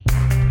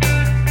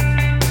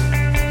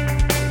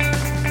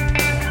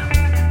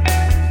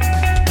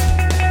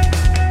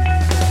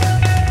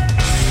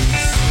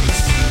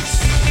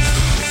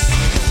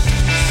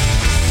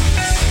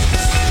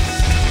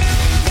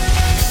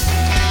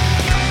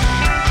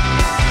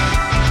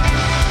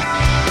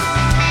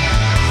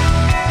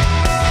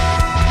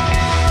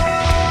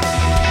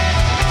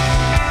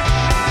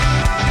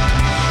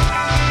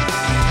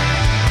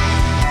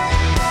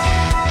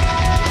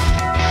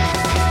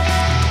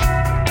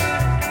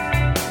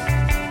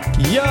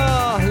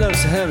يا أهلا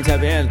وسهلا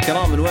متابعين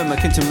الكرام من وين ما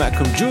كنتم،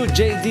 معكم جود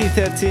جي دي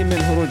 13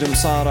 من هروج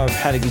المصارعة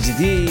بحلقة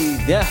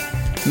جديدة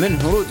من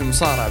هروج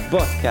المصارعة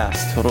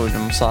بودكاست هروج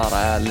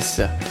المصارعة.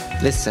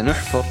 لسه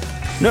نحفر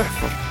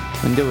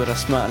وندور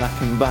أسماء،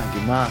 لكن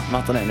باقي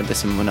ما طلعنا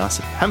باسم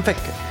مناسب.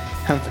 حنفكر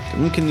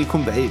ممكن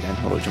يكون بعيد عن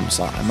هروج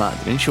المصارعة، ما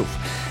أدري، نشوف.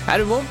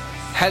 على العموم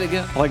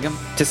حلقة رقم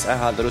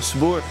 9 هذا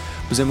الأسبوع،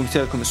 وزي ما قلت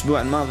لكم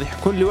الأسبوع الماضي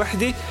حكون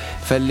لوحدي،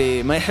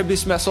 فاللي ما يحب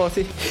يسمع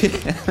صوتي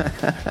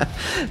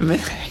من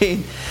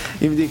الحين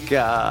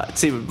يمديك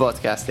تسيب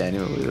البودكاست يعني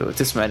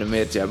وتسمع لما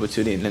يرجع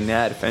بوتولين، لأني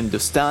عارف عنده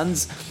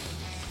ستانز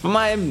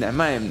وما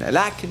يمنع.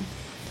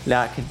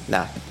 لكن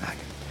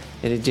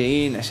اللي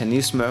جايين عشان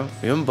يسمعوا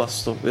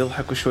وينبسطوا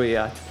ويضحكوا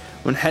شويات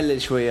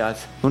ونحلل شويات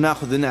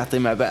وناخذ ونعطي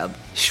مع بعض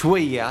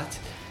شويات.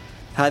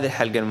 هذه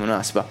الحلقة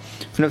المناسبة.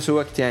 في نفس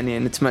الوقت يعني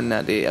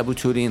نتمنى لأبو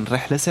تولين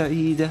رحلة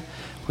سعيدة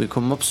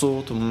ويكون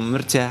مبسوط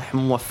ومرتاح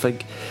وموفق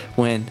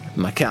وين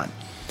ما كان.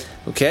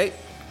 أوكي،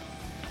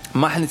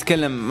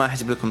 ما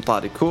حجيب لكم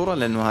طاري كورة،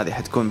 لأنه هذه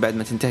حتكون بعد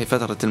ما تنتهي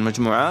فترة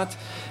المجموعات.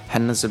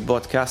 حننزل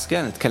بودكاست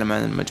كان نتكلم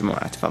عن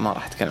المجموعات، فما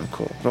راح أتكلم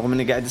كورة، رغم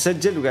أني قاعد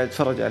أسجل وقاعد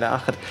أتفرج على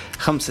آخر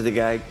 5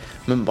 دقائق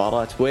من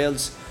مباراة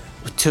ويلز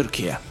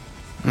وتركيا.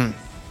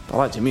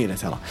 مباراة جميلة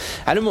ترى.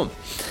 على العموم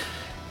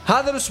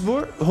هذا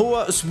الأسبوع هو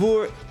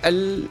أسبوع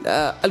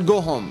الجو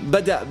هوم،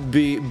 بدأ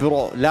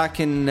برو،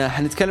 لكن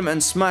حنتكلم عن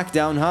سماك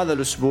داون هذا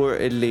الأسبوع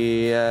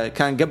اللي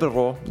كان قبل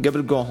رو،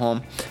 قبل جو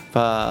هوم.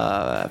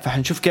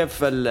 فحنشوف كيف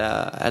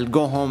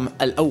الجو هوم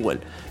الأول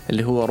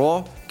اللي هو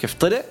رو كيف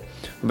طلع،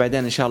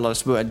 وبعدين إن شاء الله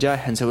الأسبوع الجاي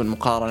حنسوي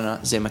المقارنة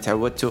زي ما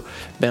تعودتوا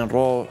بين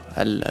رو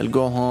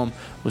الجو هوم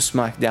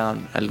وسماك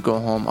داون الجو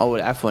هوم، أو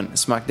عفوا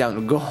سماك داون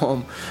الجو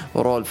هوم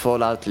ورو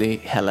الفول أوت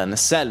لهلا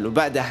نسل.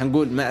 وبعدها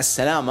حنقول مع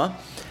السلامة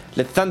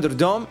للثاندر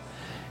دوم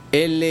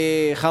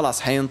اللي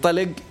خلاص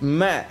حينطلق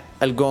مع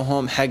الجو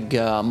هوم حق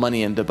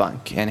ماني ان ذا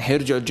بانك، يعني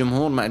حيرجع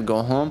الجمهور مع الجو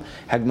هوم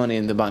حق ماني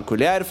ان ذا بانك.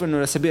 واللي يعرف انه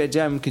الاسابيع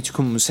الجايه ممكن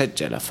تكون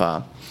مسجله،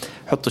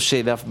 فحطوا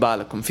الشيء ذا في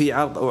بالكم، في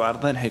عرض او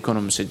عرضين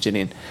حيكونوا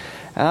مسجلين.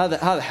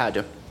 هذا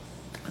حاجه.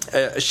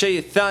 الشيء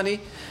الثاني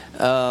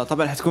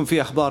طبعا حتكون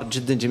في اخبار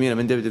جدا جميله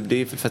من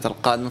دبليو في الفتره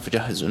القادمه،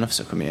 فجهزوا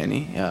نفسكم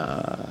يعني.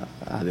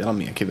 هذه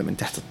رميه كذا من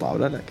تحت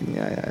الطاوله، لكن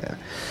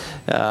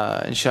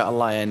ان شاء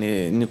الله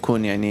يعني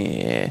نكون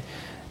يعني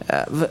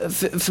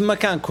في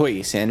مكان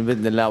كويس يعني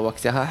باذن الله.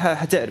 وقتها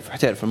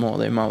حتعرف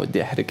الموضوع، ما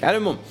ودي احرق. على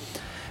العموم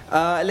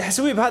اللي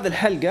حسويه بهذه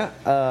الحلقه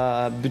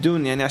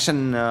بدون يعني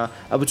عشان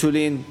ابو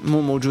تولين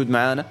مو موجود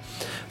معانا،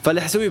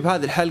 فاللي حسويه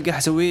بهذه الحلقة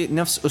حسويه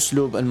نفس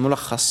أسلوب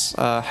الملخص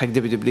حق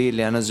دبليو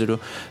اللي أنزله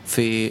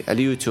في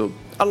اليوتيوب.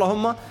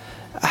 اللهم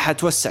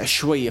حتوسع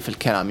شوية في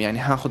الكلام، يعني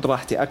هاخد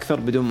راحتي أكثر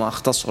بدون ما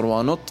أختصر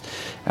وانط،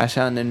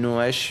 عشان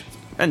إنه إيش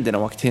عندنا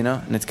وقت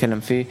هنا نتكلم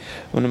فيه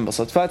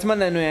وننبسط.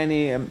 فأتمنى إنه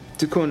يعني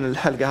تكون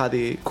الحلقة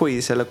هذه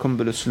كويسة لكم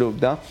بالأسلوب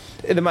ده.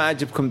 إذا ما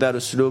عجبكم ذا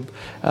الأسلوب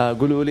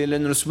قولوا لي،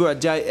 لأنه الأسبوع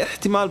الجاي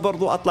احتمال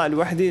برضو أطلع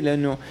لوحدي،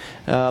 لأنه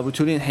أبو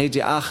تولين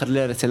حيجي آخر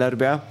ليلة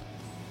الأربعاء،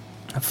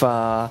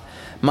 فما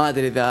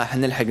أدري إذا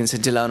حنلحق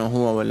نسجل أنا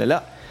وهو ولا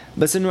لا.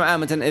 بس إنه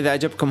عامة إذا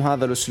عجبكم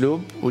هذا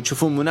الأسلوب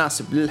وتشوفون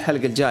مناسب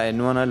للحلقة الجاية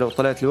إنه أنا لو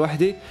طلعت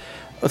لوحدي،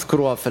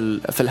 اذكروها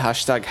في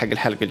الهاشتاج حق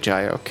الحلقة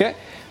الجاية. أوكي،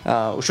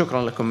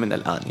 وشكرا لكم من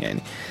الآن يعني.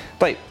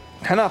 طيب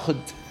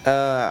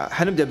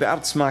حنبدأ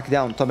بعرض سماك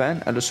داون طبعا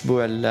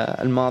الأسبوع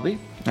الماضي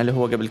اللي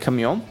هو قبل كم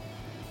يوم.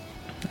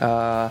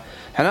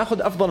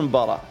 حناخذ أفضل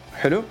مباراة.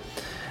 حلو.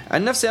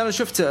 عن نفسي أنا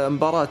شفت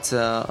مباراة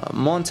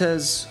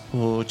مونتز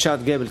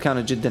وتشاد جيبل،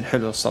 كانت جدا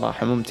حلوة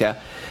الصراحة، ممتعة.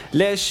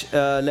 ليش؟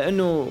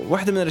 لأنه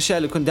واحدة من الأشياء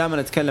اللي كنت دائما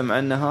أتكلم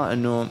عنها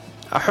أنه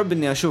أحب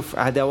أني أشوف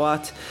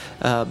عداوات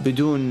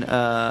بدون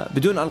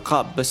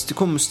ألقاب، بس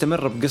تكون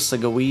مستمرة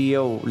بقصة قوية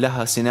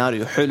ولها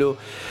سيناريو حلو.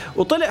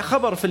 وطلع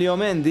خبر في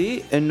اليومين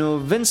دي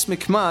أنه فينس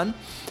ميكمان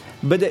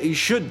بدأ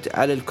يشد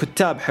على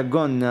الكتاب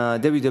حقون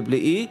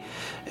WWE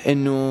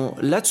أنه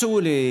لا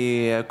تسوي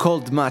لي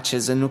كولد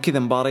ماتشز، أنه كذا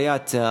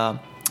مباريات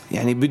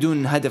يعني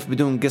بدون هدف،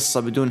 بدون قصة،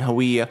 بدون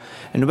هوية،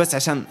 إنه بس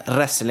عشان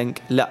رسلينج.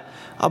 لا،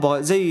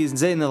 أبغى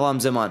زي نظام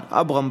زمان،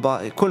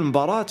 أبغى كل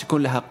مباراة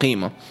يكون لها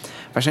قيمة.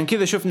 فعشان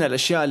كذا شفنا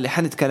الأشياء اللي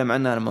حنتكلم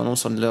عنها لما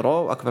نوصل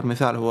لرو. أكبر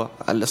مثال هو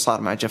اللي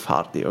صار مع جيف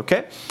هاردي.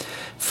 أوكي،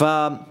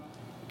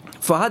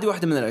 فهذه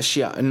واحدة من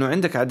الأشياء، إنه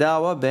عندك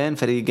عداوة بين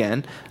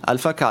فريقين،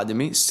 ألفا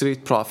أكاديمي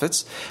ستريت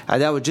بروفيتس،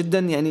 عداوة جدا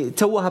يعني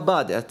توها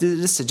بادئة،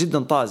 لسه جدا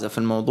طازة في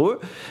الموضوع،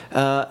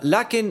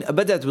 لكن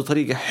بدأت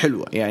بطريقة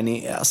حلوة.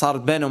 يعني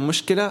صارت بينهم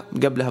مشكلة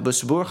قبلها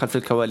بأسبوع خلف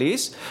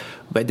الكواليس،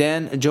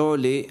 وبعدين جو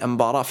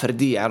لمباراة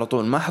فردية على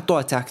طول، ما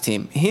حطوها تاك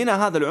تيم.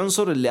 هنا هذا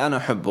العنصر اللي أنا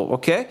أحبه.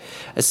 أوكي،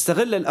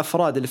 استغل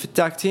الأفراد اللي في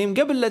التاك تيم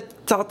قبل لا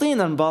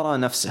تعطينا المباراة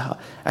نفسها،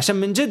 عشان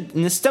من جد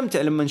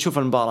نستمتع لما نشوف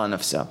المباراة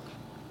نفسها.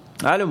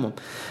 على العموم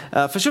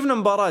فشوفنا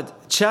مباراة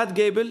تشاد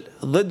جيبل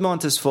ضد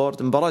مونتز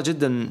فورد، مباراة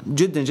جدا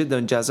جدا جدا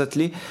جازت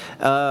لي،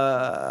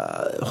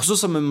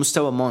 خصوصا من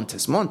مستوى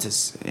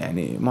مونتز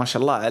يعني ما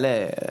شاء الله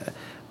عليه،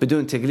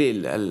 بدون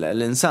تقليل.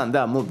 الإنسان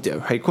ده مبدع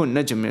وحيكون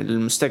نجم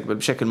للمستقبل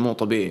بشكل مو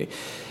طبيعي.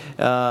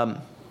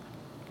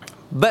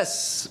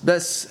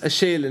 بس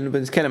الشيء اللي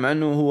بنتكلم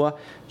عنه هو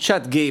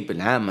تشاد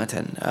جيبل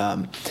عامة.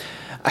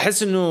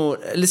 أحس إنه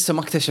لسه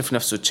ما اكتشف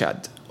نفسه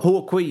تشاد.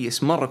 هو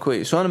كويس مرة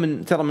كويس،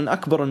 وأنا ترى من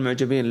أكبر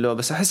المعجبين له،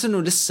 بس أحس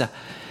إنه لسه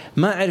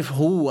ما أعرف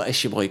هو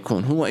إيش يبغى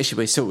يكون، هو إيش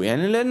يبغى يسوي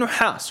يعني. لأنه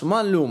حاس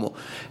وما نلومه،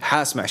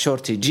 حاس مع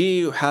شورتي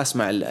جي وحاس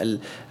مع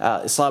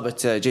إصابة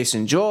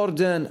جيسون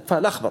جوردن،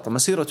 فلخبطة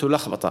مسيرته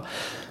لخبطة.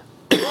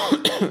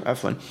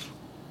 عفوا.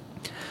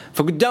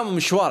 فقدامه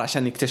مشوار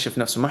عشان يكتشف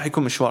نفسه، ما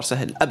حيكون مشوار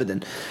سهل أبدا.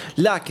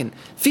 لكن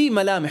في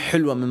ملامح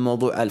حلوة من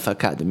موضوع ألفا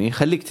أكاديمي،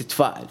 خليك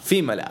تتفائل.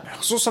 في ملامح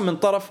خصوصا من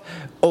طرف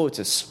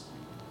أوتس.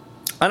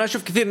 أنا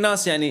أشوف كثير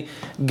ناس يعني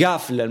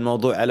قافل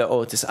الموضوع على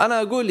أوتس.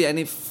 أنا أقول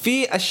يعني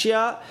في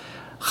أشياء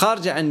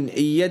خارجة عن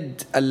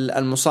يد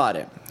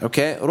المصارع،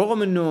 أوكي،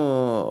 رغم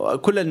إنه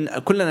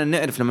كلنا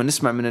نعرف لما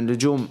نسمع من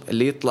النجوم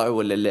اللي يطلعوا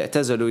ولا اللي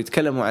اعتزلوا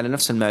يتكلموا على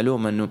نفس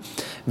المعلومة، إنه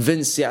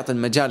فينس يعطي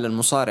المجال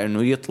للمصارع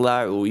إنه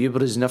يطلع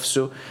ويبرز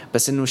نفسه،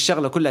 بس إنه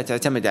الشغلة كلها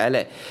تعتمد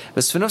عليه.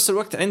 بس في نفس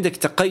الوقت عندك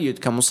تقيد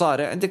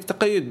كمصارع، عندك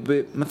تقيد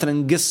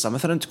بمثلا قصة،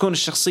 مثلا تكون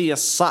الشخصية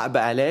صعبة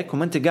عليك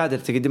وما أنت قادر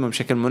تقدمها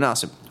بشكل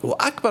مناسب.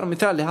 وأكبر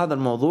مثال لهذا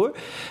الموضوع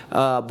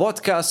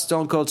بودكاست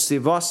ستون كولد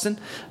ستيف أوستن،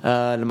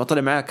 لما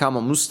طلع معاه كاما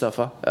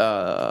مصطفى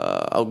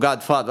أو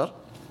جاد فادر،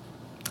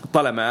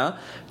 طلع معاه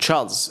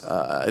تشارلز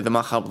إذا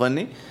ما خاب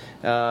ظني،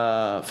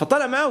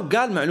 فطلع معه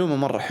وقال معلومة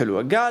مرة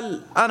حلوة.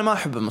 قال أنا ما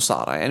أحب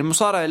المصارعة، يعني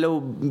المصارعة لو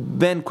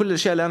بين كل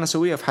الأشياء اللي أنا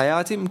أسويها في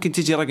حياتي ممكن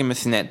تيجي رقم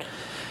 2.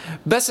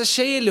 بس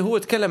الشيء اللي هو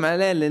تكلم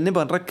عليه اللي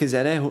نبغى نركز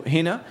عليه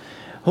هنا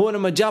هو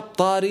لما جاب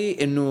طاري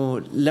إنه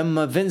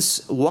لما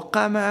فينس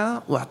وقع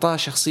معه وأعطاه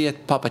شخصية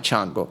بابا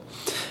تشانغو.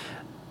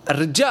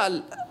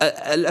 الرجال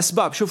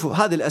الأسباب، شوفوا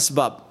هذه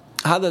الأسباب،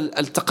 هذا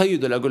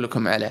التقيد اللي أقول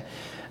لكم عليه.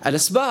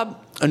 الأسباب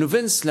أنه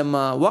فينس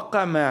لما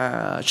وقع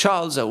مع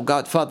تشارلز أو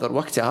جاد فاذر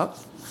وقتها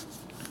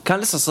كان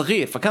لسه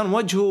صغير، فكان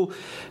وجهه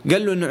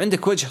قال له أنه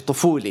عندك وجه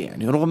طفولي،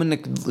 يعني رغم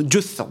أنك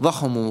جثة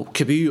ضخم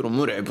وكبير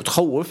ومرعب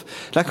وتخوف،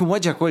 لكن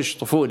وجهك وجه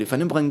طفولي،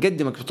 فنبغى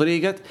نقدمك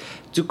بطريقة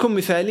تكون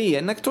مثالية،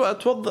 أنك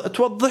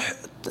توضح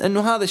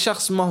أنه هذا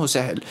الشخص ما هو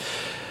سهل.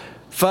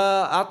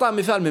 فأعطاه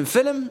مثال من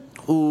فيلم،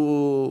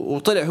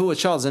 وطلع هو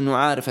تشارلز أنه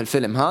عارف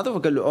الفيلم هذا،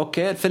 وقال له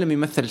أوكي الفيلم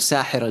يمثل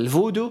ساحر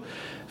الفودو.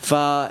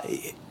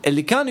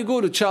 فاللي كان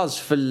يقوله تشارلز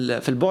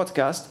في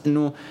البودكاست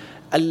أنه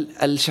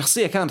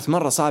الشخصية كانت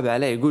مرة صعبة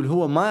عليه. يقول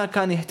هو ما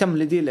كان يهتم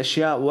لدي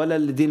الأشياء ولا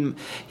لدي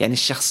يعني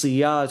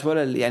الشخصيات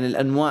ولا يعني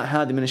الأنواع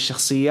هذه من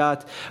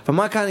الشخصيات،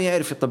 فما كان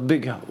يعرف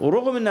يطبقها.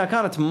 ورغم أنها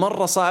كانت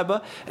مرة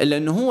صعبة إلا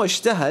أنه هو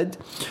اجتهد.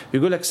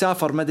 يقول لك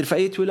سافر ما أدري في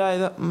أي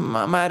ولاية،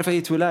 ما أعرف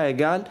أي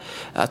ولاية، قال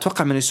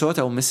أتوقع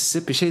مينيسوتا أو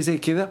ميسيسيبي شيء زي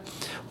كذا،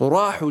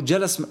 وراح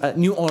وجلس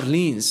نيو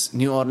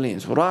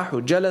أورلينز وراح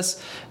وجلس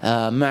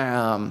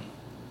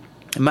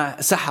مع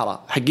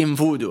سحرة حقين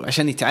فودو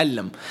عشان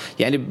يتعلم،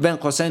 يعني بين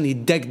قوسين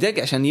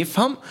يدقدق عشان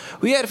يفهم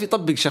ويعرف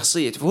يطبق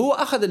شخصيته. فهو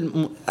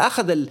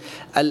أخذ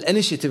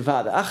الانيشيتيف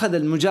هذا، أخذ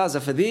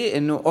المجازفة ذي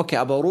إنه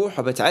أوكي أبى أروح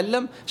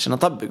وبتعلم عشان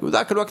أطبق.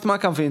 وذاك الوقت ما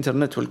كان في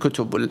إنترنت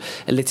والكتب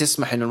اللي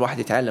تسمح إنه الواحد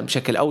يتعلم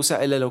بشكل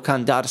أوسع إلا لو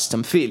كان دارس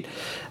تمثيل.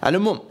 على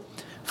العموم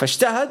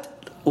فاجتهد،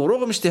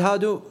 ورغم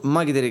اجتهاده ما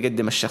قدر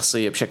يقدم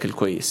الشخصية بشكل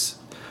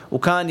كويس،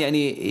 وكان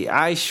يعني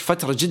عايش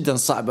فترة جدا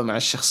صعبة مع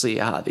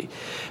الشخصية هذه.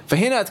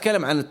 فهنا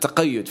أتكلم عن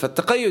التقيد.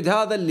 فالتقيد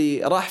هذا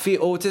اللي راح فيه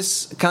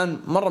أوتس كان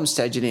مرة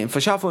مستعجلين،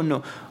 فشافوا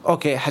أنه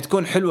أوكي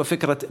حتكون حلوة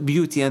فكرة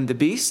بيوتي أند ذا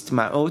بيست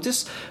مع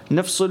أوتس،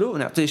 نفصله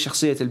ونعطيه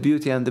شخصية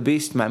البيوتي أند ذا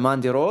بيست مع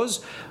ماندي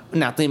روز،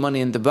 ونعطيه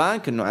ماني إن ذا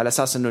بانك إنه على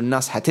أساس إنه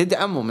الناس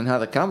حتدعم، ومن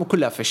هذا الكلام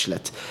وكلها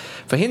فشلت.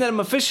 فهنا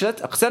لما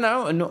فشلت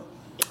اقتنعوا إنه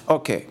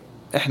أوكي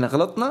إحنا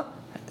غلطنا،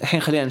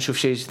 الحين خلينا نشوف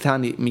شيء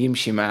ثاني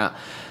يمشي معه.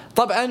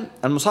 طبعا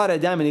المصارع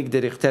دائما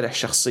يقدر يقترح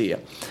شخصية،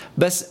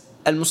 بس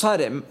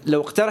المصارع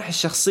لو اقترح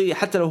الشخصية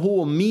حتى لو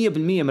هو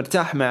 100%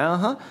 مرتاح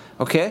معاها،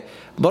 أوكي،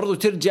 برضو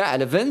ترجع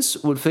على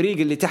فينس والفريق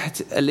اللي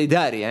تحت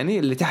الإداري، يعني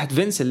اللي تحت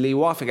فينس اللي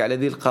يوافق على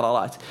ذي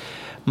القرارات.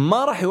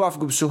 ما راح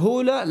يوافقوا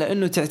بسهولة،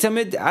 لأنه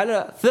تعتمد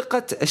على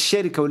ثقة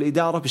الشركة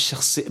والإدارة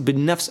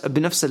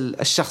بنفس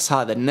الشخص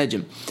هذا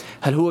النجم.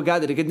 هل هو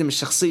قادر يقدم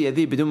الشخصية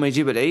ذي بدون ما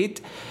يجيب العيد،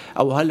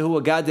 أو هل هو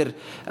قادر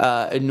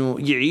إنه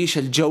يعيش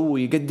الجو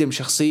ويقدم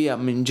شخصية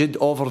من جد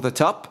over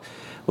the top،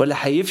 ولا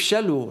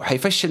حيفشل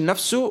وحيفشل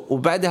نفسه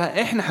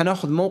وبعدها إحنا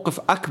حناخذ موقف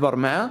أكبر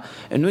معه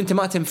إنه أنت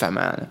ما تنفع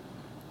معنا.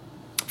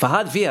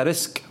 فهذا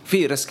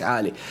فيه ريسك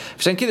عالي.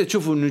 عشان كذا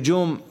تشوفوا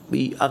النجوم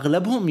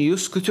أغلبهم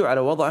يسكتوا على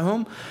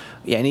وضعهم،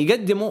 يعني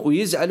يقدموا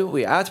ويزعلوا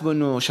ويعاتبوا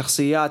إنه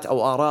شخصيات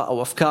أو آراء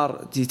أو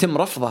أفكار يتم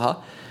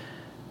رفضها.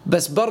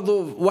 بس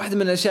برضو واحدة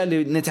من الأشياء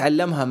اللي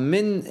نتعلمها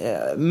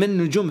من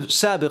نجوم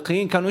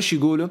سابقين كانوا إيش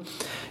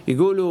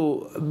يقولوا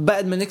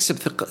بعد ما نكسب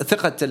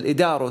ثقة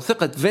الإدارة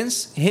وثقة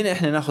فينس، هنا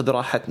إحنا ناخذ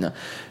راحتنا.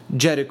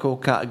 جيريكو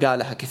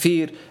قالها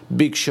كثير،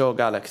 بيج شو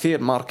قالها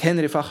كثير، مارك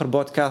هنري في آخر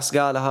بودكاست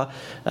قالها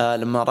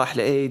لما راح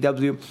لأي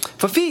دبليو.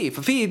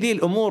 ففي ذي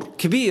الأمور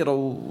كبيرة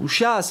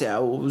وشاسعة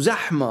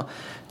وزحمة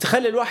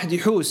تخلي الواحد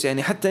يحوس،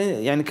 يعني حتى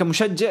يعني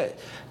كمشجع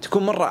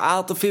تكون مرة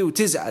عاطفي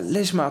وتزعل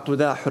ليش ما أعطوا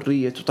ذا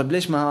حريته، طب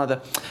ليش ما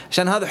هذا،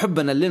 عشان هذا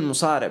حبنا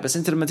للمصارع. بس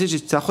أنت لما تيجي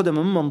تأخذها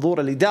من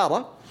منظور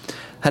الإدارة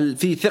هل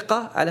في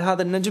ثقة على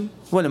هذا النجم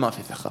ولا ما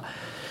في ثقة؟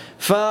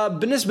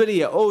 فبالنسبة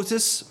لي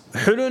أوتس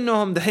حلو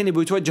إنهم دحين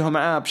يبغوا يتوجهوا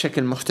معاه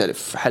بشكل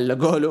مختلف،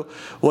 حلقوا له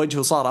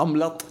وجهه صار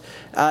أملط،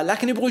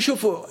 لكن يبغوا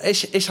يشوفوا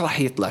إيش راح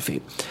يطلع فيه.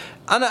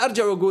 أنا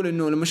أرجع وأقول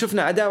إنه لما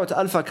شفنا عداوة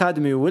ألفا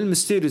أكاديمي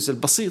والميستيريوز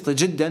البسيطة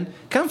جدا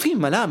كان في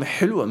ملامح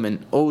حلوة من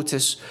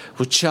أوتس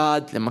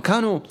وتشاد لما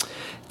كانوا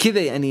كذا،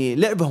 يعني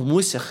لعبهم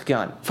وسخ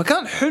كان،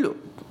 فكان حلو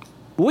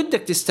ودك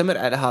تستمر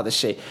على هذا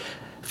الشيء.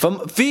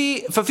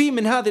 ففي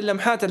من هذه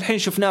اللمحات الحين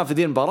شفناها في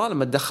ذي المباراة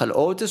لما تدخل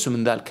أوتس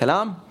ومن ذا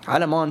الكلام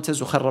على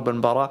مونتز وخرب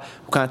المباراة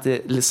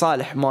وكانت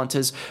لصالح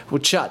مونتز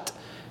وتشاد.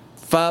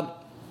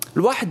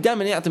 فالواحد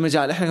دائما يعطي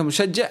مجال، احنا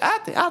كمشجع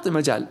اعطي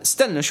مجال،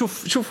 استنى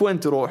شوف وين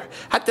تروح،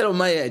 حتى لو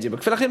ما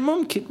يعجبك في الأخير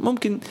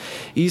ممكن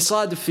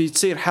يصادف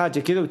تصير حاجة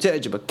كذا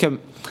وتعجبك. كم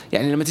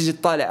يعني لما تيجي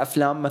تطالع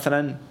أفلام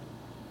مثلا،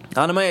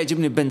 أنا ما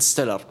يعجبني بن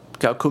ستيلر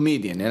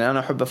ككوميديان، يعني أنا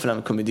أحب أفلام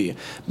الكوميدية،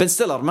 بن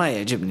ستيلر ما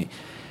يعجبني،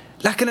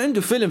 لكن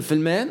عنده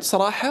فيلمين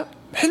صراحة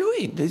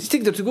حلوين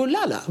تقدر تقول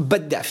لا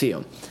بدع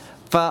فيهم.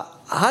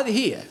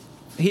 فهذه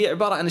هي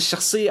عبارة عن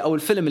الشخصية أو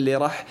الفيلم اللي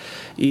راح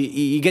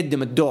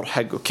يقدم الدور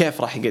حقه،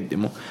 كيف راح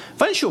يقدمه.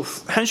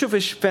 حنشوف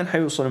إيش فين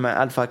حيوصلوا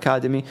مع ألفا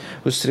أكاديمي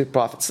وستريت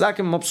بروفيتس.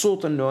 لكن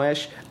مبسوط إنه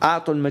إيش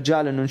أعطوا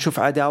المجال إنه نشوف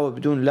عداوة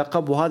بدون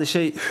لقب، وهذا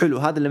شيء حلو،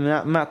 هذا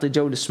اللي معطي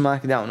جو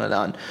لسماك داون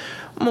الآن.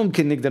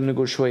 ممكن نقدر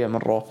نقول شوية من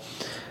رو.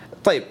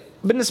 طيب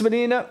بالنسبة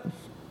لينا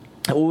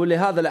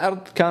ولهذا العرض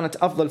كانت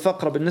أفضل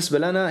فقرة بالنسبة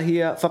لنا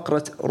هي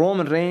فقرة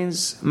رومان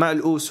رينز مع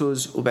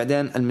الأوسوس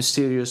وبعدين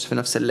الميستيريوس في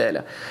نفس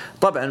الليلة.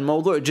 طبعا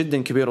الموضوع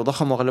جدا كبير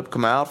وضخم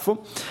وغلبكم عارفه،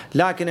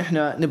 لكن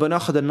احنا نبغى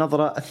ناخذ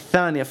النظرة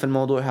الثانية في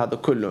الموضوع هذا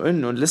كله.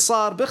 انه اللي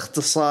صار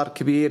باختصار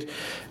كبير،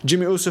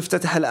 جيمي أوسو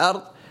افتتح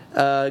العرض،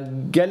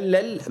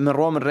 قلل من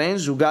رومان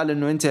رينز وقال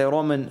انه انت يا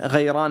رومان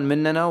غيران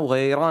مننا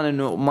وغيران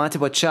انه ما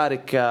تبغى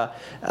تشارك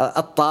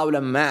الطاولة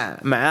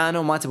معانا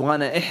وما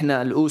تبغانا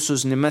احنا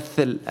الأوسوس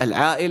نمثل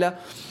العائلة.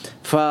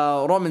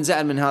 فرومان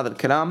زعل من هذا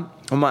الكلام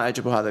وما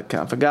عجبه هذا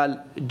الكلام، فقال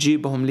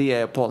جيبهم لي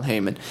يا بول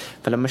هيمن.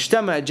 فلما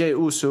اجتمع جاي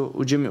أوسو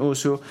وجيمي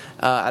أوسو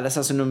على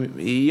أساس أنه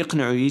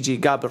يقنعوا يجي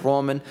يقابل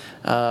رومان،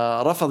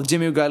 رفض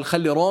جيمي وقال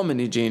خلي رومان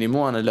يجيني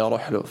مو أنا اللي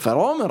أروح له.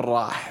 فرومان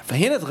راح،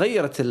 فهنا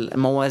تغيرت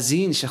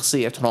الموازين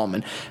شخصية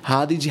رومان.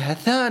 هذه جهة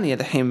ثانية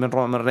دحين من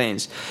رومان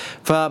رينز.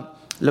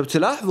 فلو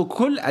تلاحظوا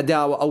كل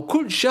عداوة أو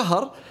كل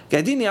شهر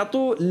قاعدين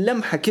يعطوا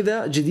لمحة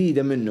كذا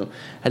جديدة منه.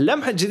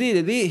 اللمحة الجديدة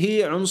دي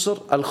هي عنصر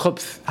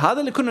الخبث، هذا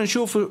اللي كنا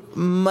نشوفه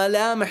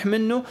ملامح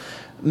منه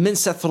من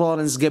سيث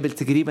رولينز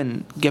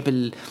تقريبا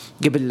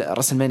قبل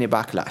رسلمانيا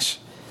باكلاش.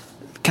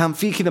 كان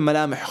في كذا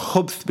ملامح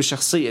خبث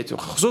بشخصيته،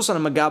 خصوصا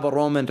لما قابل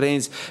رومان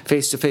رينز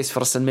فيس تو فيس في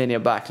رسلمانيا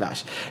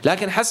باكلاش.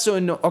 لكن حسوا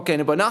انه اوكي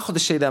نبغى ناخذ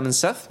الشيء ذا من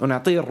سيث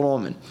ونعطيه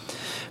الرومان،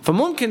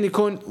 فممكن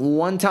يكون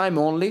one time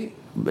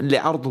only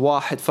لعرض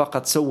واحد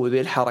فقط سووا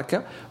ذي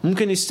الحركة،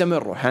 ممكن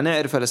يستمروا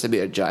حنعرف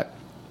الأسابيع الجاي.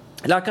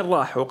 لكن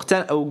راح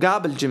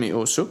وقابل جيمي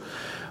أوسو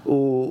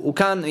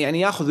وكان يعني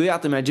ياخذ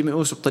ويعطي مع جيمي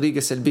أوسو بطريقة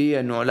سلبية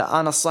انه لا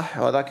انا الصح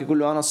وهذاك يقول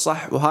له انا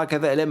الصح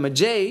وهكذا، لما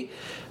جاي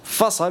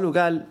فصل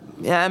وقال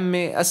يا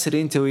عمي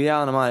اسري انت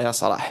وياه انا ما يا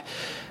صلاح.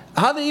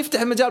 هذا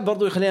يفتح المجال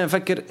برضو يخلينا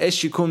نفكر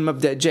ايش يكون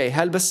مبدأ جاي،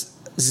 هل بس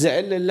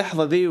زعل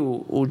اللحظة ذي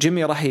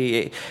وجيمي راح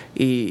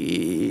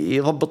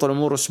يضبط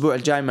الأمور الأسبوع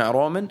الجاي مع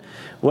رومان،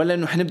 ولا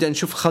إنه حنبدأ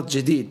نشوف خط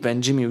جديد بين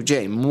جيمي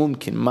وجاي؟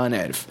 ممكن ما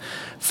نعرف،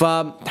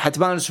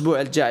 فحتبان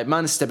الأسبوع الجاي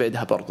ما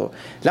نستبعدها برضو.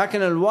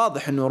 لكن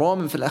الواضح إنه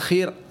رومان في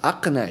الأخير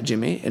أقنع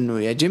جيمي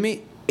إنه يا جيمي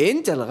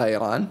أنت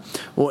الغيران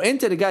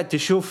وأنت اللي قاعد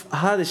تشوف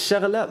هذه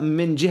الشغلة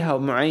من جهة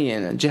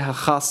معينة، جهة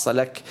خاصة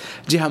لك،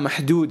 جهة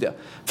محدودة،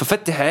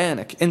 ففتح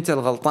عينك أنت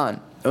الغلطان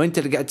وانت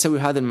اللي قاعد تسوي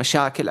هذه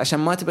المشاكل عشان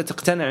ما تبى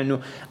تقتنع انه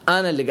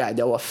انا اللي قاعد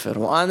اوفر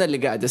وانا اللي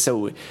قاعد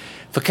اسوي.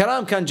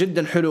 فكلام كان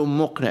جدا حلو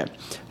ومقنع.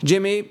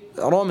 جيمي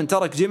رومان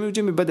ترك جيمي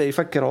وجيمي بدأ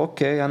يفكر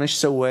اوكي انا ايش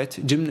سويت،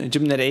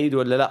 جبنا العيد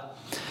ولا لا،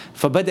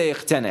 فبدأ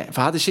يقتنع.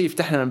 فهذا الشيء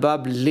يفتح لنا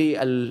الباب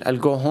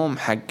للجو هوم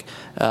حق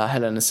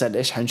هلا نسل.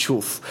 ايش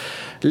حنشوف؟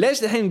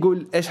 ليش الحين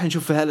نقول ايش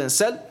حنشوف في هلا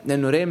نسل؟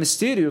 لانه ري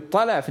ميستيريو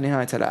طلع في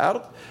نهاية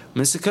العرض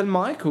مسك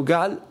المايك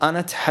وقال انا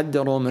اتحدى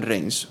رومان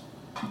رينز،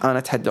 أنا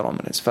أتحدى رومان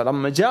رينز.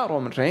 فلما جاء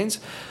رومان رينز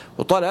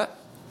وطلع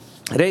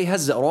ري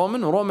هزأ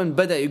رومان، ورومان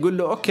بدأ يقول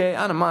له أوكي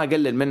أنا ما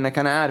أقلل منك،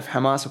 أنا عارف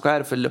حماسك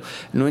وعارف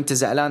إنه أنت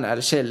زعلان على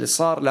الشيء اللي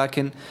صار،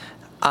 لكن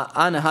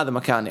أنا هذا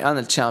مكاني، أنا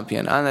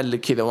الشامبيون، أنا اللي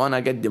كذا وأنا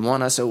أقدم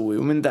وأنا أسوي.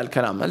 ومن ذا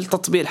الكلام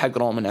التطبيل حق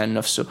رومان عن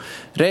نفسه.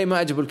 ري ما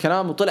عجبه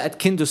الكلام وطلعت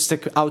كيندو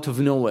ستيك أوت أوف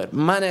نوير،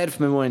 ما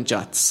نعرف من وين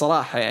جات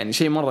الصراحة، يعني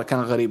شيء مرة كان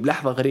غريب،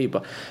 لحظة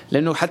غريبة،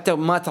 لأنه حتى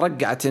ما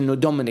ترجعت إنه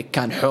دومينيك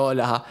كان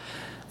حولها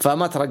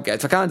فما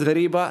ترجعت، فكانت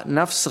غريبة،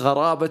 نفس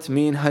غرابة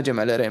مين هجم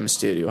على ري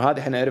ميستيريو. هذه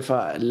احنا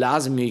نعرفها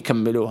لازم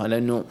يكملوها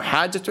لأنه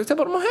حاجة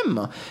تعتبر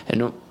مهمة،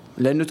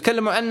 لأنه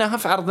تكلموا عنها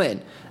في عرضين،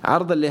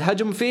 عرض اللي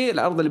هجم فيه،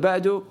 العرض اللي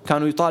بعده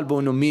كانوا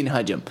يطالبوا إنه مين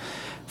هجم.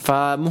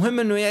 فمهم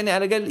إنه يعني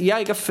على الأقل يا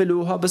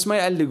يقفلوها بس ما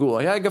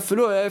يعلقوها، يا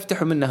يقفلوها يا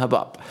يفتحوا منها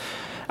باب.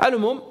 على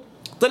العموم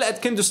طلعت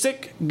كيندو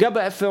ستيك،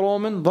 قبع في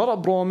رومان،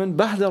 ضرب رومان،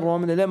 بهدل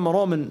رومان، لما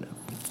رومان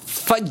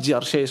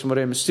فجر شيء اسمه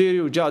ري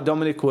ميستيريو، وجاء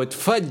دومينيك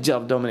وتفجر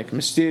دومينيك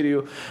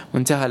ميستيريو،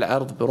 وانتهى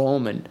العرض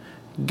برومان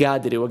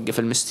قادر يوقف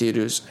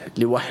الميستيريوز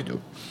لوحده.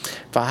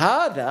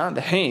 فهذا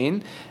الحين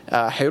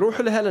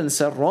حيروحوا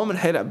لهالنسر، رومان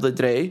حيلعب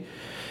ضد ري.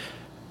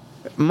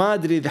 ما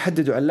أدري إذا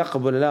حددوا على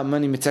اللقب ولا لا،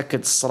 ماني متأكد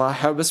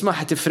الصراحة، بس ما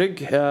حتفرق.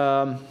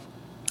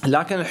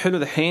 لكن الحلو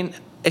الحين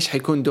إيش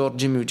حيكون دور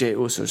جيمي وجاي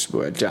أوسو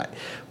الأسبوع الجاي،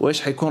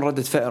 وإيش حيكون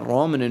ردة فعل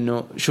رومان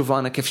إنه شوف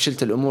أنا كيف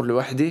شلت الأمور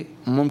لوحدي،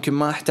 ممكن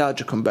ما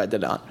أحتاجكم بعد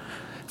الآن.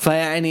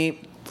 فيعني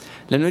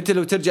لأنه أنت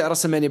لو ترجع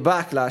رسميني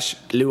باكلاش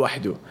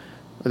لوحده،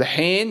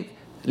 والحين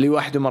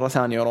لوحده مرة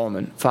ثانية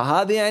رومان،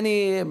 فهذه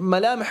يعني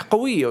ملامح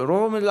قوية.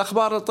 رومان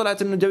الأخبار اللي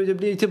طلعت إنه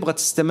WWE تبغى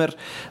تستمر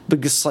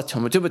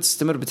بقصتهم وتبغى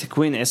تستمر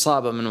بتكوين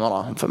عصابة من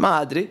وراهم،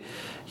 فما أدري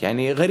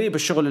يعني غريب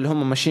الشغل اللي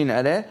هم ماشيين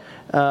عليه.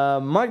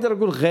 ما أقدر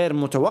أقول غير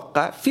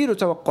متوقع، في له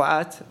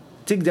توقعات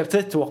تقدر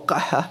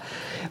تتوقعها،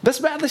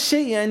 بس بعض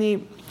الشيء يعني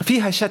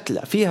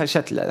فيها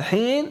شتلة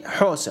الحين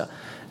حوسة.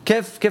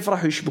 كيف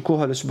راح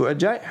يشبكوها الأسبوع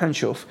الجاي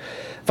حنشوف.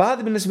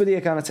 فهذه بالنسبة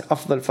لي كانت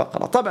أفضل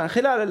فقرة. طبعا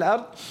خلال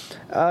العرض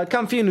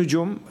كان في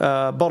نجوم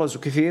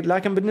برزوا كثير،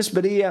 لكن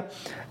بالنسبة لي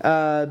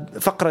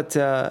فقرة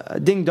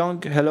دينج دونغ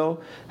هلو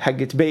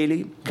حقت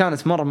بيلي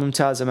كانت مرة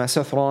ممتازة مع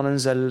سيث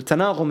رولينز.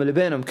 التناغم اللي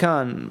بينهم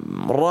كان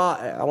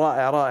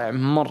رائع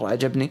مرة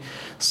عجبني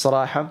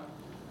الصراحة.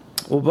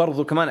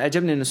 وبرضو كمان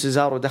عجبني إنه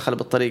سيزارو دخل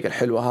بالطريقة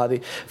الحلوة هذه.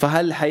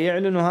 فهل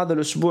حيعلنوا هذا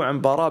الأسبوع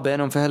مباراة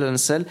بينهم في هيل إن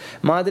سيل؟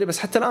 ما أدري، بس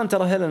حتى الآن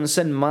ترى هيل إن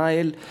سيل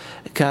مايل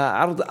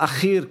كعرض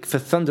أخير في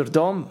الثندر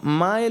دوم،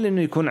 مايل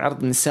إنه يكون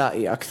عرض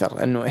نسائي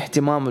أكثر، إنه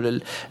اهتمامه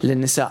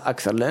للنساء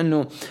أكثر،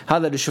 لأنه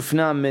هذا اللي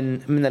شفناه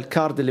من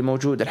الكارد اللي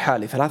موجود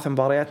الحالي، 3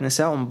 مباريات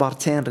نساء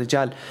ومبارتين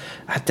رجال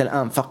حتى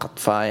الآن فقط.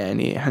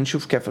 فيعني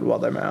حنشوف كيف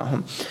الوضع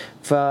معهم.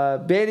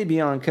 فبيلي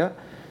بيانكا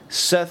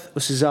سيث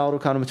وسيزارو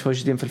كانوا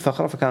متواجدين في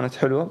الفقرة، فكانت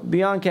حلوة.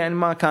 بيانكا يعني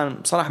ما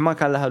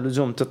كان لها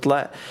لزوم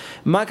تطلع،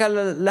 ما كان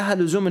لها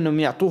لزوم انهم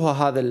يعطوها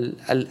هذا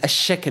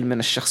الشكل من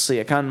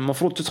الشخصية. كان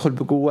المفروض تدخل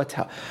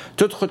بقوتها،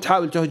 تدخل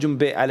تحاول تهجم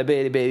على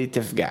بيلي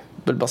تفقع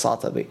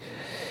بالبساطة دي.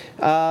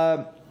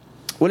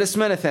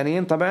 والاسمين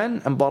الثانيين طبعا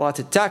مباراة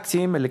التاك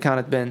تيم اللي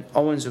كانت بين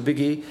أوينز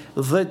وبيجي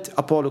ضد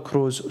أبولو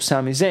كروز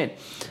وسامي زين.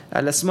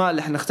 الاسماء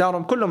اللي احنا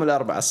نختارهم كلهم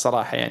الأربعة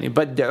الصراحة يعني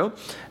بدعوا.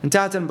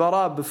 انتهت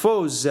المباراة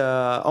بفوز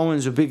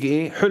أوينز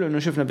وبيجي. حلو انه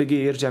شفنا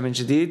بيجي يرجع من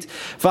جديد.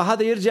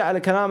 فهذا يرجع على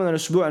كلامنا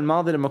الاسبوع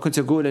الماضي لما كنت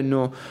اقول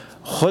انه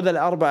خذ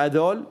الأربعة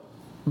دول،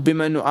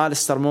 بما انه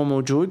آلستر مو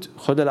موجود،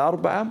 خذ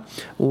الأربعة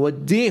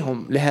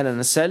ووديهم لهيل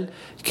إن سيل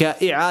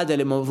كإعادة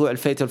لموضوع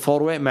الفيتال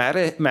فوروي.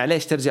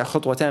 معليش ترجع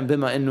خطوتين،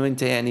 بما انه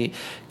انت يعني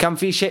كان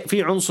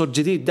في عنصر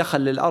جديد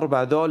دخل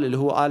للأربعة دول اللي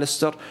هو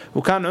آلستر،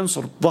 وكان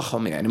عنصر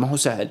ضخم يعني ما هو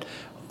سهل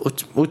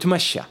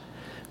وتمشى.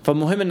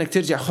 فمهم انك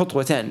ترجع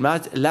خطوتين،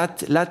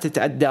 لا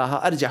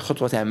تتعداها، ارجع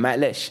خطوتين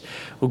معليش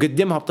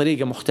وقدمها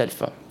بطريقه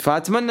مختلفه.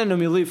 فاتمنى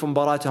انهم يضيفوا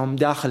مباراتهم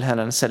داخل هيل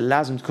إن سيل،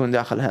 لازم تكون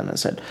داخل هيل إن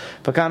سيل.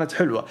 فكانت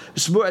حلوه.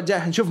 الاسبوع الجاي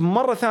حنشوف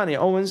مره ثانيه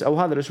اوينز، او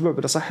هذا الاسبوع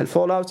بصح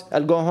الفول اوت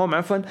الجو هوم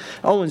عفوا،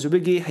 اوينز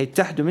وبيجي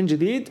حيتحدوا من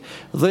جديد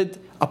ضد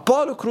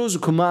ابولو كروز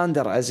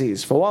وكوماندر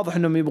عزيز. فواضح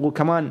انهم يبغوا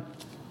كمان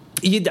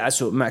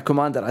يدعسوا مع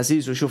كوماندر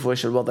عزيز ويشوفوا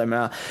ايش الوضع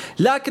معاه.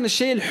 لكن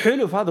الشيء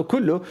الحلو في هذا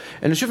كله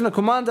انه شفنا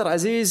كوماندر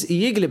عزيز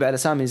يقلب على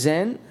سامي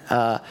زين.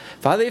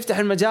 فهذا يفتح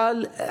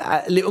المجال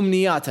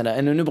لامنياتنا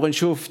انه نبغى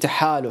نشوف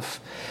تحالف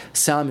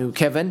سامي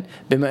وكيفن،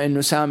 بما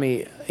انه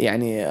سامي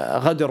يعني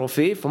غدروا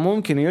فيه،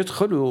 فممكن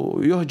يدخل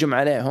ويهجم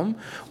عليهم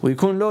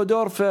ويكون له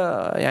دور في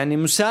يعني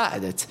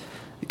مساعدة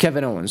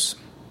كيفن أوينز.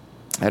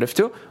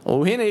 عرفتوا؟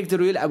 وهنا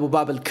يقدروا يلعبوا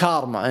باب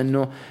الكارما،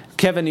 انه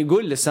كيفن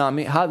يقول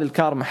لسامي هذا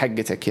الكارما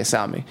حقتك يا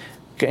سامي،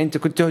 انت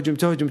كنت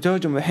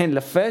تهجم والحين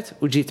لفيت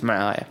وجيت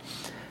معايا.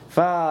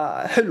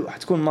 فحلوة،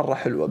 حتكون مرة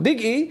حلوة.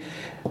 بيج اي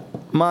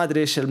ما ادري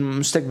ايش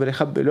المستقبل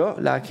يخبي له،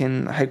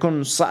 لكن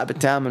حيكون صعب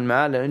التعامل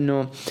معاه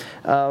لانه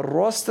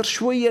الروستر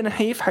شوية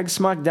نحيف حق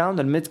سماك داون،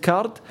 الميد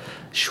كارد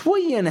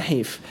شوية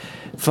نحيف.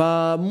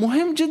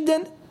 فمهم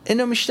جدا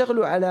انهم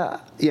يشتغلوا على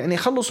يعني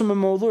يخلصوا من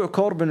موضوع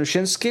كوربن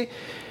وشينسكي،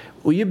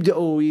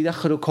 ويبدأوا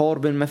يدخلوا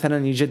كوربن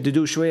مثلا،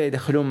 يجددوا شوية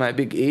يدخلون مع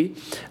بيج اي،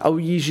 او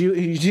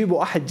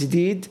يجيبوا احد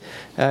جديد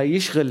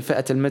يشغل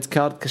فئة الميد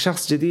كارد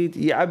كشخص جديد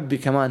يعبي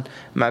كمان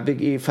مع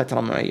بيج اي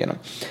فترة معينة.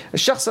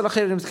 الشخص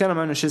الاخير اللي نتكلم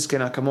عنه شينسكي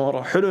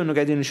ناكامورا. حلو انه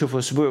قاعدين نشوفه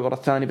اسبوع ورا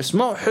الثاني، بس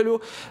ما هو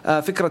حلو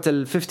فكرة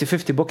ال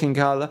 50-50 بوكينج،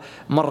 هذا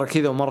مرة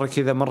كذا ومرة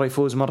كذا، مرة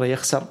يفوز مرة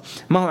يخسر،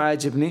 ما هو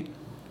عاجبني.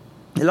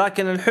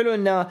 لكن الحلو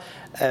انه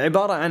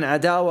عبارة عن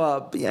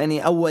عداوة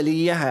يعني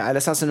أولية على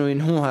أساس أنه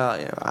ينهوها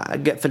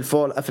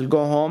في الجو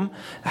هوم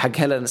حق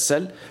هيل إن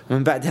سيل،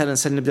 ومن بعد هيل إن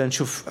سيل نبدأ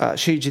نشوف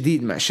شيء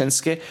جديد مع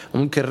شينسكي،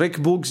 وممكن ريك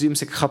بوكس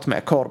يمسك خط مع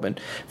كوربن.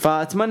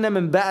 فأتمنى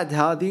من بعد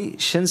هذه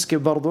شينسكي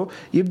برضو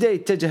يبدأ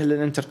يتجه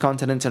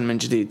للإنتركونتيننتال من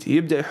جديد،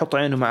 يبدأ يحط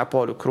عينه مع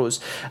بولو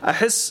كروز.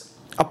 أحس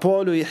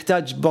أبولو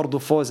يحتاج برضو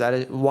فوز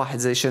على واحد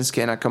زي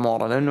شينسكي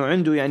ناكامورا، لأنه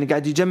عنده يعني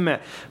قاعد يجمع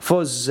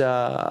فوز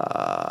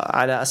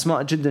على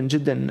أسماء جدا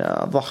جدا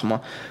ضخمة،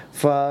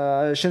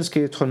 فشينسكي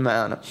يدخل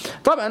معانا.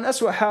 طبعا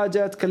أسوأ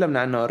حاجة تكلمنا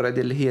عنه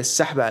الريدي اللي هي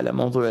السحبة على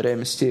موضوع ري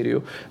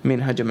ميستيريو،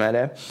 مين هجم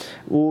عليه.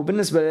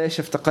 وبالنسبة لإيش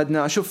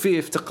افتقدنا، أشوف فيه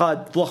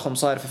افتقاد ضخم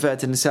صاير في فئة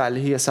النساء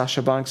اللي هي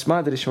ساشا بانكس، ما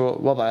أدري شو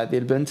وضع هذه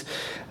البنت،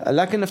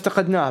 لكن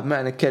افتقدناها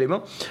بمعنى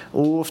الكلمة.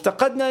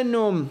 وافتقدنا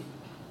إنه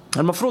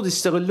المفروض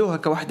يستغلوها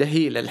كوحدة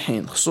هيل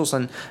الحين،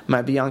 خصوصا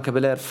مع بيانكا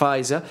بلير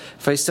فايزة،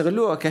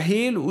 فيستغلوها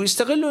كهيل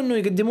ويستغلوا انه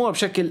يقدموها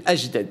بشكل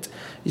اجدد،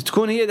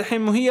 تكون هي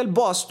دحين هي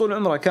الباس، طول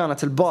عمرها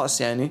كانت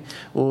الباس يعني،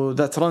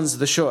 وذات رنز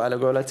ذا شو على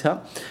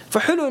قولتها.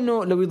 فحلو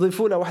انه لو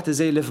يضيفوا لها واحدة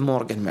زي ليف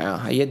مورغان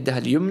معاها، يدها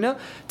اليمنى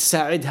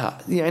تساعدها،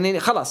 يعني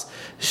خلاص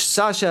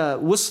ساشا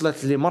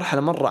وصلت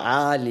لمرحلة مرة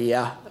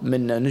عالية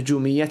من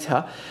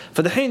نجوميتها،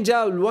 فدحين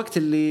جاء الوقت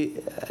اللي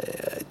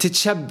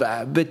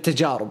تتشبع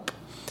بالتجارب.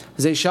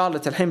 زي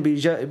شارلت الحين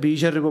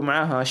بيجربوا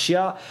معاها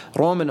أشياء،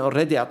 رومان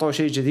أوريدي يعطوه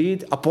شيء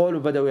جديد، أبولو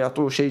بدأوا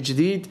يعطوه شيء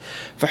جديد،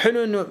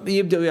 فحلو إنه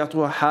يبدأوا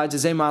يعطوها حاجة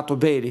زي ما عطوا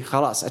بيلي،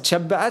 خلاص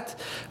اتشبعت،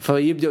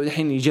 فيبدأوا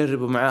الحين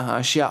يجربوا معاها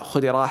أشياء،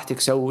 خذي راحتك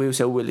سوي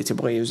اللي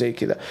تبغيه وزي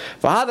كذا.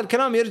 فهذا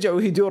الكلام يرجع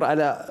ويدور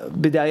على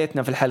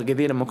بدايتنا في الحلقة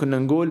ذي لما كنا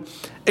نقول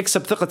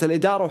اكسب ثقة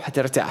الإدارة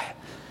وحترتاح.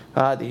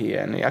 هذه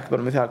يعني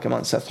أكبر مثال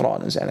كمان سيث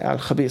رولينز، يعني على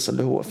الخبيص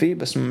اللي هو فيه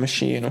بس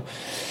ممشيينه.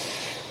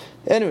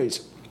 anyways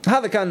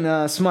هذا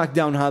كان سماك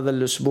داون هذا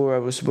الأسبوع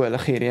والأسبوع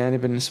الأخير يعني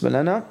بالنسبة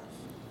لنا.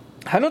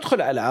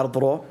 هندخل على عرض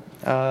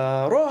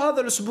رو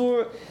هذا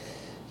الأسبوع،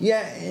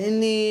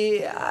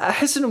 يعني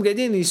أحس إنهم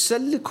قاعدين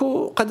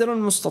يسلكوا قدر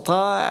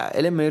المستطاع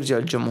لما يرجع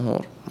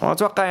الجمهور،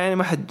 وأتوقع يعني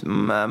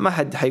ما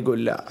حد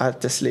حيقول لا هذا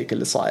التسليك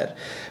اللي صاير.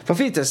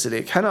 ففي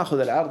تسليك، حناخذ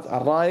العرض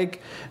الرايق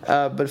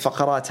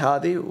بالفقرات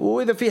هذه،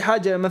 وإذا في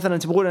حاجة مثلا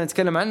تبغون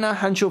نتكلم عنها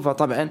حنشوفها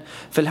طبعا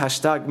في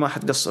الهاشتاج، ما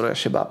حتقصروا يا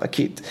شباب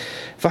أكيد.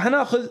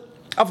 فحناخذ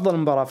أفضل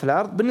مباراة في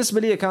العرض.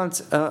 بالنسبة لي كانت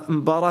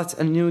مباراة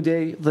النيو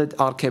داي ضد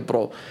RK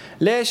برو.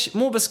 ليش؟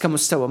 مو بس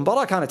كمستوى،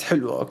 مباراة كانت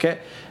حلوة أوكي،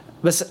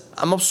 بس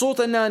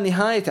مبسوط إنها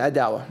نهاية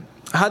عداوة.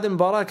 هذه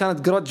المباراة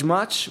كانت جراج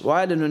ماتش،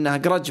 وأعلنوا إنها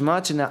جراج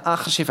ماتش، إنها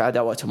آخر شيء في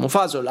عداوتهم،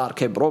 وفازوا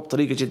الRK برو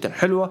بطريقة جدا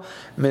حلوة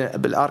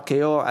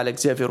بالRKO على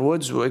إكزافير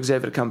وودز،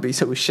 وإكزافير كان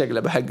بيسوي الشغلة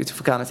بحقته،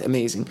 فكانت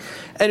أميزing.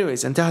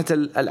 anyways انتهت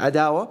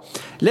العداوة.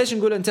 ليش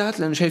نقول انتهت؟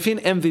 لأنه شايفين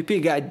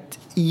MVP قاعد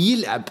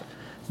يلعب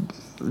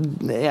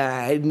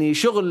يعني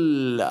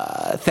شغل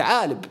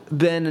ثعالب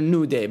بين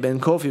النيو داي، بين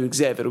كوفي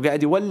وإكزافير،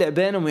 وقاعد يولع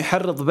بينهم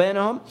ويحرض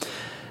بينهم.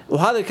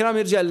 وهذا الكلام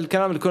يرجع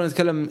للكلام اللي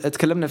كنا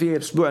تكلمنا فيه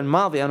الأسبوع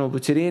الماضي أنا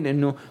وبوترين،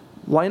 إنه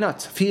واي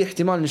نوت، في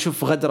احتمال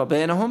نشوف غدرة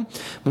بينهم،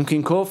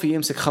 ممكن كوفي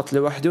يمسك خط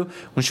لوحده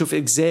ونشوف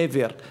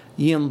إكزافير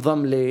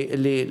ينضم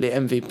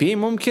ل MVP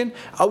ممكن،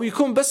 أو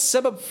يكون بس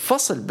سبب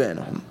فصل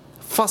بينهم،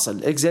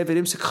 فصل إكزافير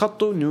يمسك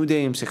خطه، نيو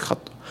داي يمسك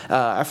خطه،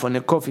 عفوا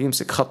كوفي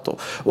يمسك خطه،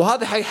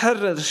 وهذا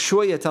حيحرر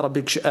شوية ترى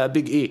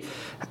بيج إي.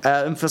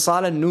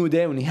 انفصال النيو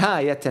داي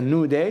ونهاية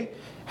النيو داي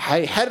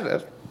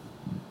حيحرر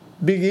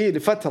بيج إي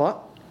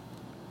لفترة،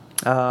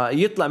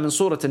 يطلع من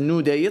صورة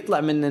النودة،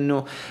 يطلع من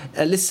انه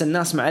لسه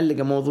الناس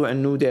معلقة موضوع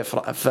النودة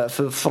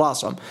في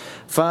راسهم.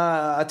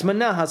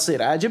 فأتمناها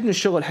تصير. عاجبني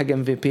الشغل حق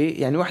MVP،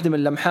 يعني واحدة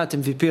من لمحات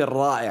MVP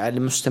الرائعة اللي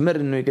مستمر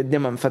انه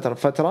يقدمها من فترة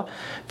لفترة،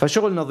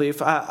 فشغل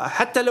نظيف.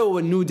 حتى لو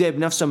النودة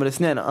بنفسهم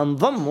الاثنين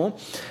انضموا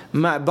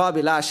مع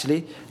بابي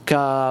لاشلي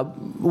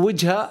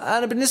كوجهة،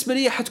 انا بالنسبة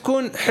لي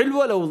حتكون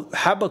حلوة لو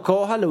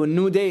حبكوها، لو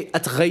النودة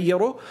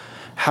اتغيروا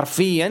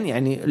حرفيا،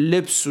 يعني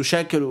لبس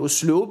وشكل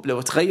وأسلوب،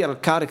 لو تغير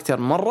الكاركتر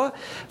مرة،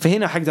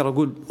 فهنا حقدر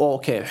أقول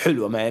أوكي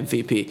حلوة مع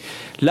MVP.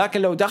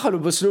 لكن لو دخلوا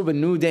بأسلوب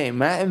النيو داي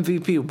مع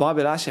MVP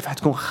وبابي لاشلي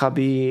حتكون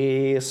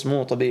خبيص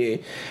مو طبيعي.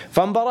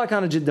 فمباراة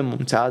كانت جدا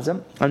ممتازة،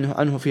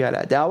 أنه فيها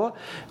العداوة.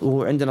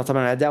 وعندنا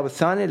طبعا العداوة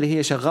الثانية اللي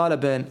هي شغالة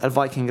بين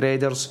الفايكنج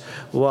ريدرز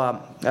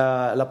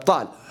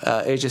والأبطال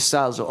AJ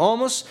ستايلز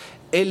وأوموس،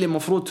 اللي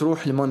مفروض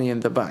تروح لموني ان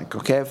ذا بانك.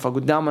 اوكي،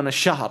 فقدامنا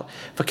الشهر،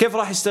 فكيف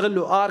راح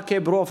يستغلوا RK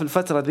برو في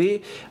الفترة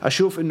ذي؟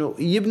 اشوف انه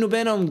يبنوا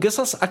بينهم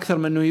قصص اكثر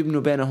من انه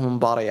يبنوا بينهم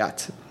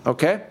مباريات.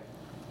 اوكي،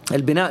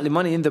 البناء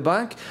لموني ان ذا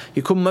بانك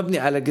يكون مبني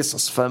على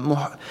قصص،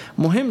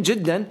 فمهم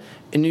جدا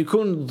انه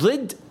يكون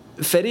ضد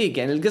فريق،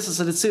 يعني القصص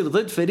اللي تصير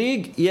ضد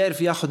فريق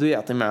يعرف ياخذ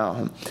ويعطي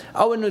معاهم،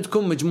 او انه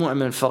تكون مجموعة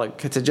من الفرق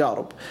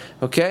كتجارب.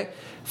 اوكي،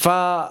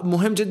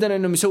 فمهم جدا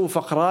انهم يسووا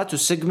فقرات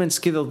وسيجمنتس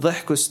كذا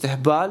ضحك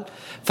واستهبال،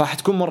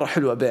 فحتكون مرة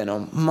حلوة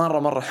بينهم،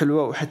 مرة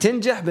حلوة،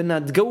 وحتنجح بأنها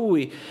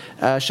تقوي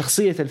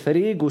شخصية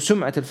الفريق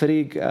وسمعة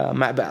الفريق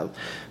مع بعض.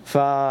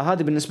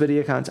 فهذه بالنسبة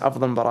لي كانت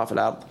أفضل مباراة في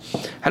العرض.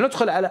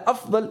 هندخل على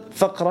أفضل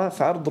فقرة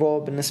في عرض رو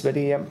بالنسبة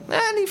لي.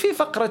 يعني في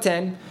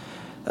فقرتين،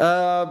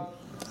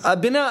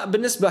 بناء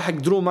بالنسبة حق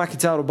درو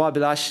ماكنتاير وبابي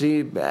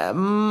لاشلي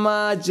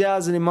ما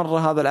جازني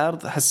مرة هذا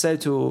العرض،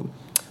 حسيته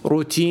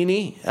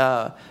روتيني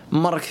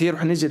مرة كثير،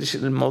 وحنجي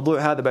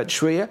للموضوع هذا بعد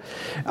شوية.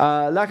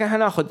 لكن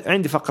هناخد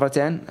عندي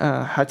فقرتين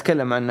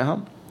هتكلم عنها.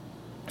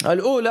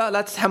 الأولى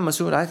لا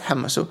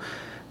تتحمسوا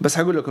بس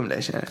هقول لكم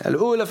ليش. يعني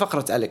الأولى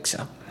فقرة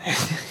أليكسا.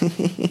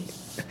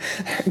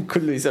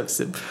 كله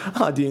يسبسب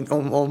دين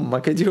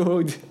أمك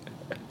جهود.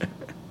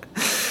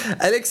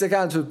 أليكسا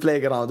كانت في البلاي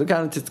جراوند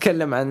وكانت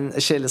تتكلم عن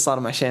الشيء اللي صار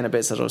مع شينا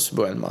بيسر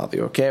الأسبوع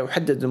الماضي. أوكي,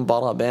 وحدد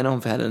مباراة بينهم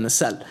في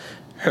هالنسال.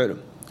 حلو,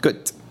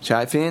 جود,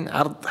 شايفين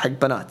عرض حق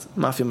بنات,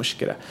 ما في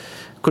مشكلة,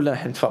 كلنا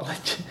حنتفرج.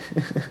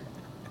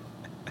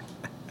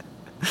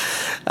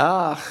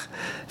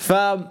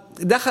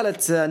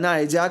 فدخلت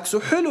نايا جاكس,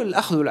 وحلو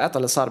الأخذ والعطاء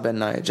اللي صار بين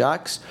نايا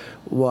جاكس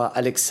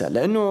وأليكسا.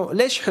 لأنه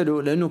ليش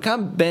حلو؟ لأنه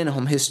كان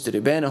بينهم هيستوري,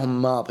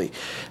 بينهم ماضي.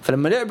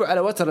 فلما لعبوا على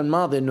وتر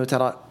الماضي إنه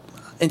ترى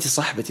أنت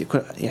صاحبتي,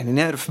 يعني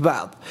نعرف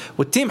بعض,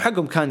 والتيم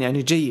حقهم كان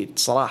يعني جيد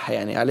صراحة.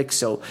 يعني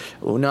أليكسا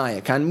ونايا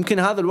كان ممكن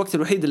هذا الوقت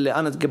الوحيد اللي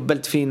أنا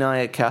تقبلت فيه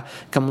نايا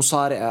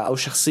كمصارعة أو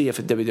شخصية في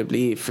الدبليو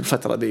دبليو في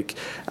الفترة ذيك.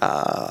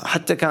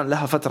 حتى كان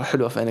لها فترة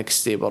حلوة في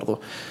NXT برضو.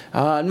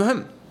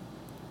 المهم,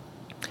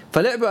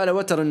 فلعبوا على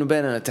وتر إنه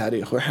بيننا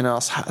تاريخ وإحنا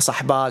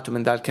صحبات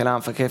ومن ذا الكلام,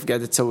 فكيف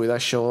قاعدة تسوي ذا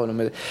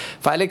الشغل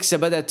فأليكسا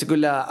بدأت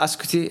تقول لها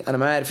أسكتي, أنا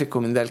ما أعرفك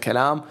ومن ذا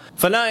الكلام.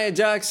 فنايا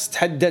جاكس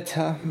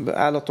تحدتها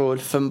على طول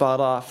في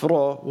مباراة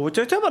فرو,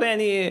 وتعتبر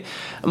يعني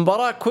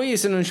مباراة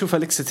كويس إنه نشوف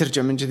أليكسا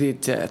ترجع من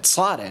جديد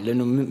تصارع,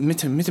 لأنه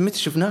متى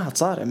شفناها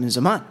تصارع من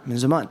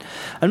زمان.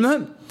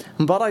 المهم,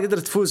 مباراة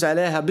قدرت تفوز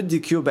عليها بدي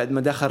كيو بعد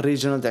ما دخل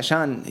ريجنالد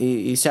عشان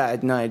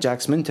يساعد نايا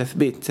جاكس من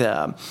تثبيت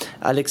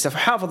أليكسا.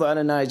 فحافظوا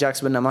على نايا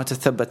جاكس بأنها ما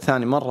تثبت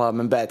ثاني مرة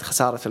من بعد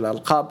خسارة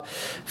الألقاب,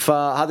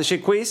 فهذا شيء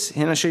كويس.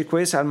 هنا شيء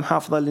كويس على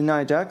المحافظة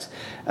لنايا جاكس.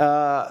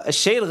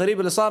 الشيء الغريب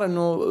اللي صار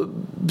إنه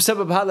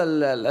بسبب هذا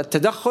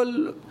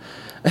التدخل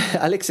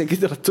أليكسا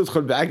قدرت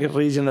تدخل بعقل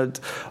ريجنالد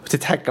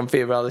وتتحكم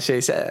فيه بهذا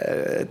الشيء,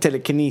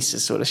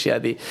 تيليكينيسيس والأشياء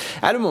ذي.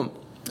 على العموم,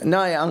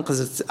 نايا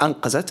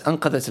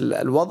أنقذت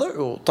الوضع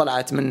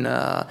وطلعت من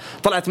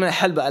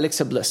الحلبة.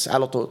 أليكسا بلس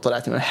على طول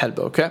طلعت من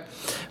الحلبة. أوكي,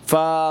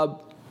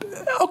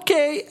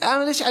 أوكي,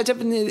 أنا ليش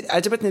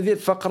عجبتني ذي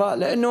الفقرة؟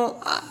 لأنه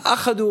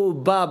أخذوا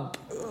باب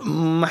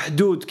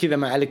محدود كذا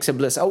مع أليكسا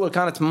بلس. أول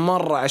كانت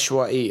مرة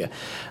عشوائية,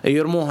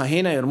 يرموها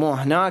هنا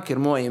يرموها هناك,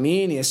 يرموها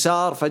يمين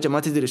يسار, فجأة ما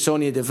تدري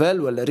سونيا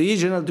ديفيل ولا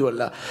ريجينالد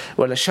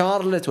ولا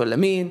شارلت ولا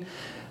مين.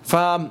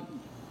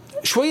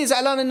 شوي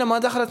زعلان إنه ما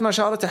دخلت مع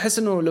شارلت. أحس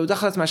إنه لو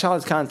دخلت مع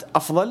شارلت كانت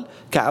أفضل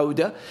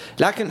كعودة.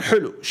 لكن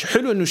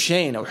حلو إنه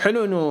شينا,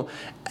 وحلو إنه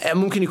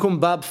ممكن يكون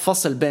باب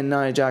فصل بين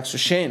نايا جاكس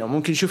وشينا,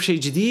 وممكن نشوف شيء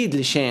جديد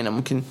لشينا,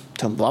 ممكن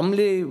تنضم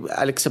لي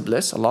أليكسا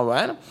بليس, الله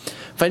أعلم.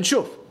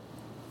 فنشوف,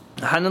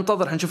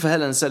 حننتظر حنشوف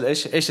هل نسأل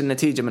إيش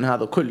النتيجة من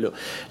هذا كله.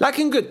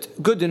 لكن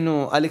جود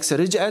إنه أليكسا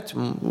رجعت,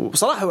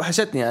 وصراحة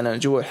وحشتني أنا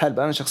جوا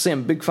الحلبة. أنا شخصيا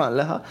بيج فان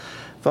لها,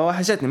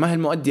 فوحشتني. ما هي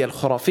المؤدية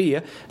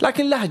الخرافية,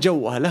 لكن لها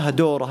جوها, لها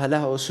دورها,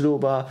 لها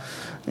أسلوبها,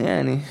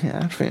 يعني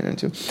عارفين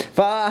أنتم.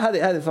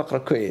 فهذه فقرة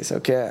كويس.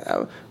 أوكي,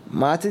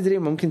 ما تدري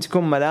ممكن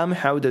تكون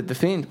ملامح عودة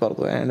دفين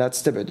برضو, يعني لا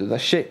تستبعدوا ذا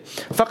الشيء.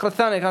 الفقرة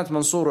الثانية كانت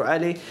منصور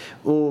وعلي,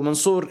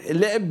 ومنصور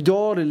لعب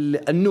دور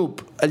النوب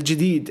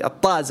الجديد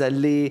الطازة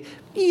اللي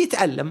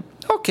يتعلم.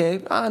 أوكي,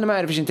 أنا ما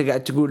أعرف إيش أنت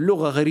قاعد تقول,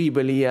 لغة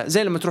غريبة لي,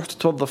 زي لما تروح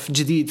تتوظف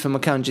جديد في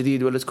مكان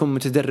جديد, ولا تكون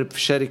متدرب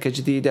في شركة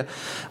جديدة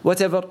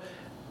whatever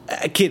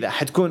كذا,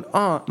 حتكون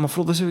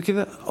مفروض أسوي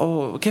كذا,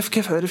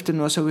 كيف عرفت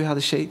إنه أسوي هذا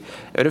الشيء,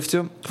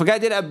 عرفته.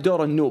 فقاعد يلعب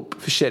دور النوب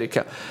في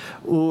الشركة.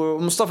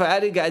 ومصطفى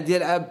علي قاعد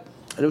يلعب,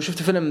 لو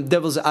شفت فيلم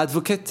ديفلز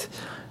أدفوكيت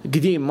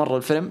قديم مرة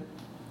الفيلم,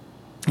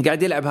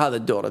 قاعد يلعب هذا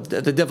الدور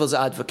The Devil's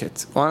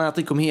Advocate, وأنا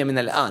أعطيكم هي من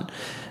الآن.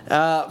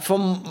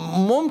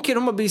 فممكن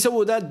هم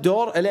بيسووا ذا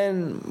الدور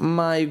ألين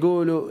ما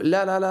يقولوا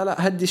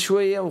لا هدي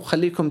شوية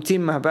وخليكم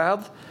تيم مع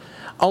بعض.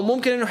 أو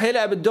ممكن إنه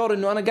حيلعب الدور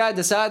إنه أنا قاعد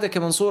أساعدك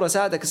يا منصور,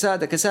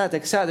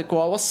 أساعدك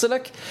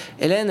وأوصلك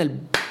إلين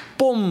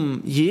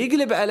البوم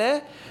يقلب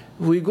عليه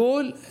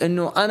ويقول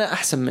إنه أنا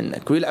أحسن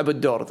منك, ويلعب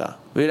الدور ذا,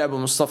 ويلعب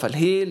مصطفى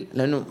الهيل,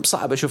 لأنه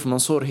صعب أشوف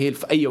منصور هيل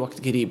في أي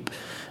وقت قريب.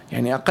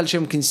 يعني أقل شيء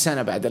ممكن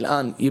سنة بعد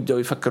الآن يبدأوا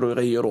يفكروا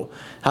يغيروه.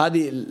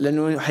 هذه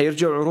لأنه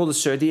حيرجعوا عروض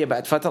السعودية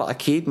بعد فترة,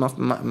 أكيد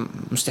ما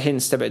مستحيل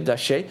نستبعد ذا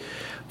الشيء.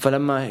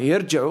 فلما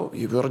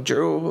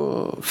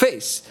يرجعوا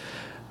فيس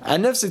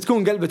عن نفسي,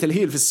 تكون قلبة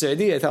الهيل في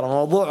السعودية ترى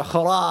موضوع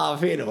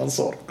خرافي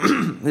لمنصور.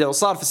 لو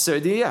صار في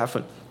السعودية,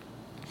 عفوا,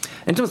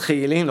 أنتم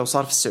متخيلين لو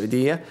صار في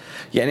السعودية,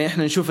 يعني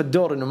إحنا نشوف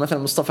الدور إنه مثلا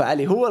مصطفى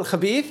علي هو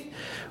الخبيث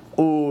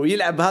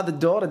ويلعب هذا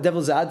الدور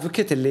الديفلز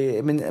ادفوكيت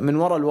اللي من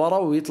وراء الورا,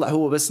 ويطلع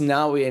هو بس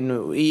ناوي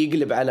انه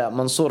يقلب على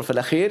منصور في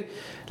الاخير,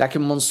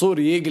 لكن منصور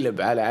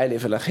يقلب على علي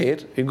في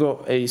الاخير,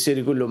 يصير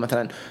يقول له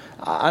مثلا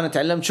انا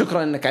تعلمت,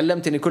 شكرا انك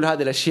علمتني كل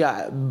هذه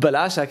الاشياء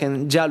ببلاش,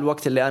 لكن جاء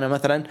الوقت اللي انا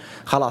مثلا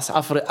خلاص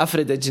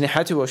افرد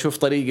اجنحتي واشوف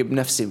طريقي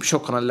بنفسي,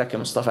 شكرا لك يا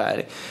مصطفى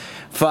علي.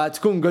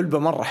 فتكون قلبه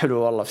مرة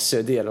حلوة والله في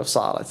السعودية لو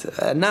صارت.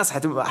 الناس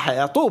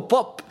حيعطوه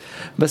بوب,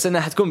 بس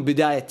انها حتكون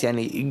بداية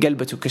يعني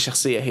قلبته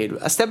كشخصية هيلو.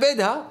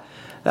 استبعدها,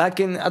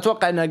 لكن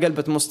أتوقع أنها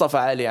قلبت مصطفى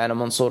علي على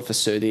منصور في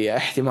السعودية,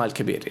 احتمال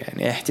كبير,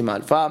 يعني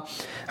احتمال.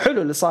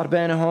 فحلو اللي صار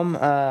بينهم,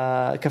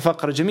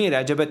 كفقرة جميلة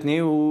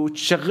عجبتني,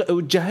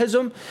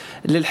 وتجهزهم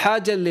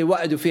للحاجة اللي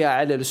وعدوا فيها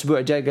على الأسبوع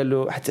الجاي. قال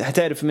له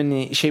هتعرف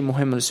مني شيء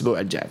مهم الأسبوع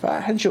الجاي,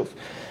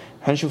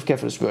 فحنشوف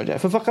كيف الأسبوع الجاي.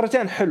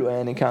 ففقرتين حلوة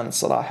يعني كانت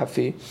صراحة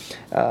في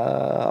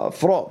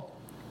فرو.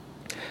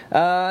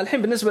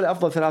 الحين بالنسبة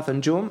لأفضل 3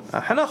 نجوم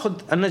حناخد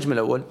النجم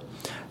الأول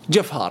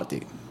جيف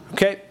هاردي.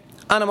 أوكي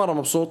أنا مرة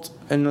مبسوط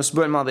إنه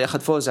الأسبوع الماضي أخذ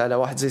فوز على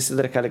واحد زي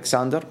سيدريك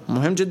ألكساندر.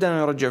 مهم جدا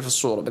إنه يرجع في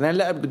الصورة. بعدين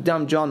لعب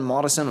قدام جون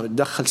موريسون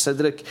وتدخل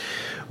سيدريك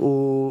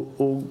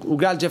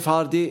وقال جيف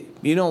هاردي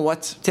you know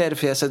what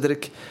تعرف يا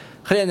سيدريك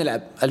خلينا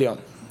نلعب اليوم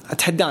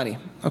أتحداني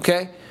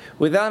أوكي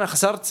وإذا أنا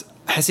خسرت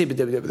حسيب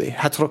الدبليو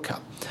حتركها.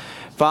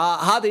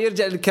 فهذا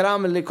يرجع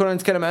للكلام اللي كنا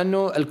نتكلم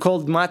عنه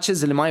الكولد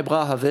ماتشز اللي ما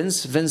يبغاها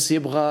فينس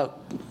يبغى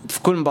في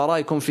كل مباراة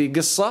يكون في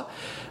قصة.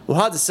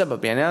 وهذا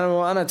السبب يعني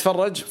أنا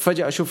أتفرج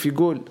فجأة أشوف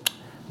يقول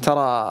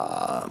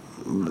ترى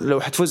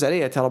لو حتفوز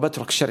علي ترى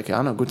بترك الشركة.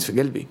 أنا قلت في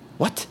قلبي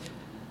وات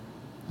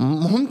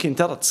ممكن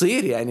ترى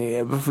تصير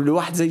يعني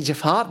لواحد زي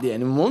جيف هاردي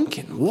يعني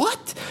ممكن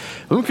وات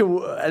ممكن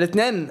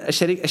الاثنين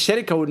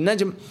الشركة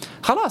والنجم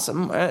خلاص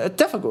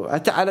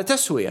اتفقوا على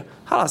تسوية.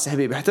 خلاص يا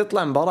حبيبي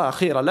حتطلع مباراة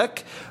أخيرة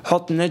لك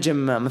حط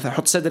نجم مثلا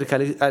حط سيدريك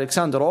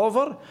ألكساندر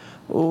أوفر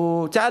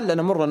وتعال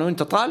أنا مرة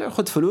وانت طالع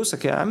خد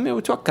فلوسك يا عمي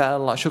وتوكل على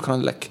الله شكرا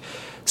لك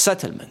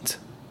سيتلمنت.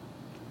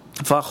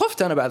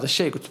 فخفت أنا بعد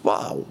الشيء قلت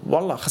واو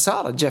والله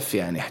خسارة جيف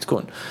يعني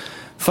حتكون.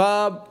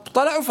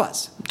 فطلع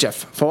وفاز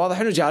جيف فواضح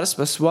إنه جالس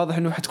بس واضح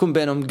إنه حتكون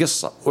بينهم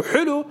قصة.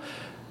 وحلو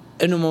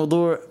إنه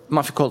موضوع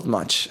ما في كولد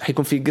ماتش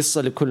حيكون في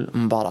قصة لكل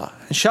مباراة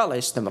إن شاء الله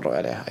يستمروا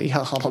عليها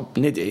يا رب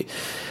ندعي.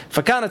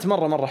 فكانت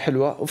مرة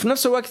حلوة. وفي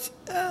نفس الوقت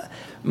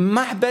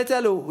ما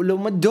حبيتها لو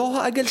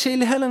مدوها أقل شيء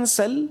لهيلن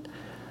سيل.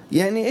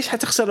 يعني إيش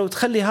حتخسر لو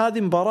تخلي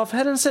هذه مباراة في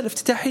هيلن سيل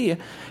افتتاحية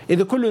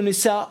إذا كله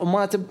نساء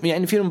وما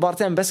يعني في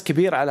مبارتين بس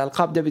كبير على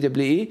ألقاب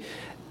WWE.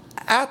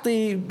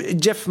 أعطي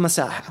جيف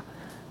مساحة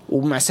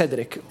ومع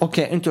سيدريك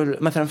أوكي أنتوا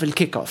مثلا في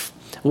الكيك أوف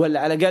ولا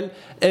على الأقل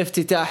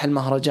افتتاح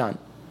المهرجان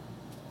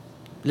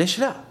ليش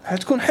لا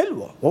حتكون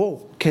حلوة.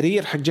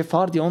 كارير حق جيف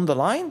هاردي اون ذا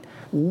لاين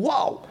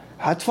واو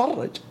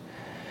هتفرج.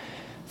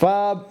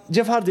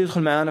 فجيف هاردي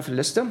يدخل معانا في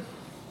الليستة.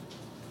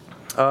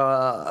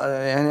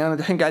 يعني أنا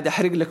دحين قاعد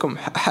أحرق لكم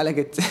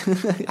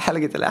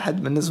حلقة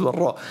الأحد بالنسبة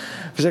للرو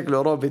بشكل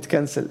رو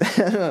بيتكنسل.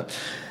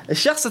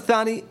 الشخص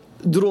الثاني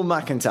درو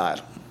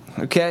ماكنتاير.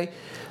 أوكي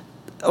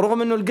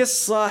رغم إنه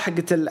القصة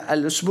حقت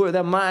الأسبوع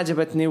ده ما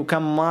عجبتني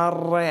وكان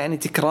مرة يعني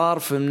تكرار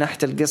في من ناحية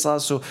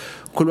القصص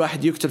وكل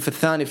واحد يقتل في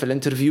الثاني في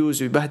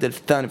الانترفيوز ويبهدل في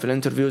الثاني في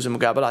الانترفيوز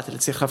والمقابلات اللي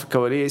تصير خلف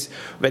الكواليس.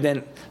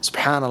 وبعدين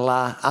سبحان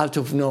الله out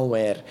of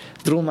nowhere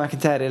درو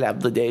ماكنتاير يلعب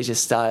ضد ايجي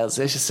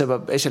ستايلز. ايش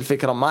السبب ايش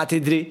الفكرة ما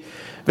تدري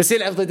بس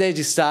يلعب ضد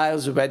ايجي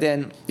ستايلز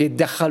وبعدين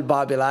يتدخل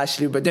بابي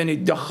لاشلي وبعدين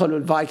يتدخلوا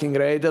الفايكنج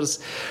رايدرز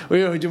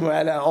ويهجموا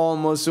على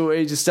اوموس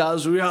وايجي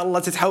ستايلز ويا الله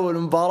تتحول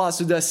مباراة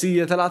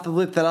سداسية 3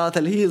 ضد 3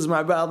 الهيلز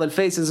مع بعض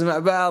الفيسز مع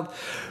بعض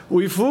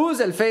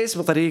ويفوز الفيس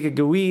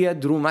بطريقة قوية.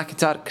 درو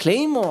ماكنتاير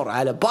كليمور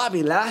على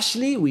بابي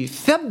لاشلي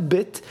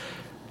ويثبت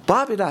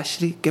بابي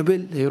لاشلي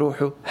قبل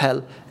يروحوا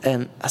هل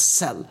ان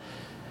السل.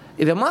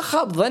 إذا ما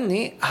خاب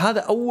ظني هذا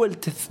أول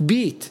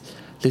تثبيت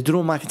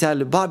لدرو ماكنتاير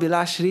لبابي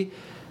لاشلي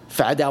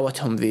في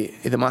عداوتهم ذي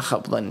إذا ما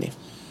خاب ظني.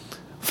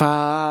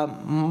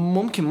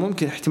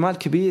 فممكن احتمال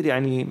كبير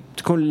يعني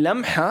تكون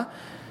لمحة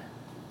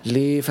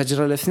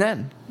لفجر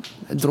الاثنين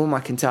درو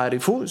ماكنتاير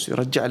يفوز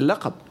يرجع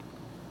اللقب.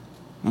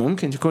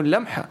 ممكن تكون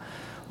لمحة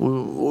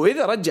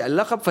وإذا رجع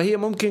اللقب فهي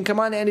ممكن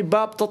كمان يعني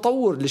باب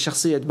تطور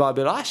لشخصية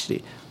بابي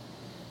لاشلي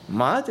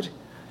ما أدري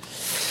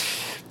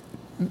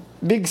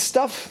big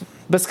stuff.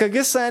 بس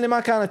كقصة يعني ما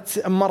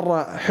كانت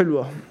مرة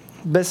حلوة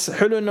بس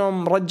حلو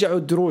إنهم رجعوا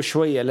درو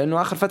شوية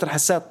لأنه آخر فترة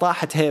حسيت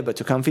طاحت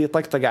هيبته وكان فيه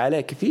طقطقة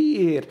عليه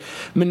كثير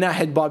من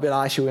ناحية بابي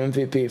لاشلي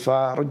MVP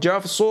فرجعوا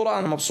في الصورة.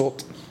 أنا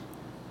مبسوط.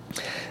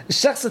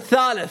 الشخص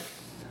الثالث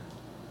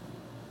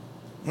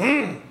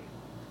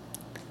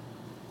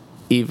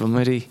إيفا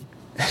ماري.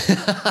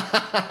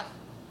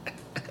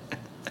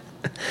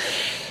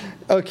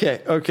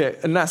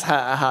 اوكي الناس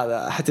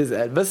هذا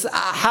حتزعل بس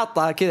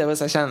حاطها كذا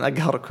بس عشان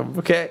اقهركم.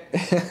 اوكي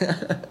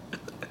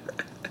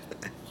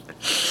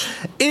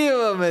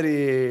ايوه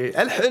ماري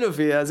الحلو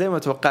فيها زي ما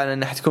توقعنا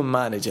انها حتكون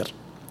مانجر.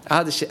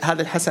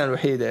 هذا الحسن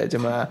الوحيد يا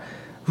جماعه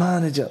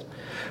مانجر.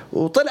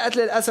 وطلعت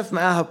للاسف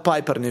معاها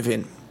بايبر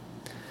نيفين.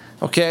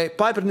 اوكي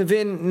بايبر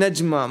نيفين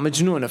نجمه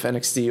مجنونه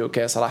في NXT.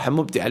 اوكي صراحه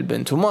مبدعه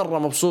البنت ومره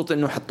مبسوط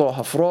انه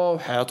حطوها في رو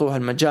وحيعطوها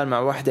المجال مع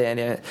واحده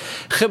يعني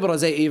خبره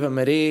زي ايفا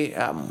ماري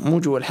مو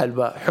جوا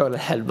الحلبه حول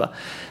الحلبه.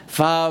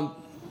 ف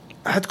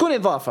حتكون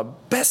اضافه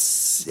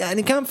بس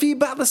يعني كان في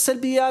بعض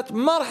السلبيات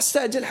ما راح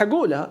استعجل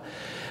حقولها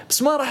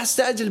بس ما راح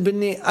استعجل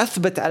باني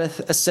اثبت على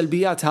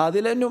السلبيات هذه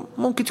لانه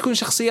ممكن تكون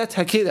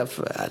شخصيتها كذا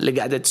اللي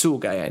قاعده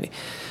تسوقها يعني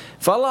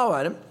فالله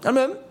اعلم.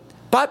 المهم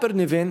بايبر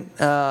نيفين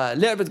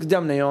لعبت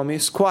قدام نايومي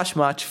سكواش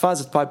ماتش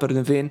فازت بايبر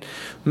نيفين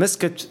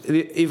مسكت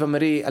إيفا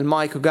ماري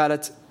المايك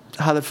وقالت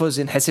هذا الفوز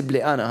ينحسب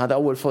لي أنا هذا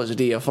أول فوز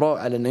لي فرو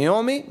على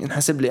نايومي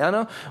ينحسب لي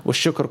أنا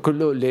والشكر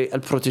كله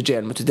للبروتيجيه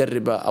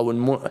المتدربة أو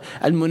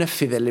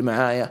المنفذة اللي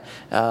معايا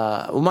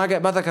وما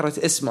ذكرت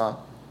اسمها.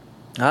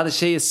 هذا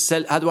الشيء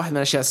هذا واحد من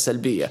الأشياء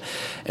السلبية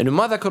إنه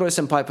ما ذكروا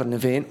اسم بايبر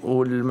نيفين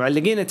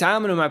والمعلقين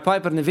يتعاملوا مع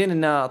بايبر نيفين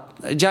إنها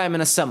جاي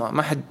من السماء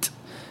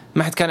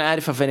ما حد كان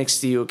عارفها في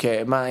NXT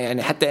UK. ما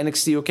يعني حتى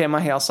NXT UK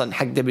ما هي أصلا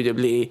حق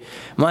WWE,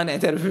 ما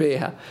نعترف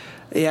فيها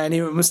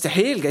يعني,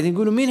 مستحيل. قاعدين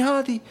يقولوا مين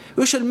هذه,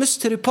 وإيش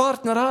الميستري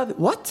بارتنر هذا,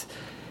 وات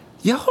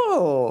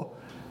ياهو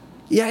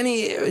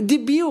يعني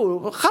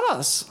ديبيو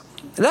خلاص,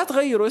 لا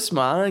تغيروا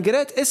اسمه. أنا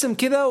قريت اسم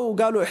كذا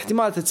وقالوا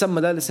احتمال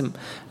تتسمى ذا الاسم,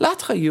 لا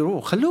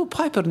تغيروه, خلوه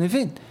بايبر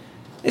نيفين.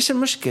 إيش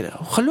المشكلة؟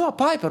 وخلوها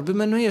بايبر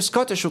بما إنه هي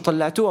سكوتش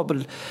وطلعتوها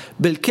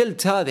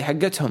بالكلت هذه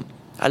حقتهم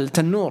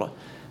التنورة,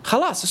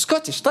 خلاص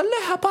سكوتش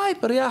طلعها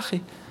بايبر يا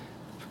أخي.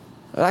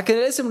 لكن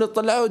الاسم اللي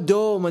طلعوه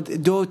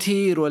دو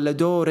تير ولا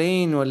دو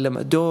رين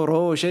ولا دو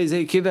رو شيء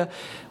زي كذا,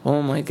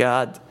 أوه ماي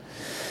جاد.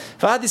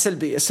 فهذه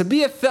سلبية.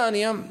 السلبية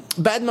الثانية,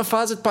 بعد ما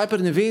فازت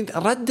بايبر نيفين,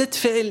 ردة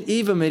فعل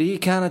إيفا ماري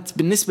كانت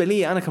بالنسبة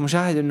لي أنا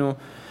كمشاهد إنه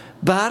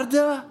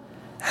باردة.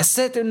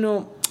 حسيت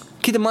إنه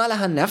كده ما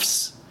لها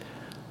النفس,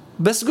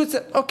 بس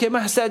قلت أوكي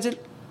ما هستعجل,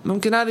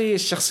 ممكن هذه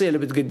الشخصية اللي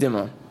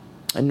بتقدمها,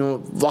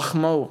 إنه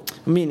ضخمة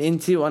ومين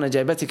أنتي وأنا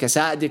جايبتك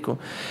أساعدك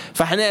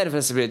فحنعرف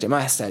السبيل,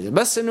 ما هستعجل.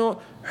 بس إنه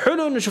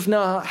حلو إنه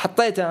شفناها,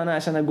 حطيتها أنا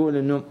عشان أقول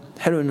إنه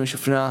حلو إنه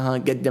شفناها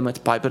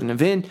قدمت بايبر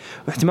نيفين,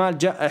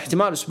 واحتمال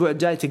احتمال الأسبوع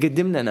الجاي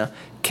تقدم لنا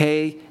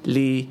كي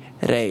لي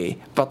راي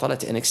بطلة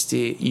NXT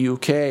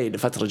UK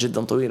لفترة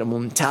جدا طويلة,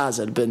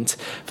 ممتازة البنت.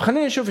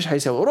 فخلينا نشوف إيش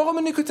حيسوي. رغم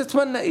إني كنت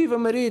أتمنى إيفا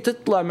ماري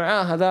تطلع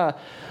معاه هذا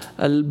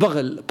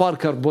البغل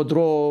باركر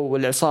بودرو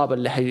والعصابة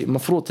اللي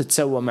مفروض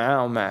تتسوى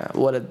معاه ومع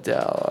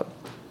ولد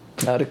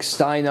ريك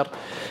ستاينر,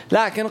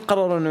 لكن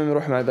قرروا انهم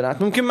يروح مع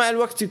البنات. ممكن مع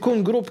الوقت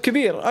يكون جروب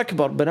كبير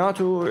اكبر,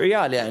 بنات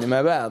وعيال يعني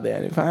مع بعض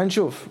يعني,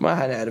 فهنشوف ما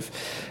حنعرف.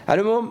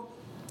 على العموم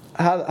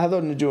هذول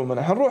النجوم.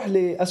 انا حنروح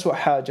لأسوأ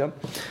حاجة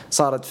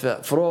صارت في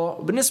فرو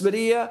بالنسبة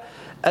لي.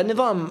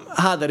 النظام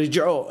هذا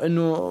رجعوه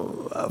انه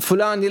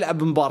فلان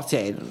يلعب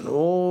مبارتين,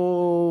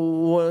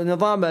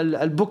 ونظام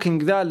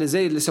البوكينج ذا اللي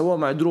زي اللي سووه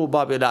مع درو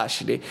بابي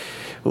لاشلي,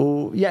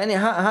 ويعني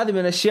هذه من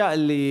الاشياء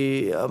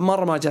اللي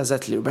مرة ما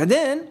جازت لي.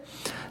 وبعدين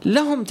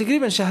لهم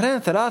تقريبا 2-3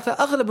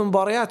 أغلب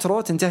مباريات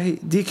رو تنتهي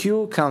دي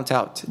كيو كاونت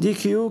أوت, دي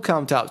كيو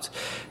كاونت أوت.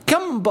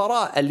 كم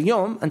مباراة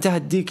اليوم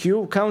انتهت دي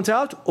كيو كاونت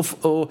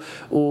أوت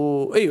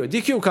أيوة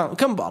دي كيو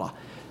كم مباراة؟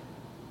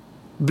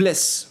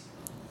 بليس,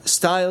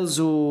 ستايلز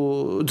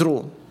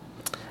ودرو,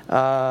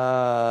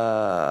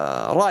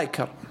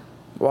 رايكر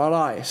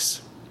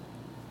ورايس,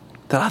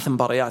 3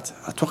 مباريات.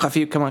 أتوقع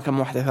فيه كمان كم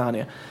واحدة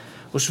ثانية.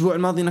 والأسبوع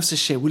الماضي نفس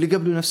الشيء, واللي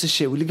قبله نفس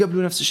الشيء, واللي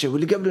قبله نفس الشيء,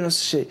 واللي قبله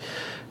نفس الشيء.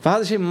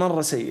 فهذا شيء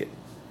مرة سيء,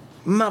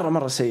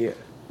 مرة سيء,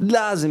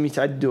 لازم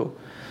يتعدوه.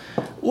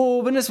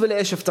 وبالنسبة لي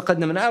إيش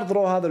افتقدنا من عرض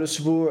رو هذا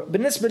الأسبوع؟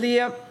 بالنسبة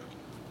لي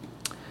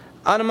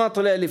أنا ما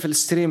طلع لي في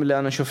الستريم اللي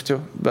أنا شفته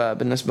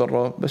بالنسبة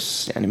للرو,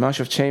 بس يعني ما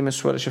شفت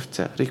شيمس ولا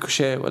شفت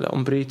ريكوشي ولا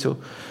أمبريتو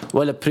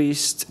ولا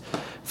بريست.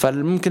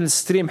 فممكن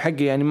الستريم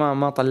حقي يعني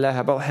ما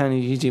طلعها. بعض الأحيان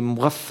يجي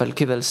مغفل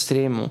كذا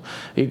الستريم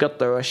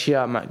ويقطعوا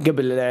أشياء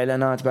قبل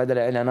الإعلانات, بعد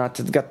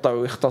الإعلانات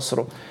تتقطعوا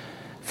ويختصروا.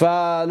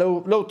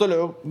 فلو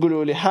طلعوا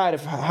قولوا لي,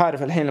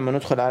 حارف الحين لما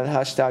ندخل على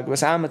الهاشتاج.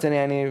 بس عامة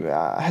يعني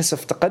أحس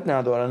افتقدنا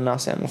هذول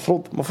الناس, يعني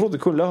مفروض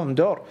يكون لهم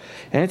دور.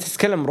 يعني أنت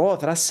تتكلم رو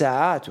 3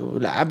 ساعات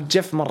ولعبت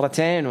جف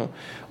مرتين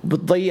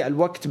وبتضيع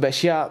الوقت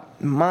بأشياء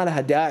ما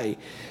لها داعي.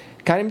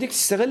 كان يمديك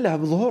تستغلها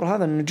بظهور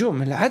هذا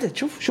النجوم. العدد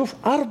شوف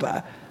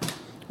 4,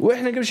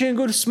 وإحنا قبل شيء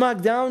نقول سماك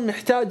داون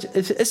نحتاج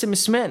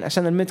اسمين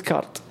عشان الميد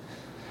كارد.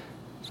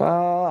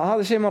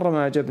 فهذا شيء مرة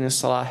ما عجبني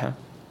الصراحة.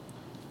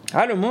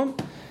 على العموم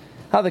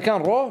هذا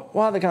كان رو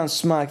وهذا كان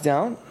سماك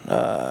داون.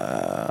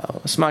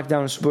 سماك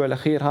داون الأسبوع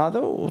الأخير هذا,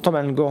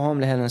 وطبعا نجو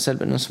هوم لهنا نسل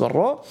بالنسبة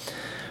للرو,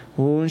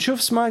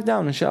 ونشوف سماك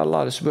داون إن شاء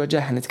الله الأسبوع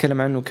الجاي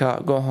حنتكلم عنه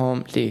كجو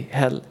هوم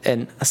لهل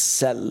إن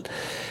السل.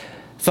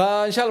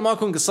 فإن شاء الله ما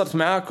أكون قصرت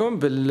معاكم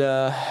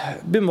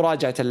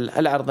بمراجعة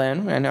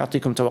العرضين, يعني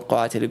أعطيكم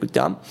توقعاتي اللي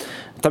قدام.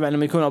 طبعا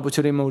لما يكون أبو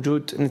تورين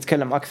موجود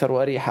نتكلم أكثر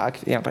وأريحة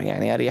أكثر,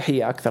 يعني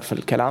أريحية أكثر في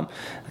الكلام,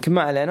 لكن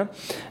ما علينا.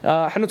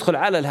 حندخل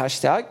على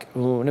الهاشتاج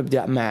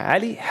ونبدأ مع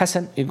علي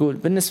حسن. يقول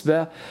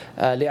بالنسبة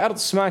لعرض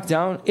سماك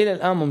داون إلى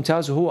الآن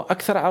ممتاز, وهو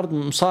أكثر عرض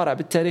مصارع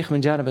بالتاريخ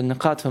من جانب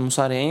النقاط في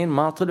المصارعين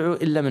ما طلعوا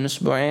إلا من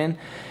أسبوعين,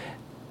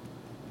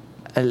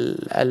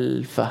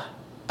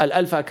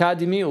 الألفا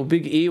أكاديمي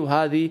وبيج إي,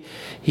 وهذه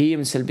هي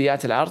من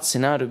سلبيات العرض.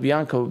 سيناريو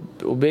بيانكا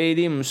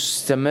وبيلي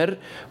مستمر,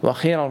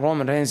 وأخيرا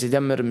رومان رينز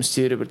يدمر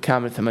ميستيريو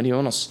بالكامل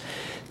 8.5.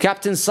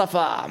 كابتن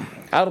صفا,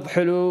 عرض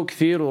حلو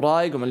كثير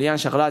ورايق ومليان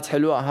شغلات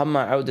حلوة,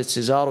 أهمها عودة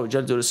سيزارو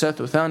وجلده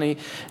لسيث, وثاني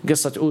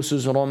قصة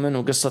أوسوس ورومان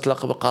وقصة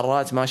لقب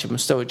القارات ماشي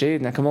بمستوى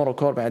جيد. ناكامورا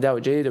كورب عداوة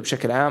جيدة,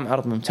 وبشكل عام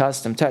عرض ممتاز,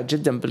 استمتعت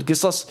جدا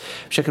بالقصص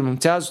بشكل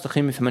ممتاز,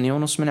 وتقييمي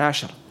 8.5 من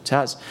 10.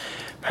 ممتاز.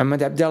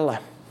 محمد عبد الله,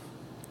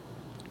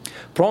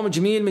 برومو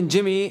جميل من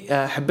جيمي,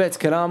 حبيت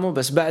كلامه,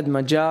 بس بعد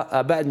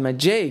ما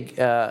جاي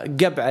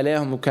قب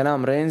عليهم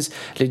وكلام رينز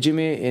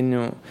لجيمي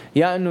انه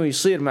يا انه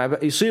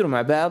يصيروا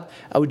مع بعض,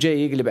 او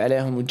جاي يقلب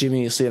عليهم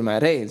وجيمي يصير مع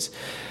رينز.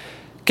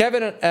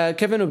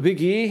 كيفن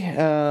وبيجي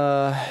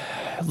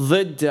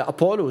ضد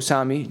أبولو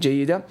وسامي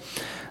جيدة.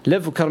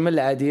 ليف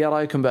وكارميلا عادية.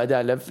 رأيكم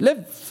بأداء ليف؟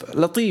 ليف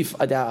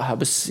لطيف أداءها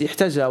بس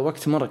يحتاج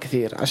وقت مرة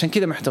كثير، عشان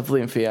كذا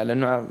محتفظين فيها،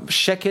 لأنه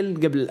الشكل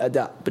قبل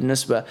الأداء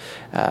بالنسبة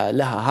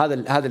لها.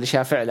 هذا اللي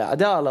شافع لها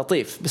أداء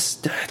لطيف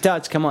بس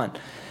تحتاج كمان،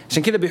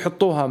 عشان كذا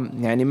بيحطوها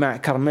يعني مع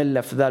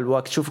كارميلا في ذا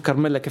الوقت. شوفوا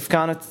كارميلا كيف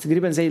كانت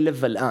تقريبا زي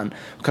الليف الآن،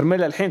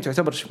 وكارميلا الحين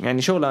تعتبر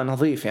يعني شغلها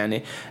نظيف،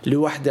 يعني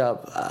لوحدة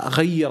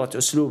غيرت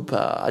أسلوب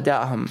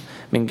أدائهم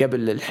من قبل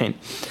للحين.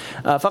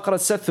 فقرة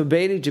سيث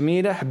وبيلي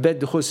جميلة. حبيت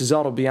دخول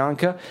سيزارو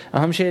وبيانكا.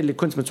 أهم شيء اللي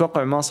كنت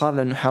متوقع ما صار،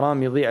 لأنه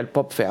حرام يضيع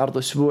البوب في عرض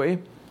أسبوعي.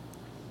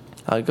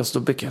 قصده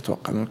بيكي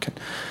أتوقع ممكن.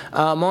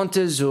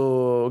 مونتز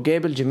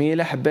وجيبل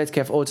جميلة. حبيت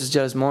كيف أوتس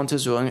جلس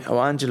مونتز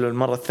وأنجلو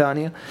المرة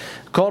الثانية.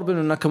 كوربن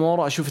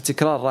وناكامورا أشوف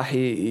التكرار راح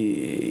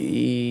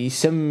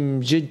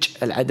يسمجج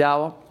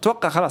العداوة.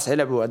 أتوقع خلاص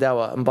يلعبوا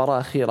عداوة مباراة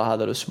أخيرة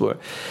هذا الأسبوع.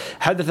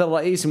 حدث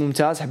الرئيسي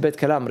ممتاز. حبيت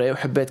كلام ري،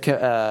 وحبيت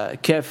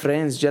كيف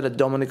رينز جلد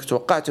دومينيك.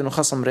 توقعت أنه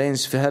خصم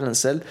رينز في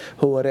هيلنسل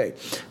هو ري.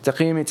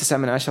 تقييمي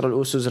 9/10.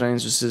 الأوسوس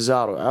رينز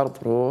وسيزارو. عرض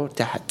رو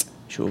تحت.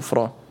 شوف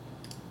رو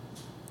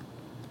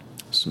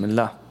بسم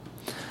الله.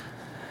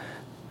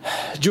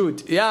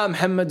 جود يا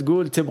محمد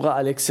قول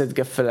تبغى أليكسا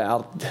تقفل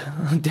العرض.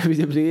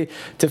 دبليو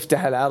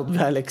تفتح العرض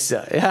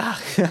بأليكسا يا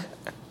أخي.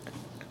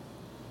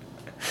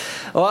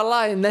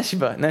 والله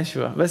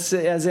نشبة بس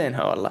يا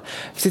زينها والله.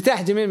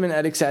 افتتاح جميل من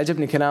أليكسا.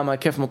 عجبني كلامها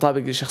كيف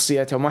مطابق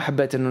لشخصيتها، وما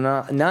حبيت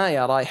إنه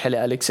نايا رايحة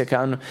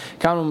لأليكسا.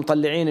 كانوا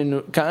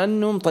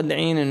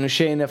مطلعين إنه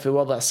شينا في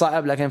وضع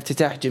صعب، لكن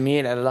افتتاح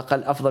جميل على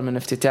الأقل أفضل من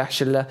افتتاح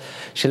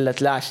شلة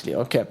لاشلي.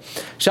 أوكي.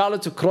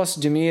 شارلوت وكروس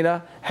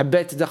جميلة.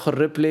 حبيت تدخل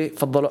ريبلي.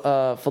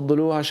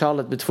 فضلوها.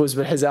 شارلوت بتفوز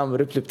بالحزام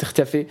وريبلي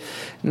بتختفي.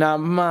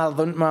 نعم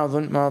ما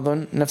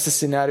أظن نفس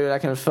السيناريو،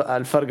 لكن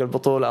الفرق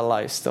البطولة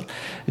الله يستر.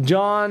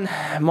 جون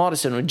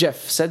موريسون وجيف.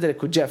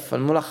 سيدريك وجيف.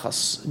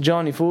 الملخص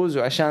جون يفوز،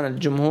 وعشان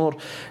الجمهور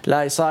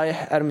لا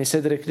يصايح أرمي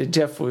سيدريك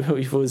لجيف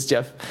ويفوز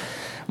جيف.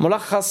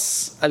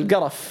 ملخص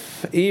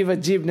القرف إيفا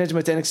تجيب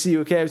نجمة NXT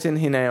وكي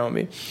وتنهي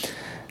نايومي.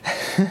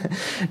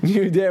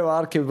 نيو داي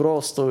واركي برو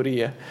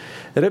اسطورية.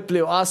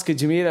 ريبلي واسكا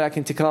جميلة،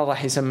 لكن تكرار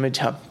راح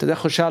يسمجها.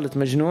 تدخل شارلوت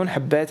مجنون.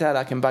 حبيتها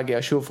لكن باقي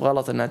أشوف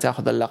غلط أنها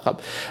تأخذ اللقب.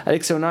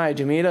 أليكسا ونايا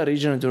جميلة.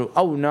 ريجن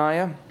أو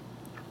نايا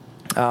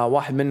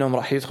واحد منهم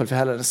راح يدخل في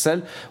هذا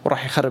السل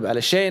وراح يخرب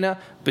على شينا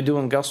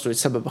بدون قصد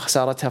ويتسبب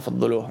خسارتها.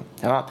 فضلوها.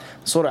 تمام.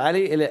 منصور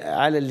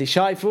على اللي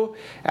شايفه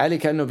علي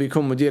كأنه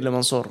بيكون مدير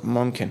لمنصور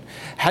ممكن.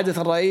 حدث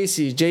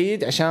الرئيسي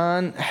جيد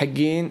عشان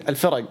حقين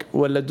الفرق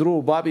ولا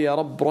درو بابي. يا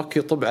رب روكي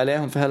يطب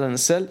عليهم في هذا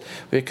السل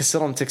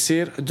ويكسرهم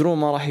تكسير. درو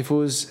ما راح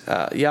يفوز.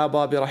 يا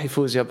بابي راح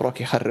يفوز يا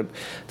بروك يخرب.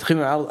 تقييم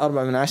العرض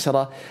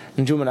 4/10.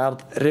 نجوم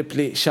العرض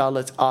ريبلي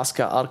شارلوت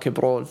آسكا أركي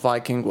برول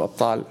فايكنج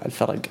وأبطال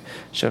الفرق.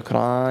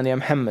 شكرا يا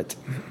محمد.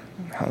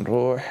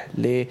 هنروح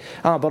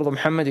برضو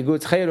محمد يقول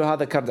تخيلوا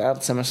هذا كارد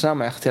عرض سمرسلام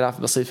مع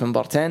اختلاف بسيط في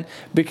مبارتين.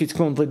 بيكي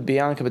تكون ضد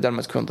بيانكا بدل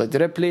ما تكون ضد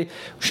ريبلي،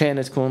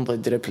 وشينا تكون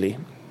ضد ريبلي.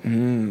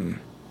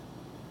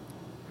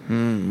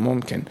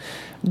 ممكن.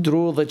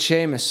 درو ضد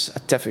شيمس.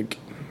 اتفق.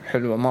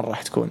 حلوة مرة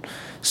راح تكون.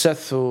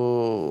 سث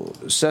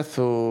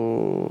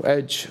و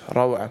ايدج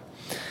روعة.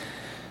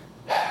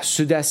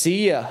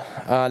 سداسية.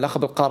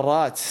 لقب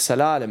القارات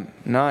سلالم.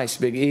 نايس.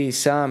 بيج اي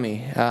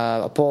سامي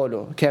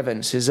أبولو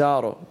كيفن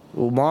سيزارو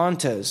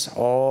ومونتز.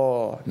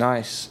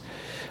 نايس.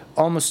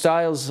 اومو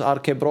ستايلز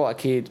اركي برو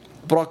اكيد.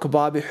 بروك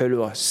بابي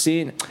حلوة.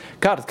 سين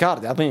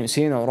كارد عظيم.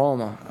 سينا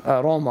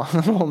وروما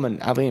رومان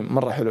عظيم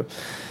مرة حلو.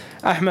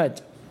 احمد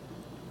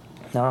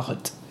ناخذ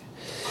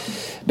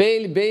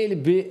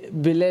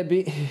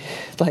بيلي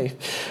طيب.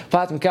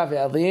 فاتم كافي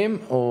عظيم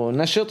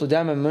ونشط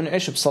ودائما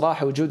منعش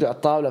بصراحة. وجوده على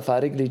الطاولة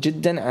فارق لي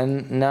جدا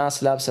عن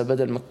ناس لابسة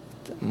بدل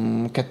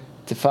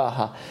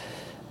مكتفاها.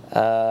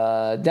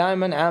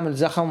 دائما عامل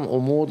زخم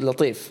ومود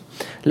لطيف.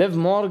 ليف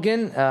مورغان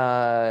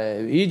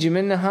يجي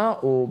منها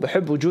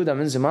وبحب وجودها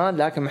من زمان،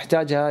 لكن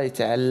محتاجها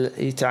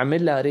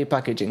يتعمل لها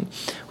ريباكيجينج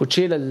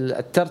وتشيل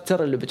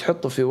الترتر اللي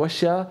بتحطه في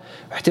وشها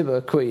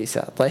وحتبقى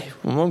كويسة. طيب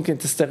وممكن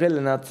تستغل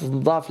انها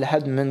تنضاف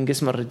لحد من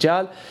قسم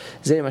الرجال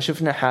زي ما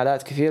شفنا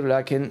حالات كثير،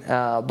 لكن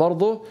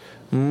برضو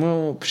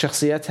مو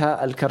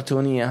بشخصيتها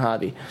الكرتونية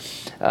هذه.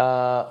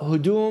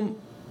 هدوم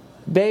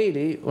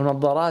بايلي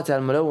ونظاراتها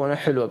الملونة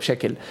حلوة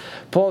بشكل.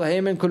 بول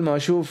هيمن كل ما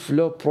أشوف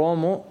له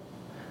برومو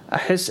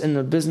أحس إنه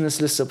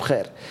البزنس لسه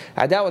بخير.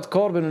 عداوة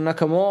كوربن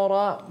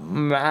وناكامورا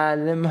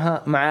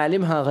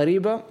معالمها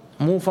غريبة.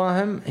 مو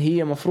فاهم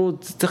هي مفروض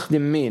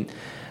تخدم مين،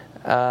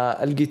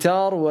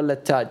 الجيتار ولا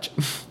التاج؟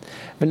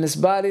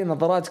 بالنسبة لي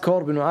نظرات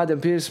كوربن وآدم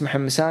بيرس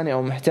محمساني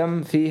أو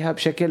مهتم فيها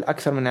بشكل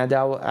أكثر من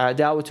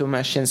عداوته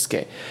مع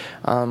شينسكي.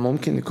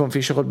 ممكن يكون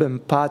في شغل بين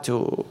بات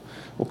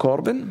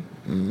وكوربن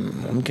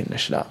ممكن.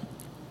 ليش لا.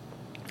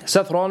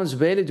 سيث رولينز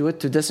وبيلي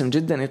دويتو دسم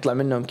جدا، يطلع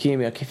منهم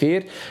كيمياء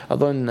كثير.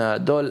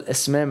 أظن دول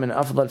اسمين من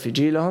أفضل في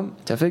جيلهم.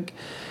 اتفق.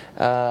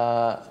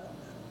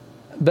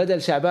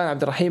 بدل شعبان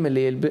عبد الرحيم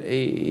اللي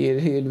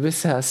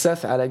يلبسها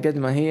سث على قد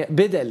ما هي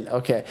بدل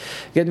أوكي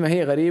قد ما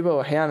هي غريبة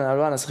وأحيانا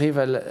ألوانها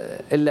سخيفة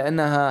إلا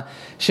أنها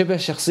شبه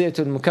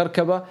شخصيته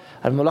المكركبة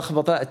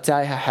الملخبطة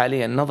التايهة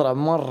حاليا. نظرة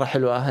مرة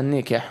حلوة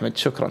أهنيك يا أحمد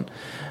شكرا.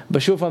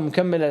 بشوفها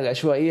مكملة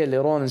العشوائية اللي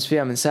رونز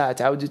فيها من ساعة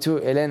عودته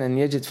إلين أن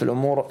يجد في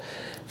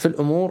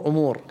الأمور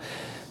أمور.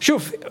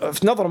 شوف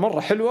في نظرة مرة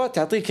حلوة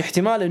تعطيك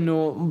احتمال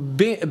انه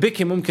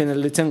بيكي ممكن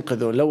اللي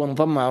تنقذه لو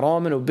انضم مع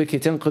رومان وبيكي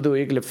تنقذه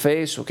ويقلب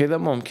فيس وكذا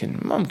ممكن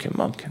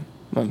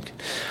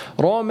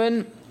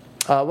رومان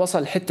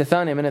وصل حتة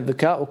ثانية من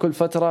الذكاء وكل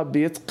فترة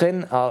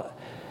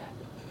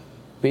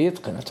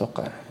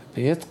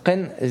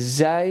بيتقن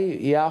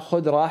ازاي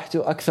ياخذ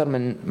راحته اكثر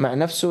من مع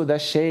نفسه. ذا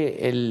الشيء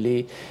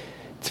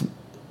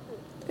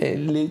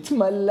اللي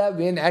تملى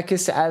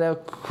بينعكس على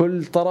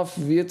كل طرف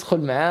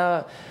بيدخل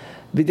معاه،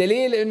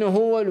 بدليل انه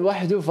هو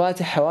لوحده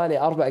فاتح حوالي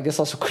 4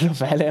 قصص وكلهم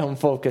عليهم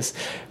فوكس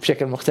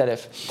بشكل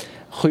مختلف.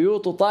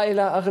 خيوطه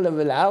طايلة اغلب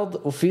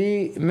العرض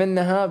وفي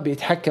منها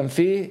بيتحكم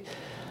فيه.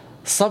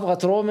 صبغة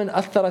رومان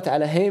اثرت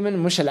على هيمن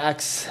مش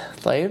العكس.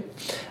 طيب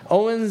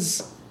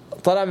اوينز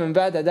طلع من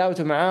بعد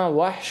عداوته معاه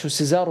وحش،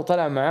 وسيزارو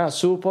طلع معاه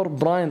سوبر،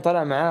 براين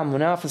طلع معاه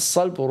منافس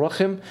صلب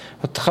ورخم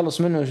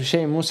والتخلص منه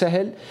شيء مو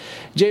سهل.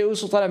 جاي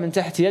أوسو طلع من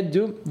تحت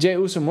يده، جاي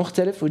أوسو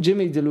مختلف،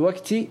 وجيمي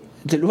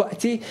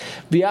دلوقتي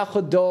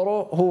بياخد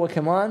دوره هو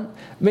كمان.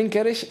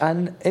 بنكرش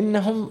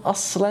انهم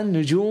اصلا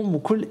نجوم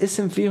وكل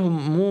اسم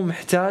فيهم مو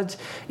محتاج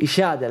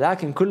اشاده،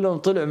 لكن كلهم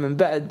طلعوا من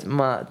بعد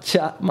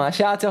ما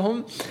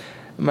شاتهم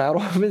مع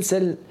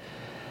روبنسل.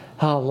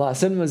 الله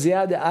سلموا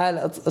زيادة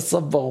أعلى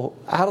تصبغوا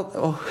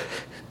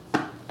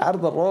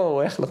عرض الرو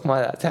ويخلق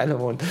ما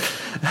تعلمون.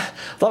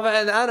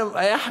 طبعا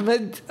أنا يا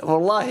أحمد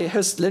والله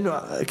يحس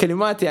لأنه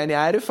كلمات يعني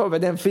أعرفها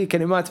وبعدين في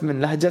كلمات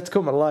من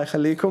لهجتكم الله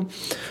يخليكم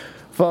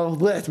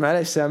فضعت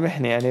معلش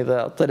سامحني يعني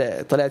إذا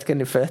طلعت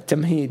كني في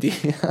التمهيدي.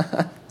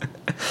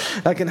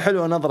 لكن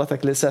حلوة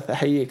نظرتك لسث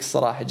أحييك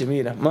الصراحة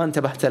جميلة ما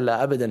انتبهت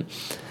لها أبدا.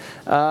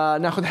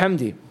 ناخذ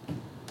حمدي.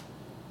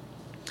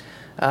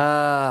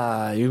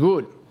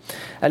 يقول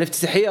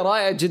الافتتاحية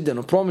رائعة جدا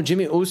وبرومو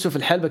جيمي أوسو في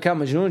الحلبة كان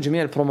مجنون.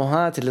 جميع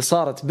البروموهات اللي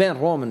صارت بين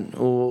رومان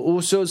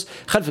وأوسوس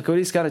خلف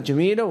الكواليس كانت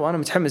جميلة وأنا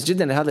متحمس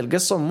جدا لهذا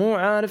القصة. مو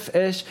عارف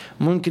إيش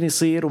ممكن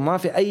يصير وما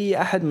في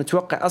أي أحد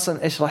متوقع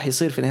أصلا إيش راح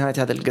يصير في نهاية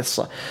هذا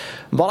القصة.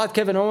 مباراة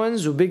كيفن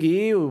أوينز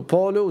وبيجي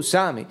وبولو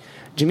وسامي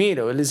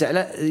جميلة.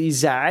 واللي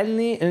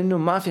يزعلني إنه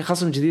ما في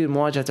خصم جديد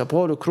مواجهة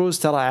أبولو كروز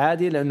ترى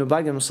عادي لأنه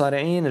باقي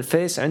المصارعين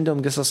الفيس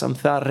عندهم قصص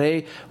أمثال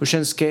ري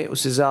وشينسكي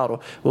وسيزارو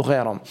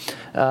وغيرهم.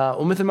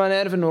 ومثل ما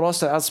نعرف إنه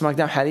روستر عرض سماك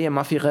داون حاليا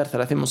ما في غير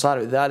 30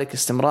 مصارع لذلك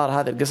استمرار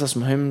هذه القصص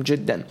مهم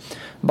جدا.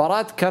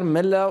 مباراة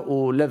كارميلا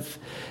وليف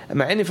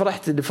مع إني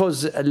فرحت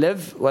لفوز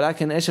ليف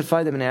ولكن إيش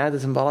الفائدة من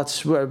إعادة مباراة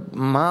الأسبوع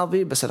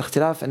الماضي بس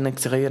الاختلاف إنك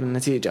تغير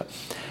النتيجة.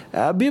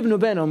 بيبنوا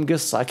بينهم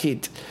قصة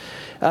أكيد.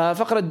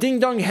 فقرة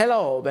دينج دونج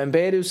هيلو بين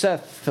بيلي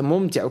وسث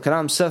ممتع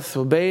وكلام سث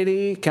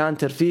وبيلي كان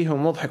ترفيه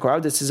ومضحك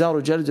وعودة سيزارو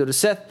وجلده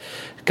لسث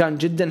كان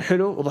جدا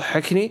حلو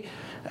وضحكني.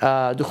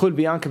 دخول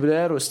بيانكا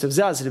بلير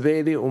واستفزاز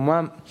لبيلي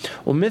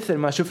ومثل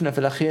ما شفنا في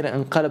الأخير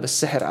انقلب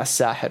السحر على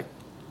الساحر.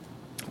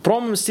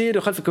 برومو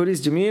مستيريو خلف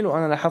الكواليس جميل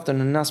وأنا لاحظت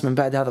أن الناس من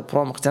بعد هذا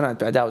البرومو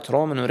اقتنعت بعداوة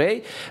رومان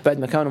وري بعد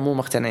ما كانوا مو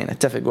مقتنعين.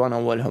 اتفق وأنا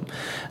أولهم.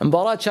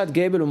 مباراة شات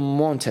جيبل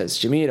ومونتز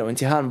جميلة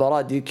وانتهاء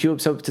المباراة دي كيوب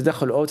بسبب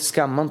تدخل أوتس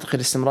كان منطقي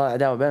لاستمرار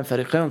عداوة بين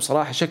فريقين.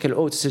 صراحة شكل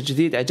أوتس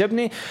الجديد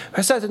عجبني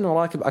وحسيت أنه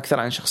راكب أكثر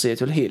عن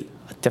شخصيته الهيل.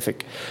 اتفق.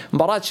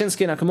 مباراة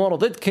شينسكي ناكامورا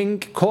ضد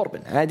كينج كوربن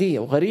عادية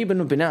وغريب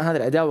أنه بناء هذه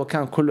العداوة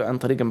كان كله عن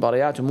طريق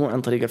مباريات ومو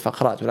عن طريق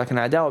الفقرات ولكن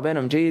العداوة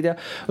بينهم جيدة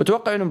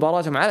وتوقع أن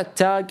مباراتهم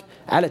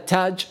على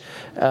التاج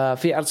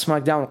في عرض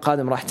سماك داون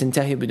القادم راح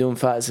تنتهي بدون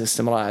فائز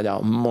استمرار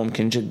عداوة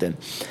ممكن جدا.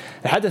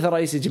 الحدث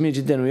الرئيسي جميل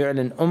جدا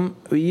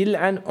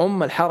ويلعن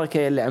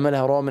الحركة اللي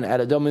عملها رومان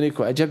على دومينيك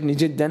وعجبني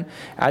جدا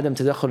عدم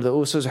تدخل ذا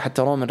أوسوس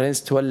وحتى رومان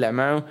رينز تولع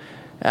معه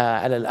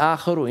على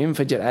الآخر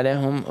وينفجر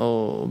عليهم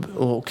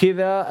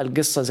وكذا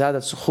القصة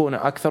زادت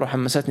سخونة أكثر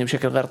وحمستني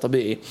بشكل غير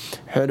طبيعي.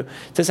 حلو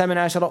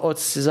 9/10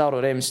 أوتس سيزارو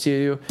ري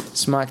ميستيريو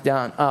سماك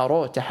داون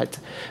رو تحت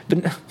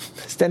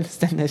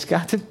استنى إيش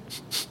كاتب.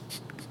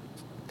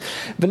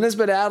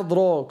 بالنسبة لعرض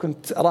رو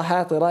كنت راح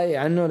أعطي رأيي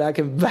عنه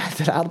لكن بعد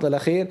العرض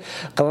الأخير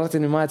قررت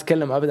إني ما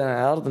أتكلم أبدا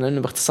عن العرض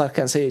لأنه باختصار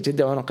كان سيء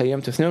جدا وأنا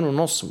قيمته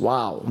 2.5.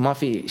 واو ما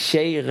في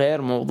شيء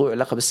غير موضوع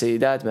لقب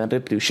السيدات بين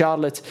ريبلي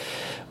وشارلت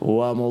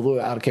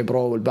وموضوع أركي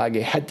برو والباقي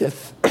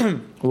يحدث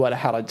ولا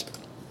حرج.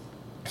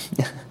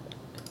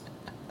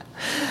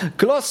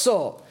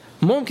 كلوسو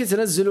ممكن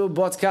تنزلوا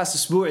بودكاست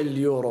أسبوعي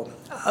لليورو.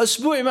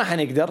 أسبوعي ما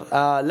حنقدر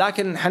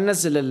لكن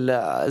حننزل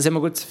زي ما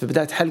قلت في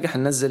بداية الحلقة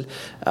حننزل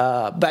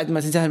بعد ما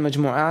تنتهي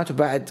المجموعات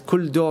وبعد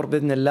كل دور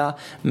بإذن الله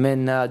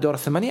من دور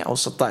 8 أو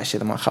 16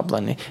 إذا ما خاب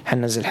ظني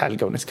حننزل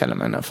حلقة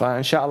ونتكلم عنها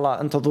فإن شاء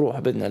الله انتظروها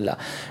بإذن الله.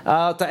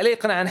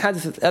 تعليقنا عن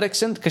حادثة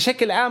إريكسن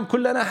كشكل عام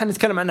كلنا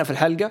حنتكلم عنها في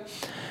الحلقة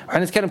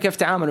وحنتكلم كيف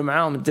تعاملوا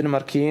معاهم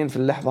الدنماركيين في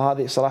اللحظة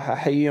هذه. صراحة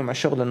أحييهم على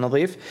الشغل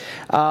النظيف.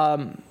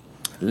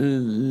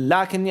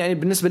 لكن يعني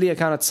بالنسبة لي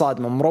كانت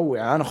صادمة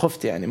مروعة. أنا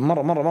خفت يعني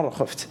مرة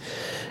خفت.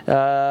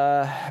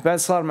 بعد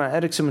صار مع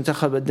إريكسون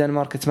منتخب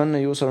الدنمارك،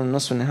 أتمنى يوصلوا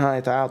للنصف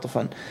النهائي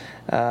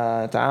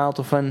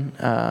تعاطفا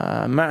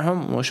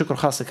معهم. وشكر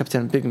خاص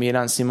لكابتن بيج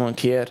ميلان سيمون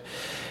كيير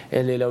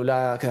اللي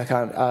لولا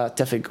كان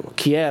أتفق.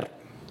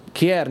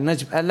 كيير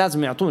نجم،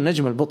 لازم يعطوه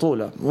نجم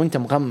البطولة وانت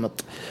مغمض.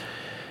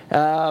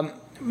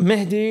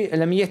 مهدي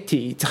لم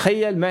يأتي.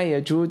 تخيل معي يا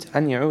جود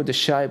أن يعود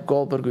الشايب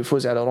جولبرغ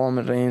ويفوز على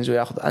رومان رينز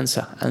ويأخذ.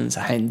 أنسى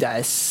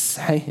حيندعس.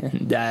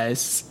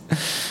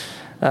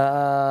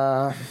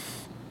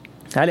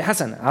 علي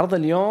حسن، عرض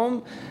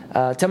اليوم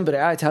تم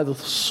برعاية هذه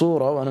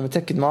الصورة، وأنا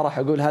متأكد ما راح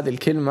أقول هذه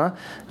الكلمة.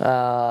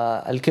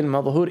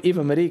 ظهور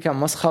إيفا ماري كان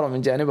مسخرة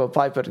من جانبه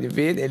بايبر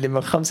ديفيد اللي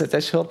من 5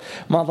 أشهر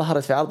ما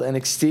ظهرت في عرض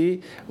NXT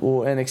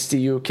و NXT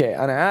UK.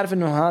 أنا عارف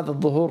إنه هذا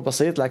الظهور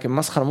بسيط لكن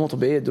مسخرة مو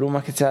طبيعية. درو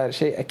ماكنتاير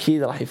شيء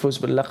أكيد راح يفوز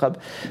باللقب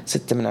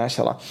 6 من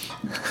 10.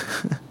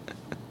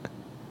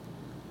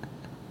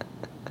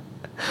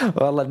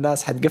 والله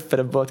الناس حتقفل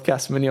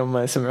البودكاست من يوم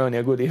ما يسمعوني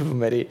أقول إيفا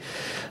ماري.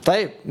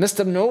 طيب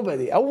مستر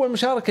نوبدي، أول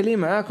مشاركة لي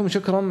معاكم،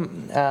 شكرا.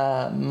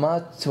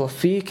 ما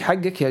توفيك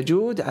حقك يا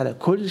جود على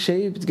كل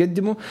شيء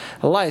بتقدمه.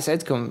 الله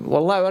يسعدكم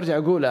والله. وارجع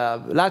أقول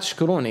لا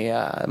تشكروني،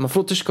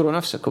 المفروض تشكروا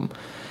نفسكم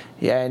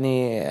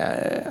يعني.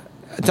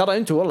 ترى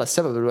أنتوا والله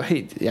السبب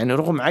الوحيد يعني،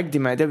 رغم عقدي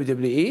مع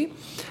WWE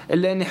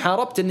إلا أني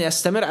حاربت أني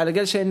أستمر على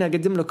أقل شيء أني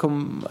أقدم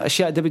لكم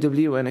أشياء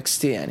WWE و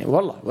NXT يعني.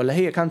 والله ولا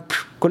هي كانت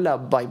كلها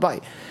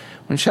باي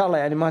وإن شاء الله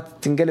يعني ما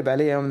تنقلب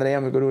علي يوم من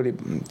الأيام يقولوا لي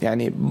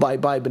يعني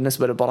باي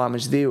بالنسبة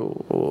للبرامج ذي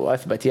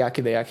وأثبت يا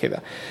كذا.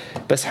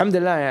 بس الحمد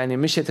لله يعني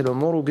مشيت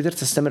الأمور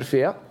وقدرت أستمر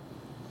فيها،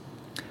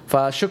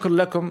 فشكر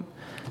لكم.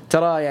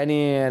 ترى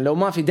يعني لو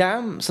ما في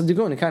دعم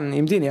صدقوني كان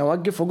يمديني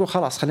أوقف وأقول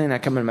خلاص خلينا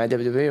أكمل مع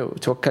WWE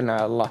وتوكلنا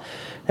على الله.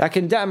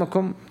 لكن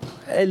دعمكم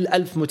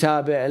 1000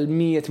 متابع،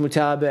 100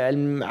 متابع،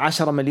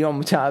 10 مليون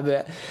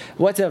متابع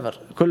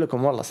whatever،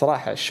 كلكم والله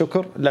صراحة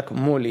الشكر لكم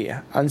مو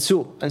لي.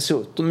 أنسوه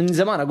من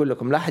زمان أقول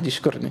لكم لا أحد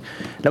يشكرني.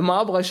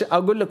 لما أبغى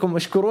أقول لكم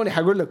اشكروني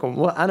حقول لكم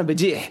وأنا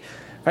بجيح.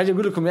 فاجي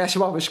أقول لكم يا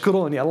شباب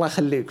اشكروني الله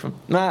يخليكم،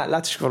 لا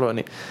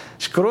تشكروني.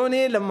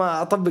 اشكروني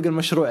لما أطبق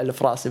المشروع اللي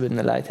في راسي بإذن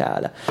الله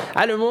تعالى.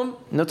 على العموم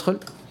ندخل.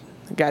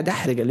 قاعد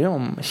أحرق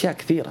اليوم أشياء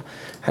كثيرة.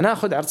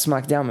 هناخذ عرض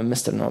سماك داون من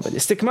مستر نوبل.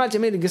 استكمال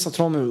جميل لقصة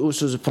رومان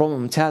والأوسوس، برومو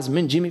ممتاز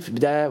من جيمي في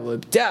البداية،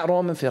 وإبداع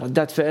رومان في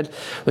ردات فعل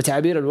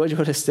وتعبير الوجه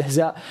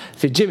والاستهزاء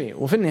في جيمي،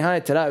 وفي النهاية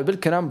تلاعب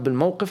بالكلام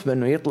بالموقف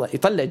بأنه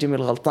يطلع جيمي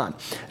الغلطان.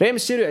 ري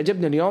ميستيريو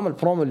عجبني اليوم.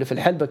 البرومو اللي في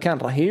الحلبة كان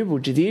رهيب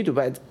وجديد،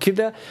 وبعد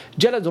كذا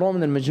جلد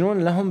رومان المجنون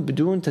لهم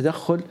بدون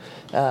تدخل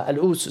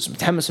الأوسوس.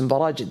 متحمس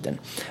مباراة جدا.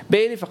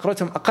 بيلي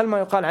فقرتهم أقل ما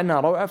يقال عنها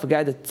روعة،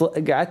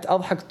 فقعدت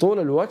أضحك طول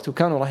الوقت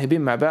وكانوا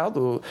رهيبين مع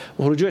بعض.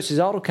 ورجوع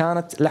سيزارو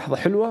كانت لحظة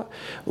حلوة،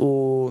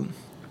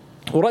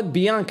 ورد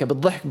بيانكا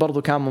بالضحك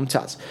برضو كان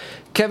ممتاز.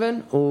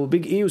 كيفن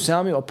وبيج إي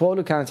وسامي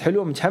وأبولو كانت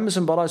حلوة. متحمس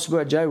مباراة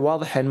الأسبوع الجاي،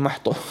 واضح إن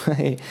محطو.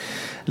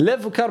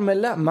 ليف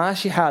وكارميلا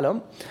ماشي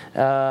حالهم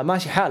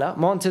ماشي حالة.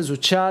 مونتز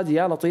وتشاد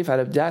يا لطيف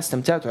على إبداع،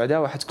 استمتعت،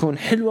 وعداوة حتكون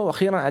حلوة.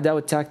 وأخيرا عداوة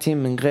تاك تيم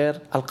من غير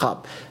ألقاب.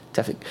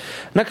 اتفق.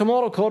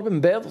 ناكامورا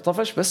وكوربن بيض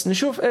وطفش، بس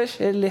نشوف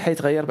ايش اللي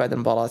حيتغير بعد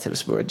مباراة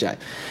الاسبوع الجاي.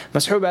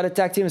 مسحوب على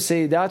التاك تيم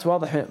السيدات،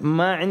 واضح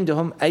ما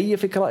عندهم اي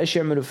فكرة ايش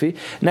يعملوا فيه.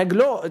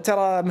 نقلوا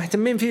ترى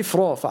مهتمين فيه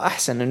فرو،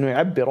 فاحسن انه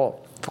يعبي رو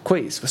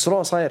كويس، بس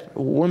رو صاير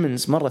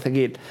وومنز مرة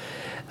ثقيل.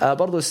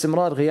 برضو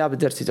استمرار غياب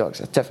الديرتي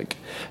دوغز. اتفق.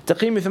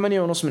 تقييمي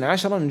 8.5 من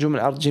 10. نجوم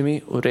العرض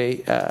جيمي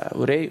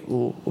وري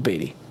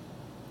وبيلي.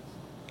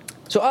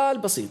 سؤال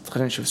بسيط،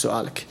 خلينا نشوف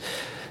سؤالك.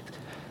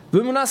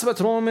 بمناسبة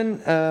رومان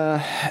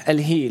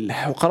الهيل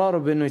وقراره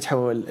بأنه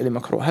يتحول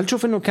لمكروه، هل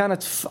تشوف أنه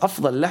كانت في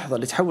أفضل لحظة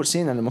اللي تحول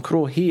سينا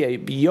لمكروه هي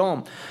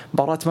بيوم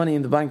مباراة ماني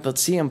إن ذا بانك ضد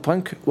سي إم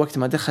بانك، وقت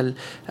ما دخل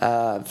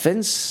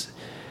فينس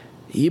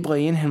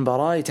يبغى ينهي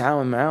المباراة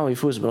يتعاون معاه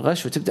ويفوز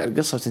بالغش، وتبدأ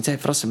القصة وتنتهي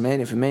في رأس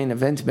المانيا في مين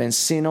إيفنت بين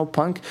سينا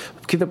وبانك.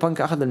 وبكذا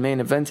بانك أخذ المين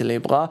إيفنت اللي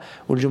يبغاه،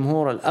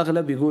 والجمهور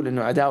الأغلب يقول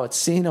إنه عداوة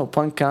سينا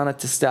وبانك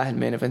كانت تستاهل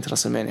مين إيفنت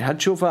رأس المانيا. هل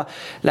تشوفها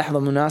لحظة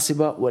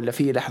مناسبة ولا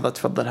في لحظة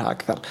تفضلها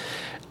أكثر؟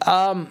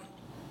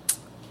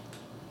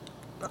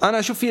 أنا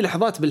أشوف فيه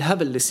لحظات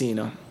بالهبل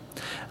لسينا.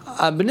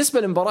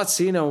 بالنسبة لمباراة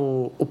سينا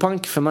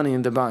وبانك في ماني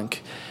إن ذا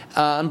بانك،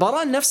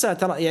 المباراة نفسها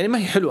ترى يعني ما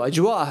هي حلوة،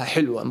 أجواءها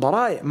حلوة،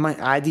 مباراة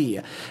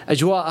عادية،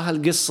 أجواءها،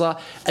 القصة،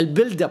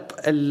 البيلد أب،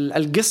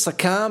 القصة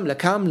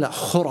كاملة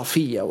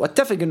خرافية.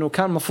 واتفق إنه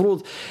كان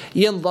مفروض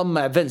ينضم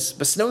مع فينس،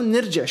 بس لو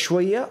نرجع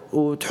شوية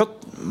وتحط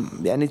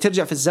يعني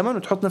ترجع في الزمن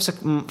وتحط نفسك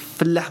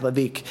في اللحظة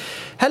ذيك،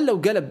 هل لو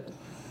قلب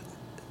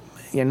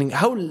يعني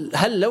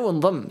هل لو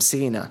انضم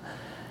سينا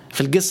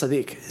في القصة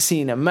ذيك،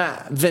 سينا مع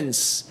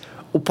فينس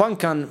وبانك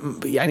كان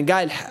يعني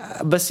قايل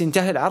بس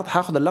ينتهي العرض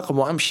حاخذ اللقب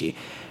وأمشي،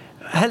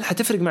 هل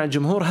حتفرق مع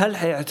الجمهور؟ هل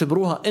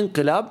حيعتبروها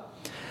انقلاب؟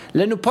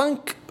 لأنه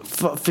بانك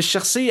في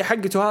الشخصية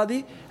حقته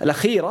هذه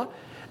الأخيرة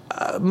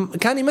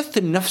كان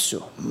يمثل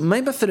نفسه، ما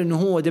يمثل إنه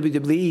هو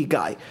WWE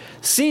guy.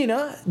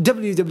 سينا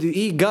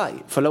WWE guy،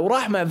 فلو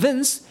راح مع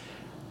فينس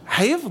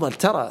حيفضل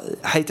ترى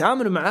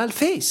حيتعاملوا معاه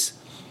الفيس.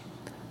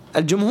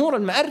 الجمهور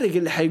المعرق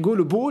اللي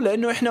حيقولوا بو،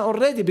 لأنه إحنا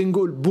already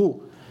بنقول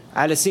بو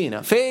على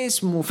سينا،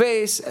 فيس مو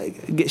فيس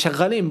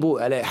شغالين بو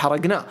عليه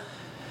حرقناه.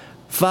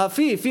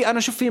 ففي أنا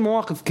أشوف في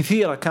مواقف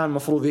كثيرة كان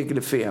مفروض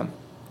يقلب فيها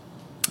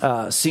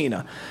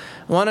سينا.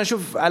 وأنا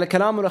أشوف على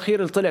كلامه الأخير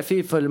اللي طلع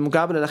فيه في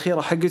المقابلة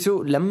الأخيرة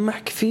حقته لمح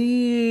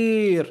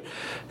كثير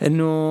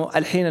إنه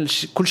الحين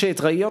كل شيء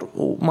يتغير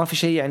وما في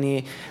شيء،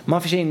 يعني ما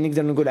في شيء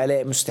نقدر نقول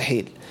عليه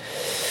مستحيل.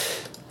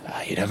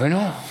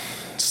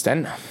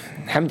 استنى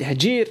حمدي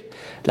حجير،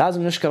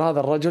 لازم نشكر هذا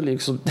الرجل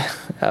يقصد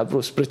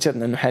بروس بريتشارد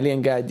لأنه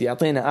حاليا قاعد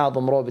يعطينا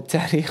أعظم رو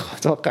بالتاريخ.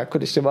 وأتوقع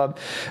كل الشباب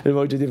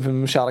الموجودين في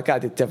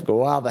المشاركات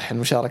يتفقوا، واضح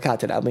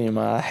المشاركات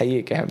العظيمة،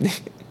 أحييك يا حمدي.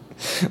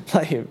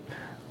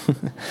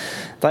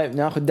 طيب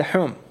ناخذ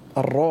دحوم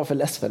الرو في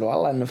الأسفل،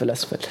 والله إنه في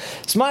الأسفل.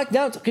 سماك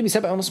داون تقييمي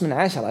 7.5 من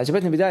 10.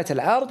 عجبتني بداية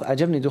العرض،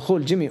 عجبني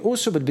دخول جيمي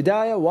أوسو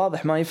بالبداية،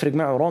 واضح ما يفرق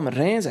معه رومان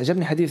رينز.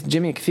 عجبني حديث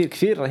جيمي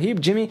كثير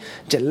رهيب. جيمي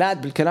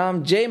جلاد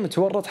بالكلام، جاي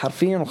متورط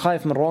حرفيا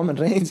وخايف من رومان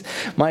رينز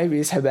ما يبي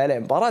يسحب عليه.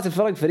 مباراة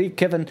الفرق فريق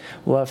كيفن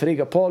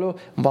وفريق أبولو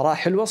مباراة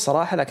حلوة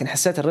الصراحة، لكن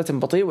حسيت الرتم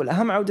بطيء.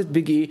 والأهم عودة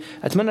بيجي،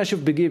 أتمنى أشوف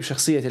بيجي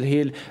بشخصية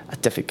الهيل.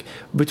 أتفق.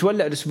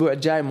 بتولع الأسبوع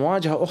الجاي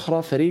مواجهة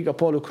أخرى، فريق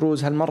أبولو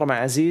كروز هالمرة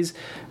مع عزيز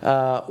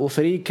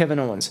وفريق كيفن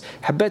أوينز.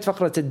 حبيت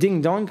فقرة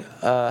الدينج دونج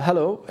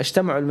هلو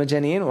اجتمعوا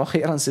المجانين،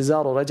 واخيرا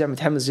سيزارو رجع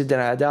متحمس جدا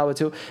على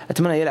عداوته.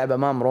 اتمنى يلعب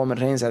امام رومان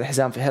رينز على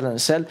الحزام في هيلن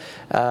سيل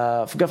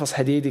في قفص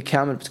حديدي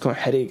كامل، بتكون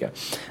حريقه.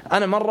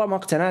 انا مره ما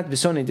اقتنعت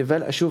بسوني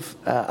ديفل، اشوف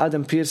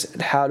ادم بيرس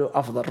لحاله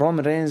افضل.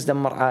 رومان رينز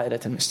دمر عائله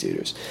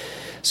الميستيريوس.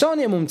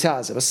 سوني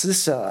ممتازه بس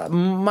لسه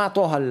ما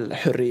اعطوها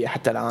الحريه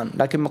حتى الان،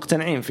 لكن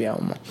مقتنعين فيها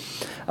هم.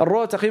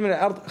 الرو تقييم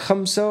العرض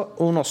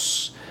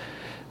 5.5.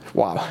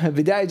 واو،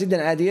 بداية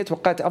جدا عادية،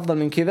 توقعت أفضل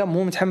من كذا.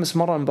 مو متحمس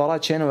مرة. مباراة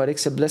شينا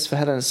وأليكسا بليس في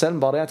هيلن سيل.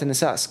 مباريات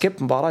النساء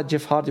سكيب. مباراة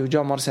جيف هاردي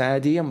وجون مارسا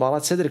عادية. مباراة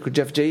سيدريك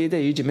وجيف جيدة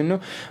يجي منه.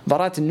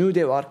 مباراة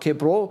النودي وآركي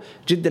برو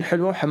جدا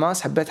حلوة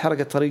وحماس. حبيت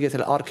حركة طريقة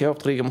الآركي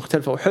بطريقة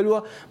مختلفة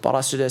وحلوة.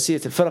 مباراة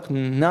سداسية الفرق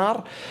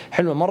نار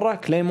حلوة مرة.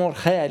 كليمور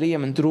خيالية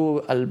من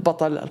درو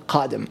البطل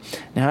القادم.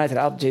 نهاية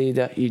العرض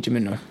جيدة يجي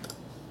منه.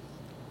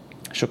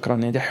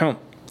 شكرا يا دحوم.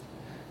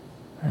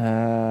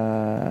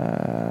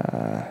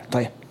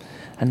 طيب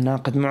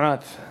الناقد معاذ.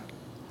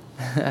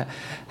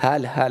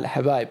 هلا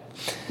حبايب،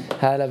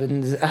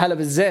 هلا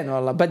بالزين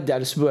والله. بدع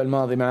الأسبوع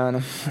الماضي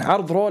معانا.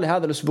 عرض رول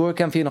هذا الأسبوع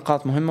كان فيه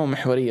نقاط مهمة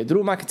ومحورية.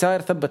 درو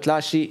ماكنتاير ثبت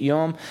لاشي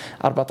يوم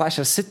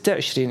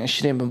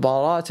 14/6/2020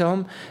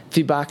 بمباراتهم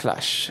في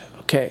باكلاش.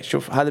 اوكي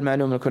شوف هذا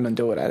المعلومة اللي كنا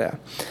ندور عليها.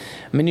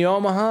 من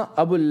يومها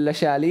أبو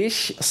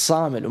اللشاليش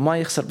الصامل وما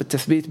يخسر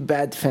بالتثبيت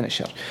بعد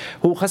فينيشر.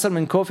 هو خسر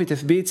من كوفي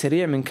تثبيت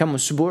سريع من كم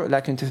أسبوع،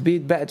 لكن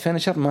تثبيت بعد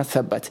فينيشر ما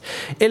ثبت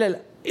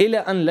إلى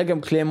أن لقم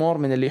كليمور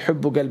من اللي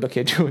يحبه قلبك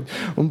يا جود،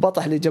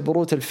 وانبطح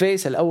لجبروت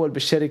الفيس الأول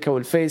بالشركة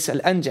والفيس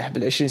الأنجح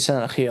بال20 سنة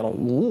الأخيرة.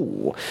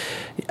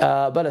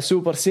 بلا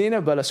سوبر سينا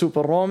بلا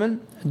سوبر رومان.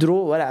 درو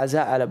ولا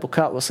عزاء على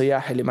بكاء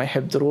وصياح اللي ما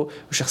يحب درو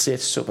وشخصية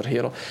السوبر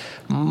هيرو.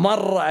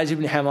 مرة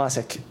عجبني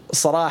حماسك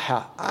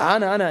الصراحة.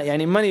 أنا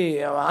يعني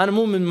أنا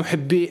مو من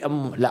محبي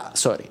لا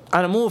سوري،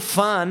 أنا مو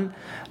فان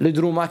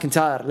لدرو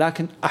ماكنتاير،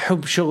 لكن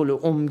أحب شغله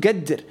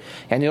ومقدر.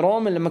 يعني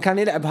رومان لما كان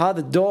يلعب هذا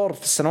الدور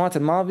في السنوات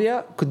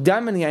الماضية كنت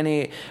دائما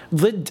يعني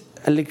ضد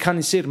اللي كان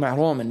يصير مع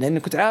رومان، لأني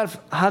كنت عارف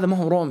هذا ما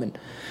هو رومان.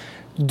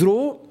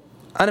 درو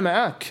أنا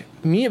معاك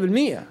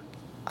 100%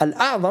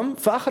 الأعظم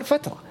في آخر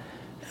فترة،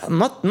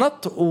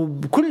 نط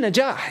وبكل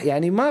نجاح.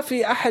 يعني ما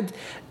في أحد،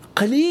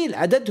 قليل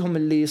عددهم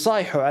اللي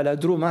يصايحوا على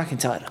درو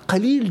ماكنتاير،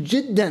 قليل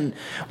جدا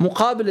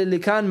مقابل اللي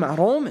كان مع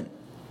رومان.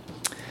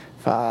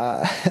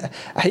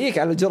 فأحييك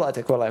على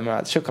جرأتك والله يا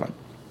معاذ، شكرا.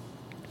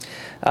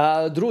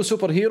 درو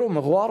سوبر هيرو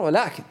مغوار،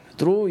 ولكن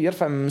درو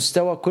يرفع من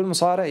مستوى كل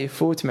مصارع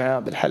يفوت معاه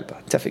بالحلبة.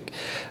 اتفق.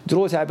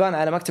 درو تعبان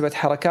على مكتبة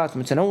حركات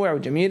متنوعة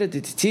وجميلة،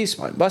 دي تي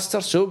سباين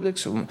باستر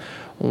سوبلكس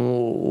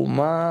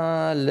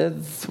وما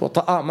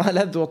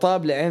لذ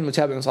وطاب لعين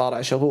متابع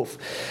مصارع شغوف.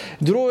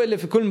 درو اللي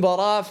في كل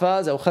مباراة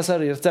فاز أو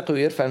خسر يرتقي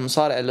ويرفع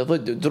المصارع اللي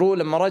ضده. درو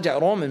لما رجع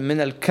رومان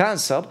من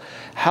الكانسر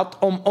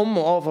حط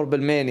أمه أوفر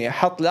بالمانيا،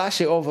 حط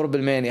لاشي أوفر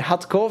بالمانيا،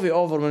 حط كوفي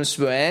أوفر من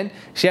أسبوعين.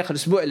 شيخ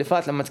الأسبوع اللي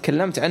فات لما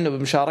تكلمت عنه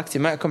بمشاركتي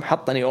معكم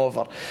حطني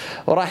أوفر،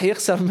 وراح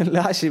يخسر من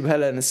لاشي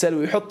بهلا نسل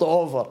ويحط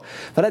أوفر.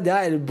 فلا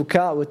داعي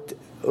للبكاء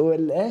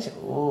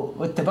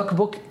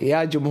والتبكبك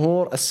يا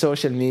جمهور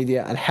السوشيال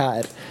ميديا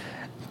الحائر.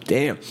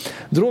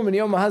 درو من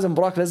يوم ما هزم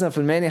براك ليزنر في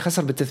المانيا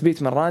خسر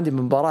بالتثبيت من راندي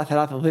من مباراة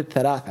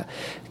 3-3.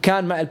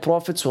 كان مع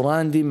البروفيتس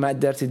وراندي مع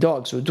الديرتي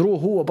دوغز، ودرو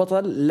هو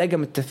بطل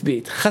لقم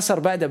التثبيت. خسر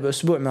بعده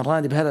بأسبوع من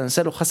راندي بهذا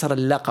نسل وخسر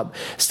اللقب،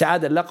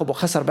 استعاد اللقب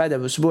وخسر بعده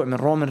بأسبوع من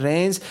رومان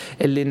رينز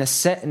اللي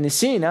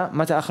نسينا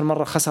متى آخر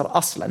مرة خسر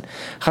أصلا.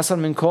 خسر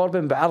من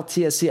كوربن بعرض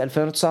TLC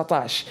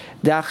 2019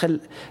 داخل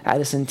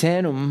على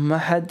سنتين وما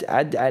حد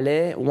عد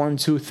عليه 1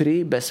 2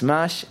 3 بس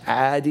ماش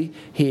عادي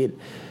هيل.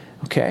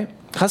 اوكي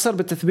خسر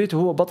بالتثبيت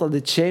وهو بطل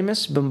ضد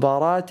شيمس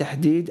بمباراة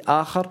تحديد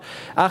آخر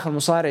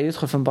مصارع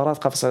يدخل في مباراة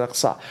قفص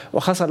الإقصاء،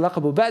 وخسر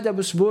لقبه بعدها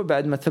بأسبوع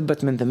بعد ما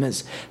ثبت من ذا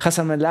ميز.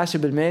 خسر من لاشي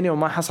بالمانيا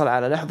وما حصل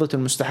على لحظته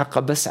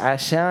المستحقة بس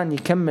عشان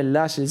يكمل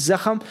لاشي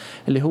الزخم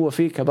اللي هو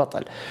فيه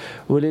كبطل.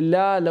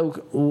 ولله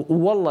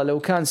لو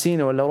كان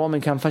سينا ولا رومان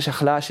كان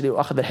فشخ لاشلي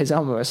وأخذ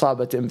الحزام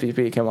وعصابة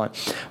MVP كمان.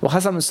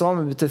 وخسر من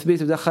سترومان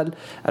بالتثبيت ودخل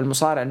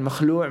المصارع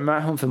المخلوع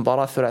معهم في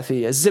مباراة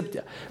ثلاثية.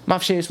 الزبدة ما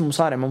في شيء اسمه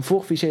مصارع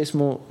منفوخ، في شيء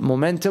اسمه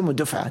مومنتم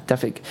ودفعة.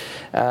 اتفق.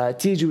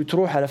 تيجي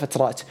وتروح على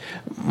فترات،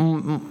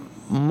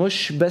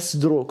 مش بس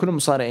درو، كلهم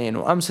مصارعين.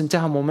 وأمس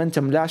انتهى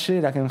مومنتم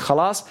لاشلي لكن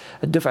خلاص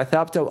الدفعة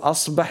ثابتة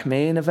وأصبح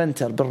مين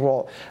إيفنتر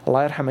بالرو.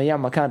 الله يرحم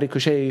أيام ما كان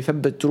ريكوشي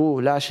يثبت درو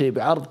لاشلي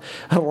بعرض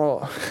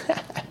الرو.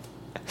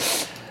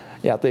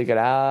 يعطيك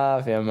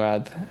العافية يا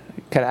معاذ،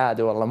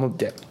 كالعادة والله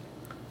مبدع.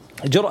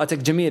 جرأتك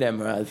جميلة يا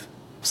معاذ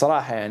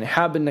بصراحة، يعني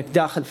حاب انك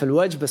داخل في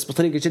الوجه بس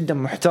بطريقة جدا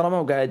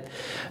محترمة وقاعد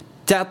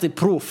تعطي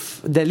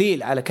بروف،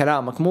 دليل على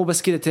كلامك، مو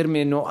بس كذا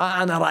ترمي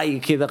انه انا رأيي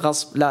كذا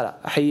غصب. لا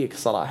احييك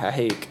صراحة،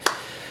 احييك.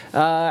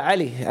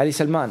 علي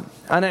سلمان،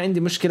 أنا عندي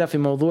مشكلة في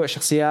موضوع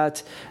شخصيات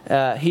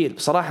هيل.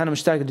 بصراحة أنا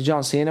مشتاق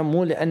لجون سينا،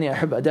 مو لأني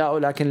أحب أداؤه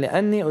لكن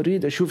لأني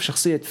أريد أشوف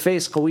شخصية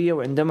فيس قوية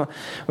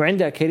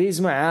وعندها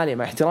كاريزما عالية.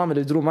 مع احترامي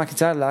لدرو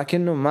ماكنتاير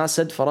لكنه ما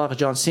سد فراغ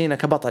جون سينا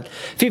كبطل.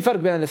 في فرق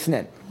بين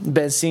الاثنين،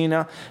 بين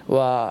سينا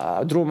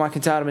ودرو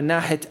ماكنتاير من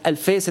ناحية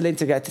الفيس اللي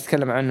أنت قاعد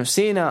تتكلم عنه.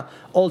 سينا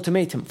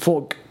أولتيميتم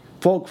فوق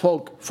فوق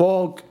فوق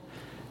فوق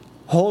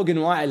هوجن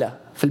وأعلى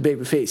في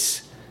البيبي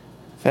فيس،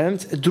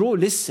 فهمت؟ درو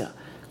لسه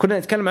كنا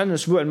نتكلم عنه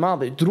الأسبوع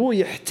الماضي. درو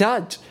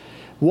يحتاج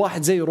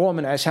واحد زي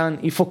رومان عشان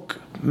يفك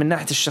من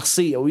ناحية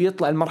الشخصية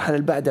ويطلع المرحلة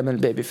اللي بعدها من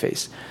البيبي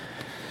فيس.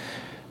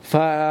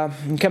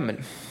 فنكمل.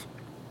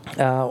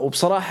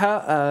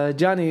 وبصراحة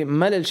جاني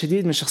ملل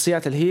شديد من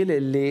شخصيات الهيل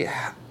اللي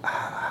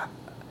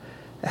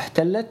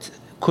احتلت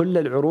كل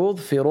العروض.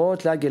 في رو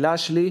تلاقي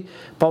لاشلي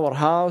باور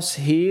هاوس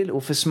هيل،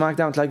 وفي سماك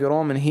داون تلاقي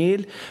رومان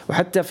هيل،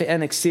 وحتى في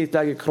NXT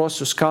تلاقي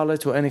كروس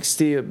وسكارلت،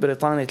 وNXT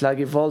بريطانيا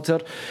تلاقي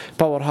فولتر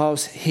باور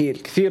هاوس هيل.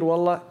 كثير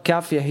والله،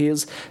 كافية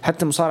هيلز.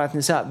 حتى مصارعة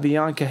نساء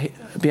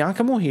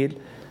بيانكا مو هيل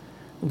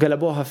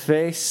وقلبوها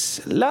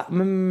فيس، لا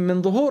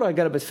من ظهورها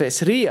قلبت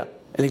فيس. ريا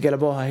اللي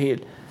قلبوها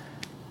هيل،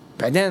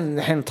 بعدين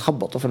الحين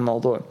تخبطوا في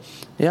الموضوع.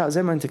 يا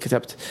زي ما انت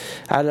كتبت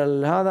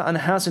على هذا، انا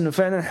حاسس انه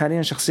فعلا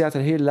حاليا شخصيات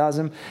الهيل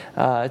لازم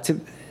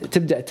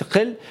تبدا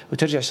تقل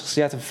وترجع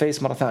شخصيات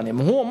الفيس مره ثانيه.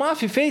 ما هو ما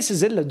في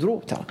فيس الا درو،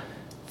 ترى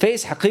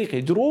فيس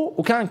حقيقي درو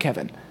وكان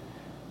كيفن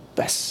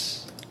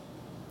بس.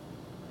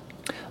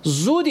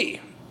 زودي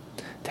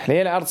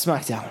تحليل عرض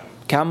سماك داون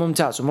كان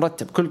ممتاز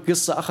ومرتب، كل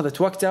قصة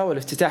أخذت وقتها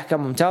والافتتاح كان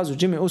ممتاز،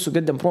 وجيمي أوسو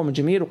قدم برومو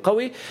جميل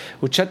وقوي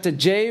وتشتت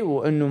جاي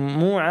وإنه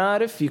مو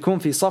عارف يكون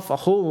في صف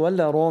أخوه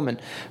ولا رومان.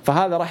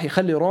 فهذا راح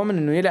يخلي رومان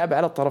إنه يلعب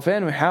على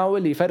الطرفين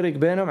ويحاول يفرق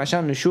بينهم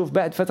عشان نشوف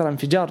بعد فترة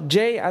انفجار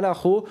جاي على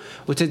أخوه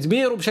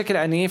وتدميره بشكل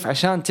عنيف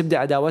عشان تبدأ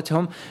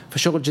عداوتهم.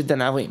 فشغل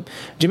جدا عظيم.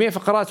 جميع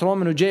فقرات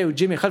رومان وجاي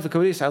وجيمي خلف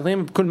الكواليس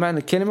عظيم بكل معنى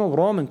الكلمة،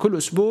 ورومان كل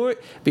أسبوع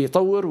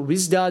بيطور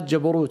وبيزداد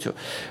جبروته.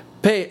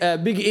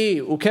 بيج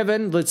اي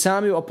وكيفن ضد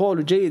سامي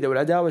وابولو جيدة،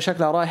 والعداوة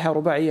شكلها رايحة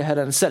رباعية.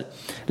 هلا نسل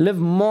ليف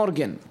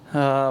مورغان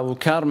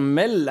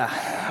وكارميلا،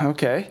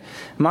 اوكي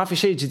ما في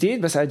شيء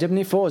جديد بس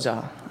عجبني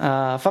فوزها.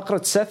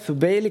 فقرة سيث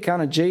وبيلي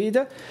كانت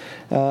جيدة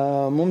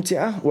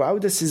ممتعة،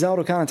 وعودة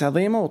سيزارو كانت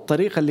عظيمة،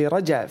 والطريقة اللي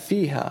رجع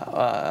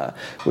فيها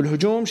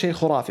والهجوم شيء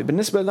خرافي.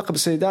 بالنسبة للقب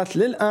السيدات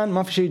للآن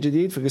ما في شيء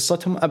جديد في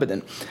قصتهم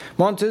أبدا.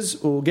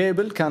 مونتز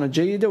وجيبل كانت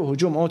جيدة،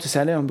 وهجوم أوتس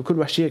عليهم بكل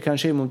وحشية كان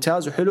شيء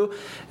ممتاز، وحلو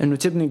إنه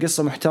تبني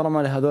قصة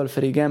محترمة لهذول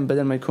الفريقين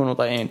بدل ما يكونوا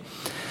ضايعين.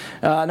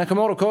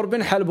 ناكامورا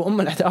كوربين حلب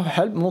العداوة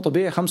حلب مو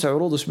طبيعي، 5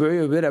 عروض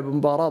أسبوعية وبيلعب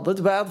مباراة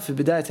ضد بعض. في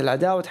بداية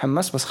العداوة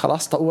تحمس بس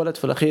خلاص طولت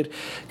في الأخير،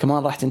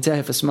 كمان راح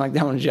تنتهي في سماك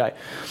داون الجاي.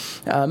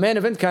 مين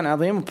إيفنت كان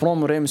عظيم،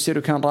 برومو ري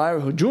ميستيريو كان رائع،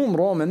 وهجوم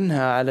رومان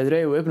على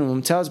دري وابنه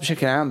ممتاز.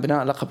 بشكل عام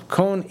بناء لقب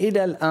كون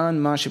إلى الآن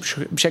ماشي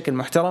بشكل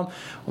محترم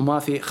وما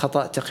في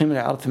خطأ. تقييم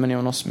العرض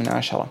 8.5 من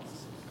 10.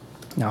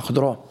 ناخذ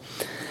رو.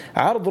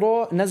 عرض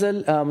رو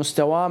نزل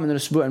مستواه من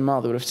الأسبوع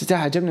الماضي،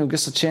 والافتتاح عجبني،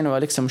 وقصة شينا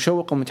وأليكسا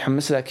مشوقة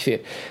ومتحمس لها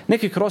كثير.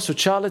 نيكي كروس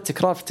وتشارلت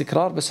تكرار في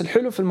تكرار، بس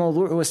الحلو في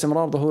الموضوع هو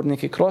استمرار ظهور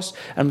نيكي كروس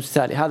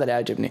المتتالي، هذا اللي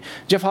عجبني.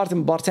 جيف هارت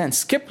مبارتين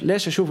سكيب،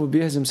 ليش أشوفه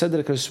بيهزم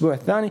سدرك الأسبوع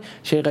الثاني؟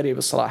 شيء غريب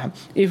الصراحة.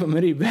 إيفا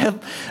ماري بيض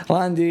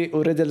راندي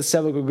وريدل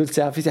السابق،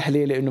 وقلتها في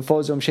تحليلي إنه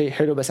فوزهم شيء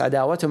حلو بس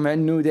عداوتهم مع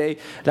النيو داي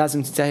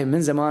لازم تنتهي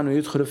من زمان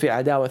ويدخلوا في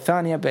عداوة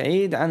ثانية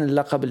بعيد عن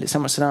اللقب اللي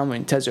سمر سلام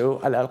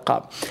وينتزعوا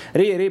الألقاب.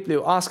 ريبلي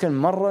وآسكن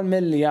مرة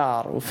مليار،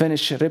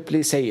 وفينش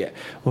ريبلي سيء،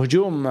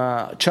 وهجوم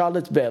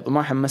تشارلت بيض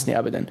وما حمسني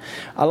أبدا.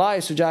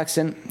 ألايس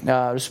وجاكسون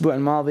الأسبوع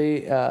الماضي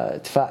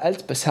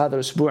تفائلت، بس هذا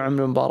الأسبوع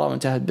عملوا مباراة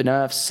وانتهت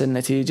بنفس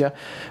النتيجة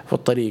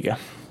والطريقة.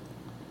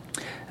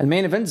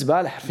 المين ايفنت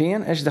زبالة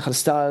حرفيا. ايش دخل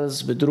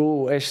ستايلز بدرو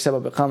وايش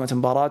سبب اقامه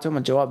مباراتهم؟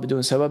 الجواب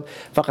بدون سبب،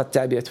 فقط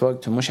تعبئة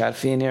وقت ومش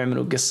عارفين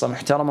يعملوا قصة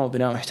محترمة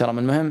وبناء محترم.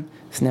 المهم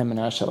 2 من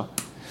 10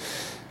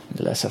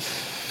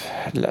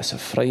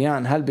 للأسف.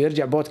 ريان، هل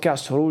بيرجع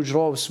بودكاست هروج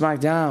رو وسماك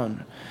داون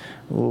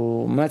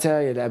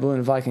ومتى يلعبون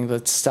الفايكنج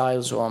ضد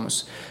ستايلز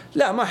وأوموس؟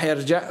 لا ما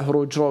حيرجع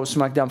هروج رو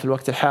سماك داون في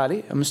الوقت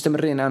الحالي.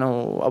 مستمرين أنا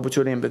وأبو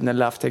تولين بإذن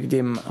الله في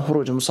تقديم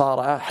هروج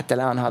المصارعة حتى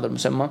الآن هذا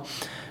المسمى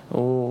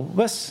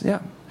وبس.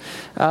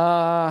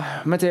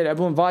 متى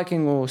يلعبون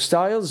فايكنج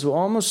وستايلز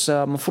وأوموس؟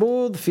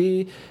 مفروض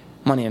في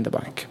ماني ان ذا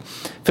بانك.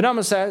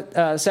 فنعمل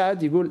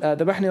سعد يقول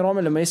ذبحني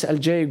رومان لما يسأل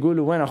جاي يقول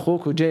وين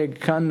أخوك، وجاي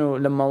كأنه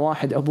لما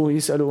واحد أبوه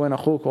يسأله وين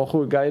أخوك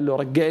وأخوه قايل له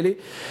رجع لي.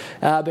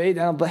 بعيد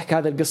عن الضحك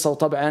هذا القصة،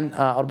 وطبعا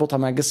أربطها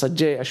مع قصة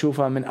جاي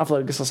أشوفها من أفضل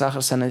القصص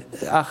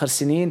آخر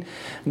سنين،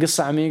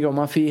 قصة عميقة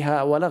وما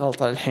فيها ولا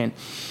غلطة الحين.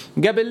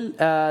 قبل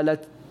لا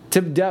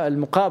تبدأ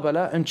المقابلة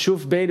أنت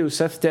تشوف بيلي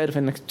وسيث تعرف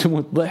أنك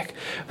تموت ضحك،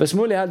 بس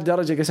مو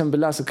لهالدرجة قسم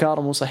بالله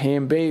سكار مو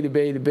صحيين.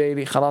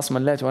 بيلي خلاص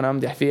مليت وأنا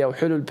أمدح فيها.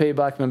 وحلو الباي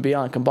باك من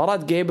بيانك. مباراة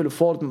جيبل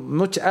وفورد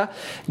متعة.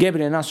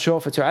 جيبل الناس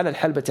شوفته على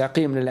الحلبة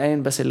تعقيم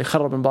للعين، بس اللي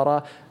خرب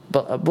المباراة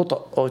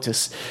بطء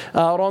أوتس.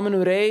 رومان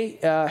وري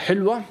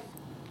حلوة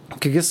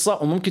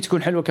كقصة وممكن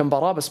تكون حلوة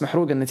كمباراة، بس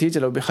محروق النتيجة.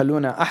 لو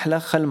بيخلونا أحلى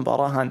خل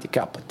مباراة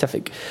هانديكاب.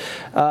 اتفق.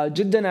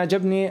 جدا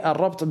عجبني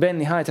الربط بين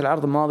نهاية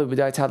العرض الماضي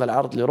وبداية هذا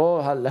العرض لرو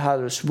هذا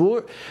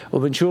الأسبوع،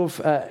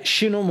 وبنشوف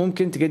شنو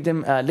ممكن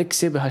تقدم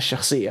ليكسي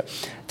بهالشخصية.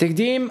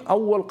 تقديم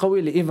أول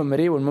قوي لإيفا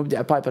ماري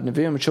والمبدع بايبر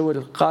نيفين، متشوق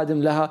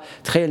القادم لها.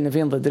 تخيل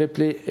نيفين ضد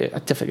ريبلي.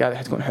 اتفق هذه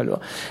حتكون حلوة.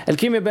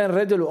 الكيمياء بين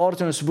ريدل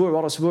وأورتون أسبوع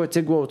ورا أسبوع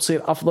تقوى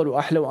وتصير أفضل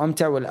وأحلى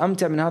وأمتع.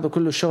 والأمتع من هذا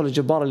كله الشغل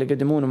الجبار اللي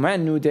قدمونه مع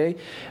النيو داي.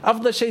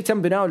 أفضل شيء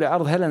تم بناؤه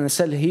لعرض هلا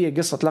نسل هي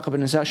قصة لقب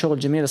النساء. شغل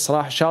جميل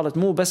الصراحة. شارلت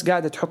مو بس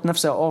قاعدة تحط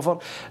نفسها أوفر،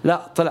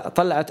 لا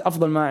طلعت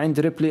أفضل ما عند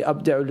ريبلي.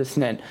 أبدعوا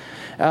الاثنين.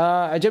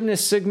 عجبني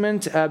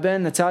السيجمنت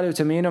بين ناتاليا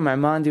وتامينو مع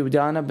ماندي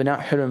ودانا، بناء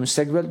حلو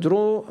المستقبل.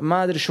 درو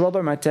ما أدري شو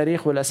وضع مع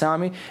التاريخ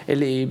والأسامي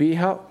اللي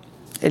يبيها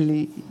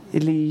اللي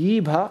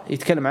يجيبها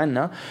يتكلم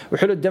عنها.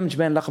 وحلو الدمج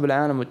بين لقب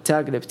العالم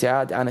والتاج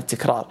الابتعاد عن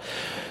التكرار.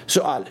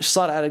 سؤال، إيش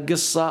صار على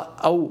القصة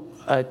أو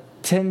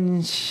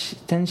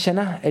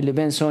تنشنة اللي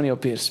بين سوني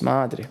وبيرس؟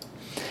 ما أدري،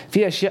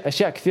 في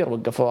أشياء كثير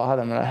وقفوها.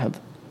 هذا ملاحظ.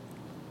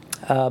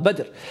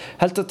 بدر،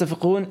 هل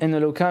تتفقون إنه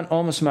لو كان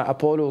أوموس مع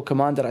أبولو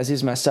وكماندر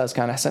عزيز مع ستاز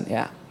كان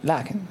أحسن؟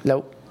 لكن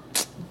لو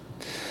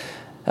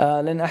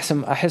لأن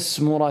أحس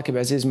مو راكب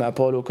عزيز مع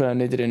بولو. كنا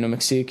ندري إنه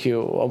مكسيكي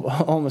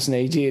وأوموس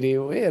نيجيري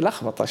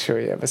ولخبطة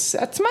شوية. بس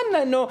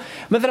أتمنى إنه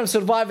مثلا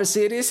سيرفايفر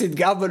سيريس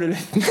يتقابلوا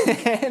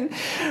الاثنين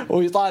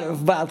ويطالعوا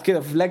في بعض كذا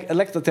في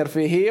لقطة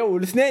ترفيهية،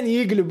 والاثنين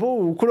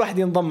يقلبوا وكل واحد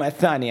ينضم مع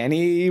الثاني،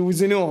 يعني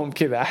يوزنوهم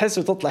كذا.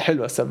 أحسه تطلع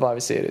حلوة سيرفايفر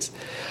سيريس.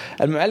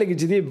 المعلق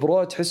الجديد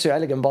برو تحسه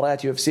يعلق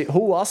مباريات يو اف سي.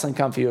 هو أصلا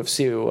كان في يو اف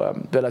سي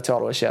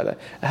وبيلاتور وأشياء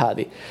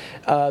هذه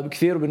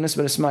بكثير.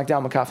 وبالنسبة لسماك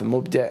داون كافي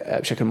مبدع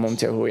بشكل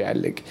ممتع وهو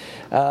يعلق.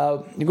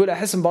 يقول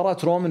أحس مباراة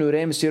رومان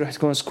وريمس راح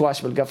تكون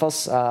سكواش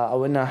بالقفص،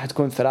 أو إنها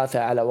حتكون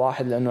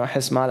 3-1، لأنه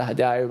أحس ما لها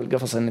داعي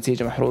بالقفص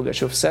النتيجة محروقة.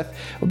 أشوف سيث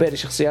وبيري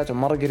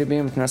شخصياتهم مرة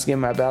قريبين متناسقين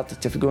مع بعض.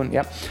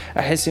 تتفقون؟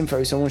 أحس ينفع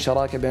يسوون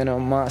شراكة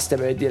بينهم. ما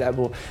استبعد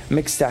يلعبوا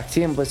ميكس تاك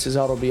تيم ضد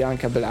سيزارو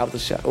بيانكا بالعرض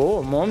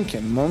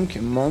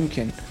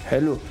ممكن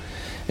حلو.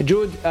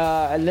 جود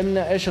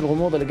علمنا إيش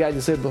الغموض اللي قاعد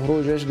يصير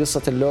بهروج، إيش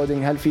قصة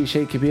اللودينج، هل في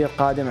شيء كبير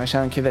قادم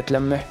عشان كذا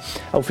تلمح،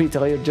 أو في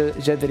تغير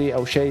جذري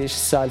أو شيء؟ إيش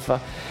السالفة؟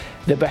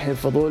 ذبحني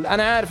الفضول.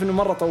 أنا عارف إنه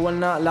مرة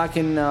طولنا،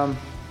 لكن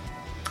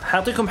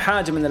حاعطيكم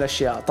حاجة من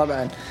الأشياء.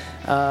 طبعا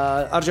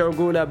أرجع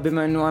أقولها،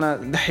 بما إنه أنا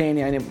دحين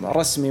يعني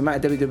رسمي مع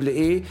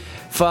WWE،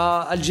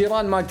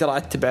 فالجيران ما أقدر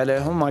أعتب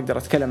عليهم، ما أقدر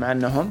أتكلم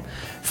عنهم.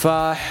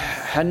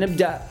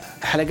 فحنبدأ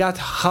حلقات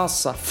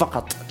خاصة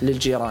فقط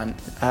للجيران،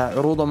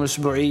 عروضهم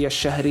الأسبوعية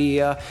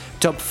الشهرية،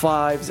 توب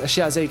 5،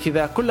 أشياء زي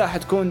كذا كلها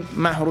حتكون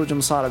مع هروج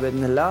المصارعة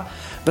بإذن الله.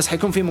 بس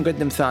حيكون في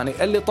مقدم ثاني.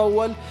 اللي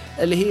طول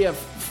اللي هي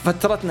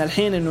فترتنا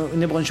الحين إنه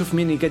نبغى نشوف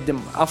مين يقدم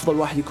أفضل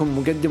واحد يكون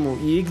مقدم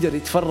ويقدر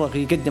يتفرغ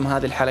يقدم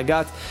هذه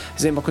الحلقات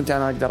زي ما كنت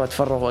أنا أقدر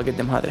أتفرغ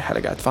وأقدم هذه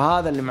الحلقات.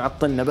 فهذا اللي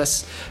معطلنا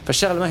بس.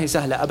 فالشغل ما هي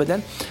سهلة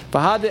أبدا.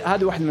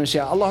 فهذه واحد من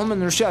الأشياء. اللهم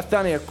إن الأشياء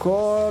الثانية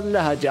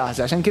كلها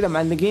جاهزة، عشان كذا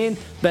معلقين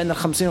بين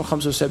 50 و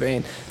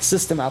 75.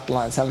 السيستم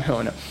عطلان،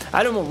 سامحونا.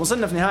 على العموم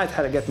وصلنا في نهاية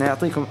حلقتنا.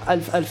 يعطيكم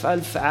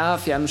ألف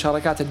عافية على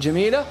المشاركات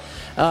الجميلة.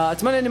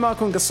 أتمنى أني ما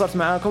أكون قصرت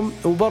معاكم.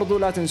 وبرضو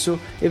لا تنسوا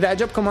إذا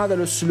عجبكم هذا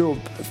الأسلوب،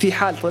 في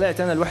حال طلعت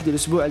أنا لوحدي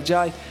الأسبوع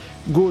الجاي،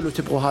 قولوا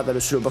تبغوا هذا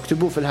الأسلوب،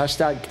 اكتبوه في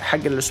الهاشتاج حق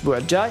الأسبوع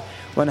الجاي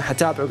وأنا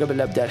حتابعه قبل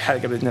لا أبدأ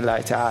الحلقة بإذن الله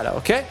تعالى.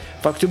 أوكي،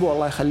 فاكتبوه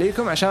الله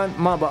يخليكم، عشان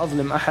ما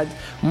بأظلم أحد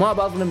وما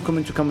بأظلمكم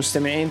أنتم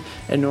كمستمعين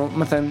إنه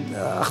مثلا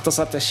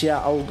اختصرت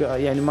أشياء أو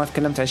يعني ما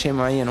تكلمت عن شيء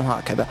معين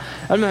وهكذا.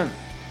 المهم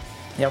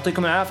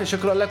يعطيكم العافية،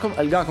 شكرا لكم.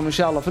 ألقاكم إن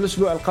شاء الله في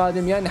الأسبوع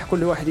القادم، يعني حكون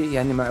لوحدي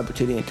يعني مع أبو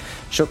تلين.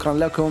 شكرا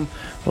لكم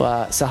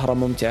وسهرة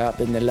ممتعة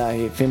بإذن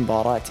الله في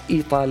مباراة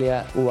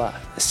إيطاليا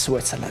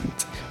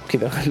وسويسرلاند.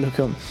 وكذا أقول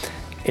لكم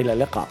إلى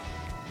اللقاء.